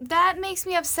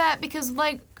me upset because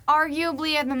like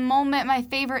arguably at the moment my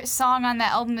favorite song on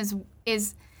that album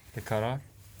is The cutoff.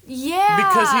 yeah,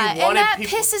 Because he and wanted that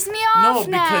people- pisses me no, off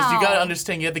now. because you gotta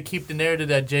understand, you have to keep the narrative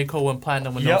that J. Cole went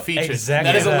platinum with no Yep, features.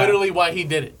 exactly That is that. literally why he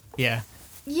did Yeah.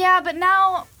 Yeah, but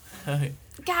now,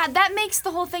 God, that makes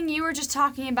the whole thing you were just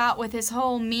talking about with his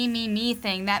whole me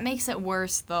thing. That makes it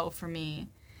worse though for me.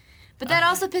 But that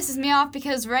also pisses me off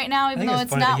because right now, even though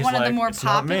it's not one of the more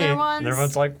popular ones, And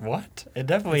everyone's like, what? It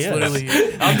definitely it. is.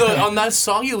 Literally, on that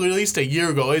song he released a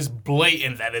year ago, it's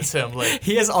blatant that it's him. Like,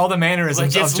 He has all the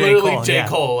mannerisms like of it's J. literally Cole. J. yeah.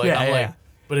 Cole. Like, yeah, I'm yeah, like, yeah.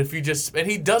 but if you just, and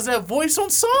he does that voice on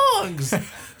songs,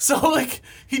 so like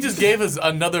he just gave us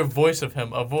another voice of him,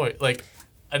 like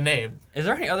a name. Is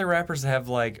there any other rappers that have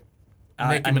like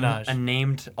Nicki Minaj. a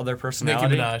named other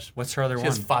personality? Minaj. What's her other She one?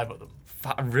 has 5 of them.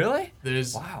 Really?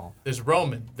 There's Wow. There's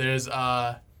Roman. There's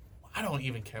I don't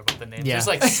even care about the names. Yeah. There's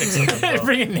like 6 of them. Though.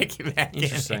 Bringing Nicki back in.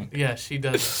 Interesting. Yeah, she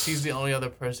does. She's the only other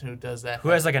person who does that. Who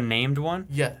has like a named one?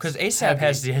 Yes. Because ASAP Heavy.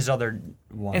 has his other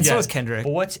one. And so Yeah. does Kendrick. But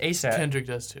what's ASAP? Kendrick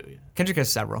does too. Yeah. Kendrick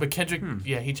has several. But Kendrick,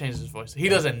 yeah, he changes his voice. He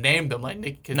doesn't name them like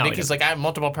Nick. Cause No, he Nicki's doesn't. like, I have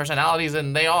multiple personalities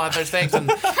and they all have their things and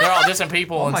they're all different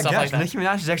people Oh and my stuff gosh, like that. Nicki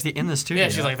Minaj is actually in the studio. Yeah,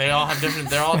 she's like, they're all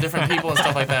different people and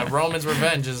stuff like that. Roman's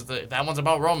Revenge that one's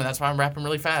about Roman. That's why I'm rapping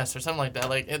really fast or something like that.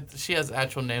 Like she has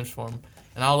actual names for him,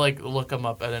 and I'll like look them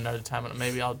up at another time and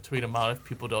maybe I'll tweet them out if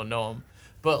people don't know them.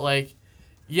 But like,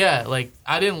 yeah, like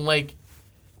I didn't like,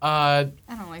 I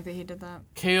don't like that he did that.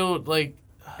 KO like.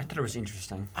 I thought it was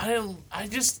interesting.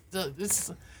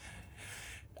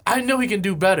 I know he can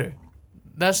do better.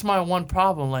 That's my one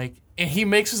problem. Like, and he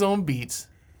makes his own beats,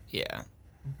 Yeah.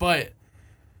 but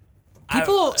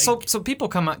People so people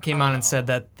came on and said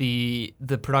that the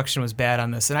production was bad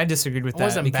on this, and I disagreed with that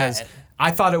wasn't because bad.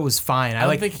 I thought it was fine. I don't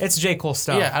like think- it's J. Cole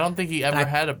stuff. yeah, I don't think he ever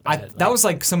had a bad. that was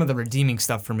like some of the redeeming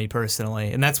stuff for me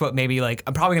personally, and that's what maybe like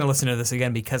I'm probably gonna listen to this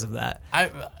again because of that. I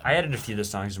added a few of the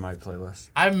songs to my playlist.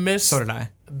 I miss So did I.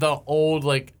 the old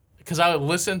like because I would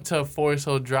listen to Forest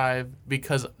Hill Drive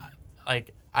because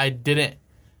like I didn't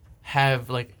have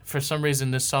like for some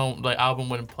reason this song like album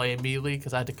wouldn't play immediately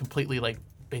because I had to completely like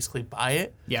basically buy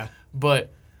it. Yeah. But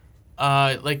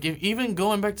like even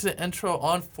going back to the intro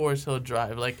on Forest Hill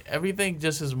Drive, like everything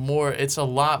just is more. It's a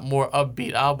lot more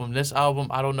upbeat album. This album,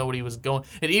 I don't know what he was going.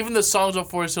 And even the songs on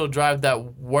Forest Hill Drive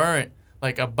that weren't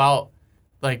like about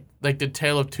like the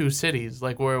Tale of Two Cities,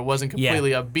 like where it wasn't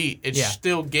completely upbeat, it Yeah.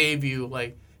 still gave you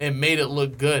like it made it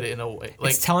look good in a way.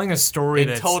 Like It's telling a story.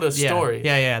 it told a yeah, story.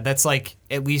 Yeah. That's like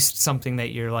at least something that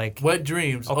you're like. Wet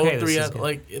Dreams, Okay, this 03, is good.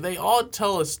 like they all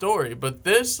tell a story, but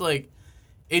this like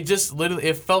it just literally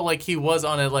it felt like he was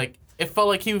on it like it felt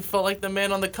like he felt like the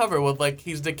man on the cover with like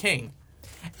he's the king.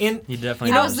 In He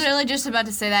definitely I does. was literally just about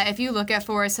to say that. If you look at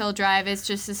Forest Hill Drive, it's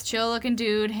just this chill-looking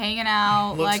dude hanging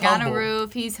out, Looks like on humble. a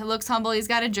roof. He looks humble. He's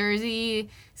got a jersey.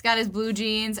 He's got his blue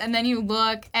jeans. And then you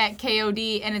look at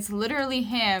KOD, and it's literally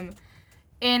him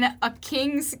in a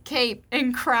king's cape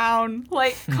and crown.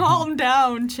 Like, calm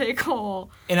down, J. Cole.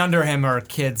 and under him are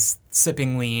kids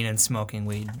sipping lean and smoking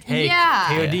weed. Hey, Yeah.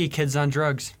 KOD, kids on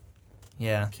drugs.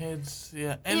 Yeah. Kids,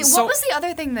 yeah, and Yeah, so- what was the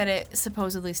other thing that it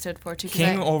supposedly stood for, too? 'Cause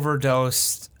King I-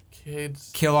 overdosed, kids.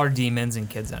 kill our demons, and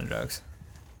kids on drugs.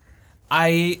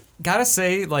 I gotta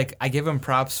say, like, I give him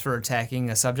props for attacking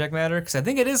a subject matter because I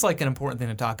think it is like an important thing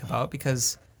to talk about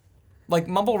because, like,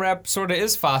 mumble rap sort of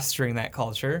is fostering that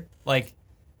culture. Like,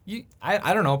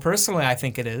 I don't know. Personally, I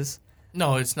think it is.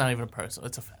 No, it's not even personal.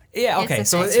 It's a fact. Yeah, okay.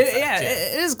 It's a So, fact.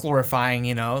 it is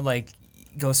glorifying, like,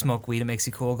 go smoke weed, it makes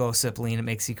you cool. Go sip lean, it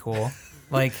makes you cool.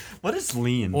 Like, What is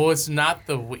lean? Well, it's not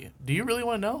the. Do you really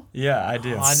want to know? Yeah, I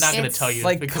do. Oh, I'm not going to It's tell you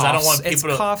like because I don't want coughs. It's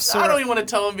people to. cough I don't syrup. even want to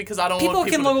tell them because I don't people want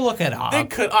can people to. look it up. They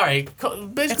could. All right.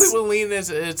 Basically, It's- what lean is,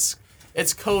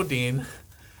 it's codeine,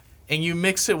 and you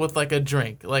mix it with like a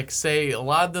drink. Like, say, a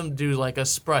lot of them do like a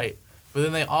Sprite, but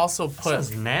then they also put.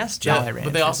 Sounds nasty. Jolly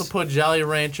But they also Ranchers. put Jolly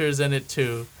Ranchers in it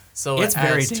too. So It's it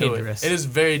very adds to dangerous. It is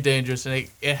very dangerous, and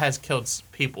it has killed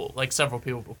people, like several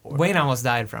people before. Wayne almost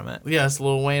died from it. Yes,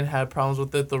 Lil Wayne had problems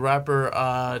with it. The rapper,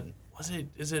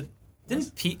 is it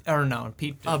Didn't Pete, or no,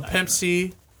 Pete didn't die Pimp from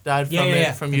C died from Yeah, yeah, it,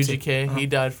 yeah. from Pimp C. UGK. He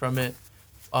died from it.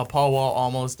 Paul Wall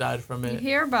almost died from You it.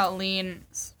 hear about lean,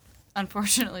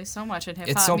 unfortunately, so much in hip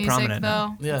hop It's so music, prominent though.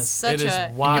 now. Yes, It's such it is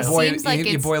a. wild. It Your boy, seems like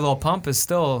your it's. boy Lil Pump is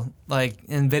still, like,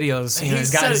 in videos, And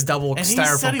he's got said his it- double and he said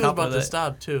styrofoam he was cup about with to it.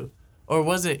 stop too, or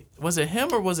was it him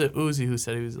or was it Uzi who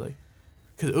said he was like?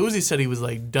 Because Uzi said he was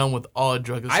like done with all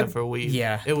drugs except for weed.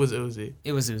 yeah. it was Uzi.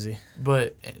 It was Uzi.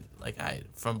 But like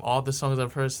from all the songs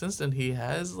I've heard since then, he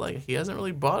hasn't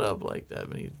really brought up like that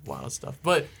many wild stuff.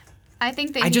 But I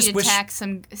think they I need just to wish- tack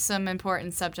some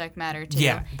important subject matter too.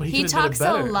 Yeah. But he he could've done it talks a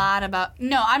better. lot about.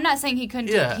 No, I'm not saying he couldn't.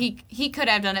 Yeah. He could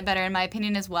have done it better in my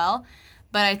opinion as well,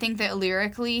 but I think that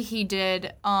lyrically he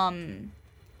did.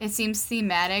 It seems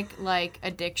thematic, like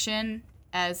addiction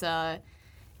as a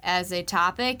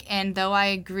topic, and though I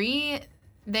agree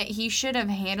that he should have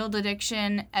handled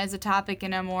addiction as a topic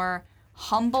in a more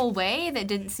humble way that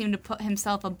didn't seem to put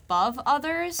himself above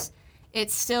others,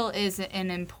 it still is an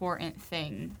important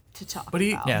thing to talk But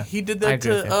about. Yeah. he did I that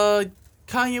agree with to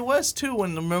Kanye West too.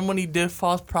 Remember when he did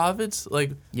 "False Prophets,"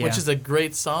 like Yeah. which is a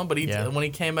great song. But Yeah. when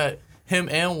he came at him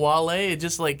and Wale, it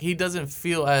just like he doesn't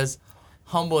feel as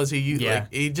humble as he used. Yeah. Like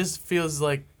he just feels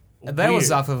like That was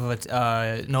weird. off of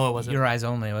a, No, it wasn't. Your Eyes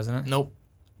Only, wasn't it? Nope.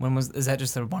 Is that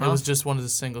just a one It was just one of the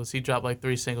singles. He dropped like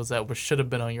 3 singles that should have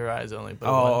been on Your Eyes Only. But it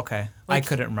Oh, wasn't. okay. Like, I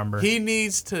couldn't remember. He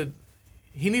needs to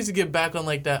get back on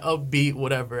like that upbeat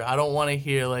whatever. I don't want to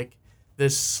hear like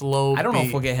this slow. I don't know if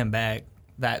beat. we'll get him back.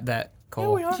 That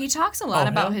Cole. we are. He talks a lot Oh,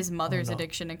 about him? his mother's no.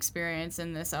 addiction experience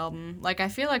in this album. Like I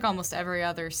feel like almost every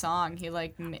other song he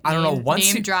like I don't know, once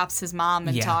name you- drops his mom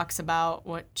and Yeah. talks about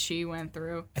what she went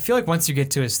through. I feel like once you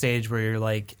get to a stage where you're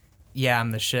like, yeah,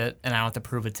 I'm the shit, and I don't have to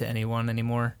prove it to anyone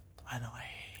anymore. I know.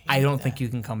 I don't think you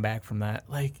can come back from that.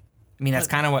 like. I mean, that's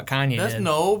kind of what Kanye That's did.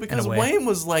 no, because way. Wayne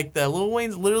was like that. Lil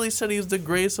Wayne literally said he was the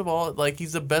greatest of all. Like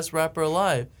he's the best rapper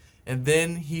alive, and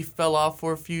then he fell off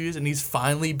for a few years, and he's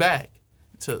finally back.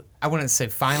 I wouldn't say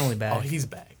finally back. Oh, he's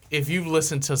back. If you've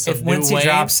listened to some if new once he Wayne,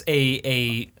 drops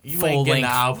a you full ain't getting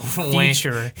length the album from Wayne.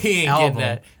 feature He ain't album, getting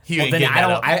that. He well, ain't then getting I that.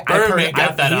 don't. I Birdman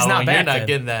got that he's album. not back. You're not then.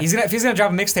 getting that. If he's gonna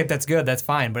drop a mixtape that's good, that's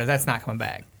fine. But that's not coming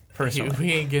back. Personally,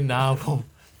 We ain't getting the album.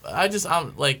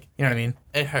 I'm like, you know what I mean.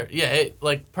 it hurt. Yeah,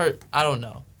 I don't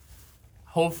know.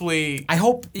 Hopefully, I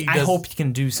hope He I does- hope you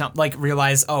can do something like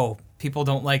realize, oh, people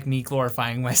don't like me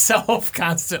glorifying myself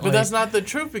constantly. but that's not the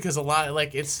truth because a lot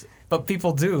like it's But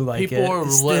people do like people it. are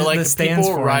It's like the stands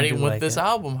people for are it riding do with like this it.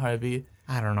 album, Harvey.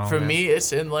 I don't know. For man. me,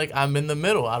 it's in like I'm in the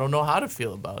middle. I don't know how to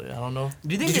feel about it. I don't know.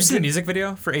 Do you think Did you it's see the good- music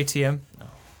video for ATM? No.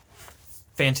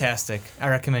 Fantastic. I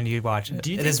recommend you watch it.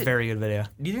 Do you It think is a that- very good video.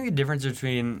 Do you think the difference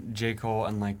between J. Cole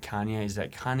and like Kanye is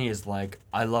that Kanye is like,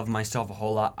 I love myself a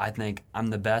whole lot. I think I'm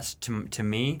the best to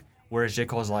me. Whereas J.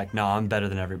 Cole's like, no, I'm better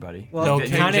than everybody. Well, No, Like,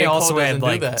 J. Kanye Cole also doesn't had do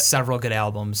like that. several good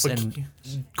albums, But and K-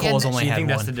 Cole's Yeah, only do you had think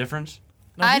one. that's the difference?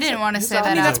 No, I he's- didn't want to his say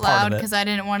album- that that's out part of loud it. because I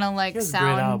didn't want to like He has great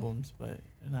sound albums, but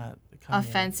not Kanye.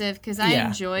 offensive because I Yeah,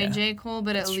 enjoy yeah. J. Cole,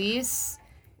 but at least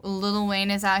Lil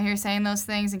Wayne is out here saying those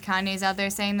things and Kanye's out there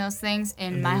saying those things.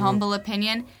 In my humble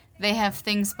opinion, they have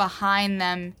things behind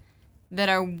them that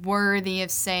are worthy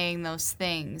of saying those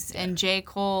things. And J.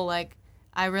 Cole, like,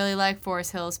 I really like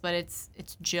Forest Hills, but it's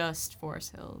just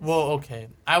Forest Hills. Well, okay.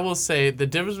 I will say the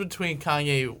difference between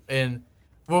Kanye and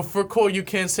for Cole, you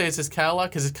can say it's his catalog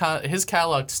because his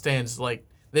catalog stands like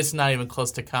it's not even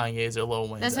close to Kanye's or Lil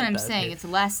Wayne's. That's what at I'm that saying. pace. It's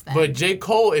less than. But J.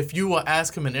 Cole, if you will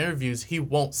ask him in interviews, he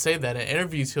won't say that. In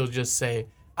interviews, he'll just say,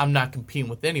 "I'm not competing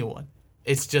with anyone.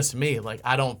 It's just me. Like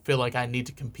I don't feel like I need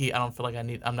to compete. I don't feel like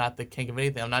I'm not the king of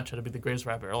anything. I'm not trying to be the greatest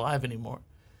rapper alive anymore."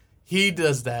 He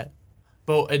does that.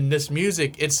 But in this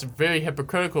music, it's very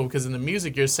hypocritical because in the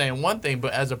music you're saying one thing,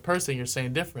 but as a person you're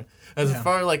saying different. As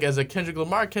far like as a Kendrick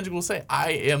Lamar, Kendrick will say,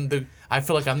 I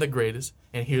feel like I'm the greatest,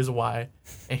 and here's why,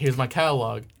 and here's my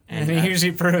catalog, and he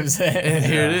usually proves it. and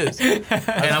here it is. And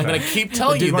I'm gonna keep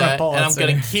telling dude you won a that, and I'm Pulitzer.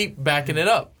 gonna keep backing it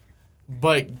up.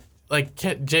 But like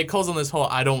J. Cole's on this whole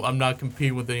I'm not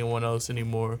competing with anyone else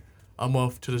anymore. I'm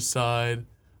off to the side.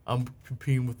 I'm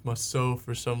competing with myself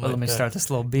or something Let me start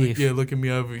this little beef. Yeah, look at me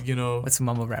over, With some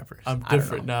mumble rappers. I'm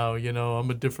different now,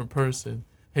 I'm a different person.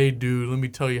 Hey, dude, let me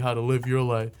tell you how to live your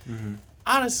life. Mm-hmm.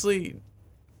 Honestly,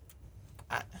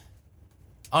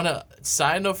 on a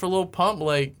side note for Lil Pump,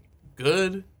 like,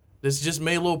 good. This just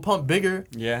made Lil Pump bigger.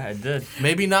 Yeah, it did.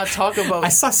 Maybe not talk about... I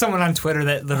saw someone on Twitter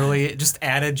that literally just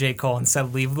added J. Cole and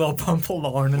said, leave Lil Pump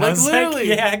alone. And like, I was literally,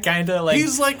 like, yeah, kind of like...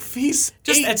 He's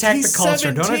just attack he's the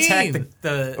culture. 17. Don't attack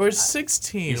the... Or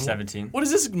 16. He's 17. What does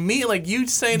this mean? Like, you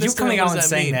saying this... You coming out and that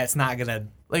saying mean? that's not going to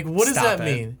Like, what does that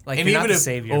mean? Like, and you're even not the if,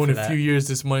 savior in for a that. few years,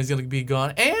 this money's going to be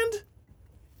gone.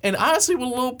 And honestly, with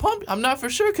Lil Pump, I'm not for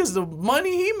sure because the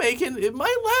money he making, it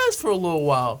might last for a little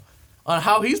while. On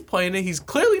how he's playing it, he's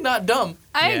clearly not dumb.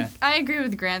 I agree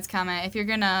with Grant's comment.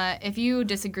 If you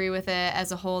disagree with it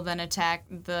as a whole, then attack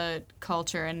the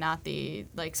culture and not the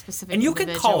specific. And you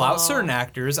can call out certain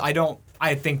actors.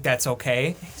 I think that's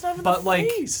okay. He's not even but the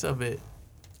face of it.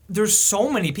 There's so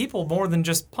many people more than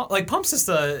just Pump. Like Pump's just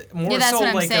more that's so what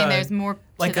I'm like saying. a, There's more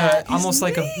like to that. almost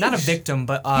like not a victim,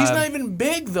 but he's not even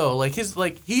big though. Like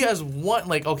he has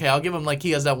one okay, I'll give him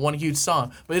he has that one huge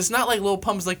song, but it's not like Lil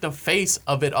Pump's like the face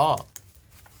of it all.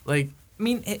 Like, I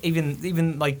mean,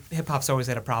 even like hip hop's always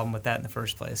had a problem with that in the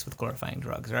first place with glorifying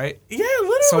drugs, right? Yeah,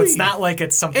 literally. So it's not like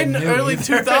it's something in new. the early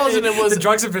 2000 it was the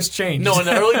drugs have just changed. No, in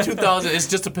the early 2000 it's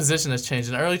just a position that's changed.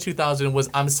 In the early 2000 it was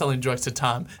I'm selling drugs to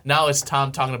Tom. Now it's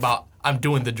Tom talking about I'm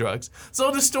doing the drugs. So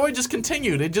the story just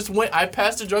continued. It just went. I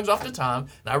passed the drugs off to Tom,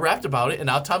 and I rapped about it, and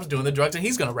now Tom's doing the drugs, and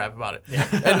he's gonna rap about it. Yeah.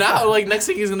 And now, next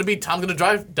thing he's gonna be Tom's gonna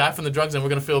die from the drugs, and we're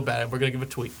gonna feel bad, and we're gonna give a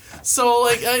tweet. So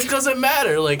it doesn't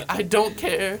matter. I don't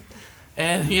care.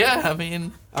 And yeah, I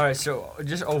mean. All right, so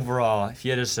just overall, if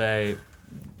you had to say,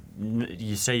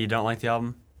 you say you don't like the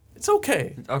album? It's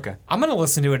okay. Okay. I'm gonna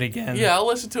listen to it again. Yeah, I'll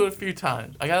listen to it a few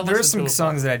times. I gotta. There are some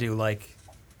songs that I do like.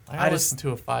 I listened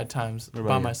to it 5 times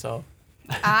by myself.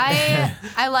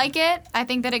 I like it. I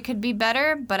think that it could be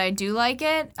better, but I do like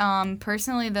it.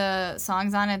 Personally, the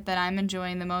songs on it that I'm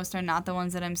enjoying the most are not the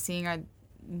ones that I'm seeing are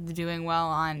doing well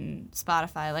on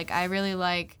Spotify. I really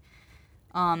like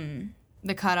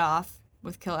The Cutoff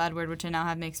with Kill Edward, which I now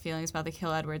have mixed feelings about the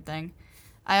Kill Edward thing.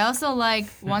 I also like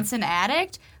Once an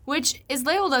Addict, which is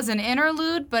labeled as an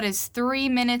interlude, but is 3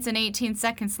 minutes and 18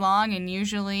 seconds long, and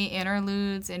usually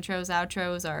interludes, intros,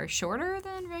 outros are shorter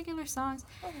than regular songs.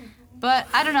 But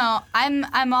I don't know.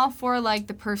 I'm all for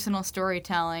the personal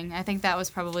storytelling. I think that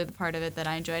was probably the part of it that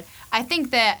I enjoyed. I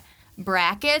think that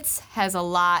Brackets has a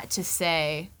lot to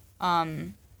say.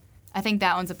 I think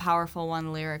that one's a powerful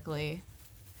one lyrically.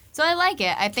 So I like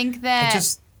it. I think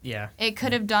that it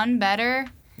could have done better.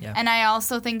 Yeah. And I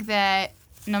also think that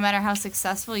no matter how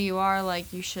successful you are,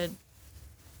 you should,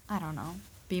 I don't know,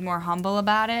 be more humble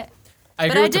about it.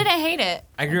 But I didn't hate it.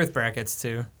 I agree with Brackets,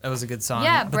 too. That was a good song.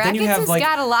 Yeah, but Brackets has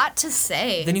got a lot to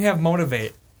say. Then you have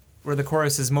Motivate, where the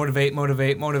chorus is motivate,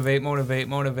 motivate, motivate, motivate,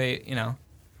 motivate,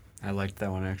 I liked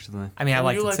that one, actually. I mean, I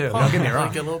liked it, too. Pump. Don't get me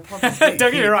wrong. Don't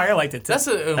get me wrong, I liked it, too.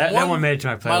 That one made it to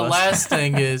my playlist. My last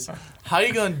thing is, how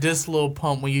you going to diss Lil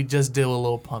Pump when you just did what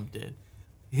Lil Pump did?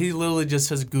 He literally just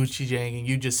says Gucci Gang, and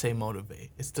you just say motivate.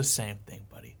 It's the same thing,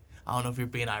 buddy. I don't know if you're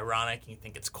being ironic and you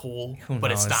think it's cool,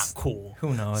 but it's not cool.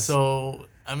 Who knows? So,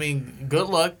 I mean, good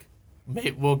luck.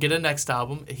 We'll get a next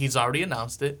album. He's already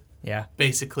announced it. Yeah.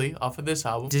 Basically, off of this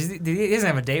album. He doesn't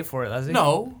have a date for it, does he?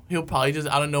 No. He'll probably just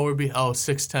out of nowhere be,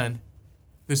 6/10.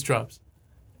 This drops.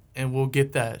 And we'll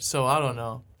get that. So, I don't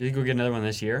know. You think we'll get another one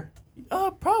this year?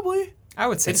 Probably. I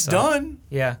would say it's done.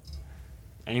 Yeah.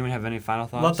 Anyone have any final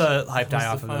thoughts? Let the hype die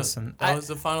off of this. That was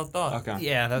the final thought. Okay.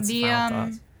 Yeah, that's the final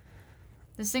thought.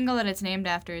 The single that it's named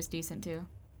after is decent, too.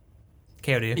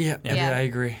 KOD. Yeah, I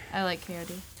agree. I like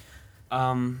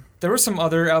KOD. There were some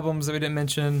other albums that we didn't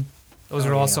mention. Those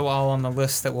are also all on the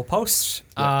list that we'll post.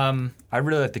 Yeah. I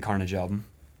really like the Carnage album.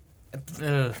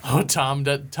 Tom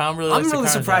really likes I'm really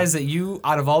surprised that you,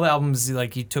 out of all the albums,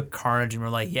 you took Carnage and were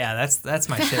like, yeah, that's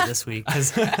my shit this week.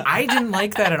 Because I didn't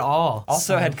like that at all.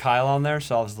 Also had Kyle on there,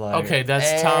 so I was like... Okay,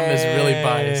 Tom is really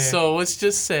biased. So let's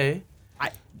just say...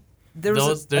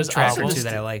 There's a track or two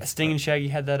that I like. Sting and Shaggy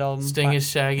had that album. Sting and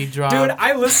Shaggy dropped. Dude,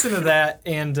 I listened to that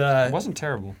and... it wasn't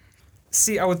terrible.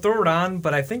 See, I would throw it on,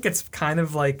 but I think it's kind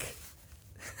of like...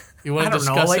 You want to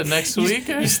discuss it next week?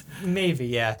 Maybe,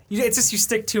 yeah. It's just you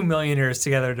stick 2 millionaires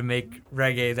together to make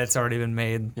reggae that's already been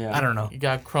made. Yeah. I don't know. You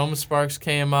got Chrome Sparks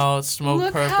came out, Smoke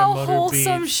Look Perp, how and Motor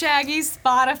wholesome Beat. Shaggy's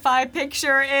Spotify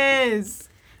picture is.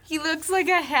 He looks like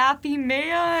a happy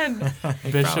man.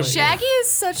 Bishop. Shaggy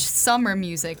is such summer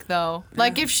music, though.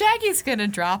 Like, if Shaggy's gonna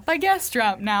drop, I guess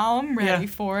drop now. I'm ready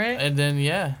for it. And then,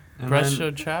 And Breast then-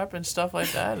 Show Trap and stuff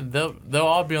like that. And they'll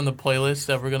all be on the playlist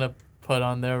that we're going to put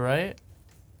on there, right?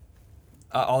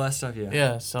 All that stuff, yeah.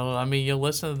 Yeah, so, I mean, you'll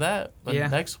listen to that. But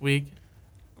next week...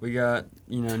 We got,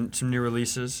 some new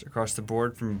releases across the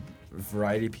board from a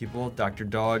variety of people. Dr.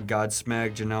 Dog,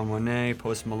 Godsmack, Janelle Monáe,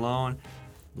 Post Malone.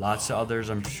 Lots of others,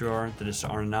 I'm sure, that just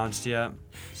aren't announced yet.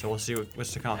 So we'll see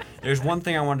what's to come. There's one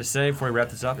thing I wanted to say before we wrap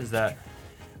this up is that,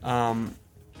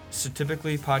 so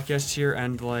typically podcasts here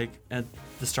end at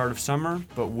the start of summer,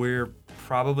 but we're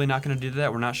probably not going to do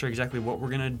that. We're not sure exactly what we're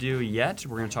going to do yet.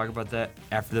 We're going to talk about that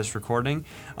after this recording.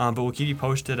 But we'll keep you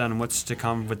posted on what's to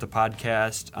come with the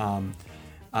podcast on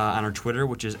our Twitter,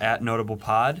 which is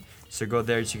 @NotablePod. So go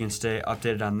there so you can stay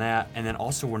updated on that. And then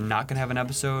also, we're not going to have an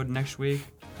episode next week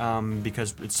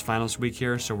because it's finals week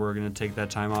here. So we're going to take that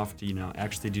time off to,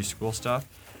 actually do school stuff.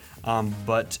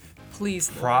 But Please,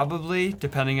 probably,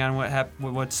 depending on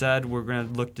what's said, we're going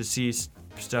to look to see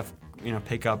stuff,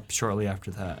 pick up shortly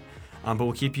after that. But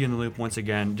we'll keep you in the loop once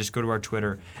again. Just go to our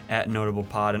Twitter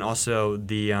 @NotablePod. And also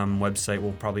the website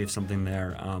will probably have something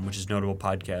there, which is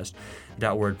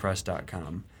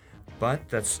notablepodcast.wordpress.com. But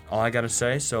that's all I got to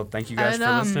say. So thank you guys for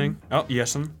listening. Oh,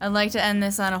 yes. I'd like to end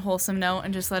this on a wholesome note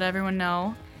and just let everyone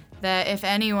know that if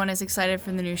anyone is excited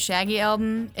for the new Shaggy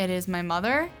album, it is my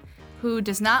mother, who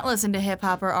does not listen to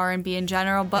hip-hop or R&B in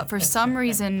general, but for some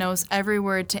reason knows every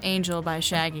word to Angel by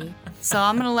Shaggy. So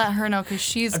I'm going to let her know because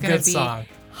she's going to be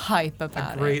hype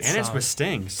about it. And it's with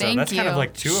Sting, so Thank that's you. kind of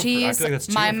like two of her. I feel like that's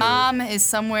two my of her. mom is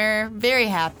somewhere very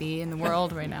happy in the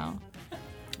world right now.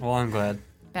 Well, I'm glad.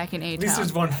 Back in A-Town. At least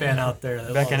there's one fan out there.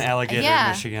 That Back in loves it. Alligator, yeah,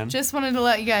 Michigan. just wanted to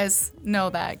let you guys know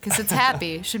that because it's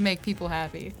happy. It should make people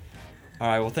happy. All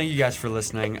right, well, thank you guys for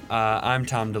listening. I'm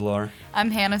Tom Delore.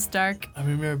 I'm Hannah Stark.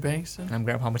 I'm Amir Bankston. I'm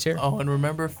Grandpa Palmatier. Oh, and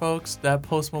remember, folks, that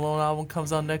Post Malone album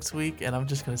comes out next week, and I'm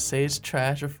just going to say it's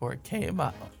trash before it came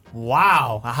out.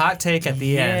 Wow, a hot take at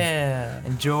the end. Yeah.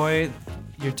 Enjoy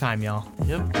your time, y'all.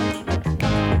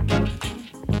 Yep.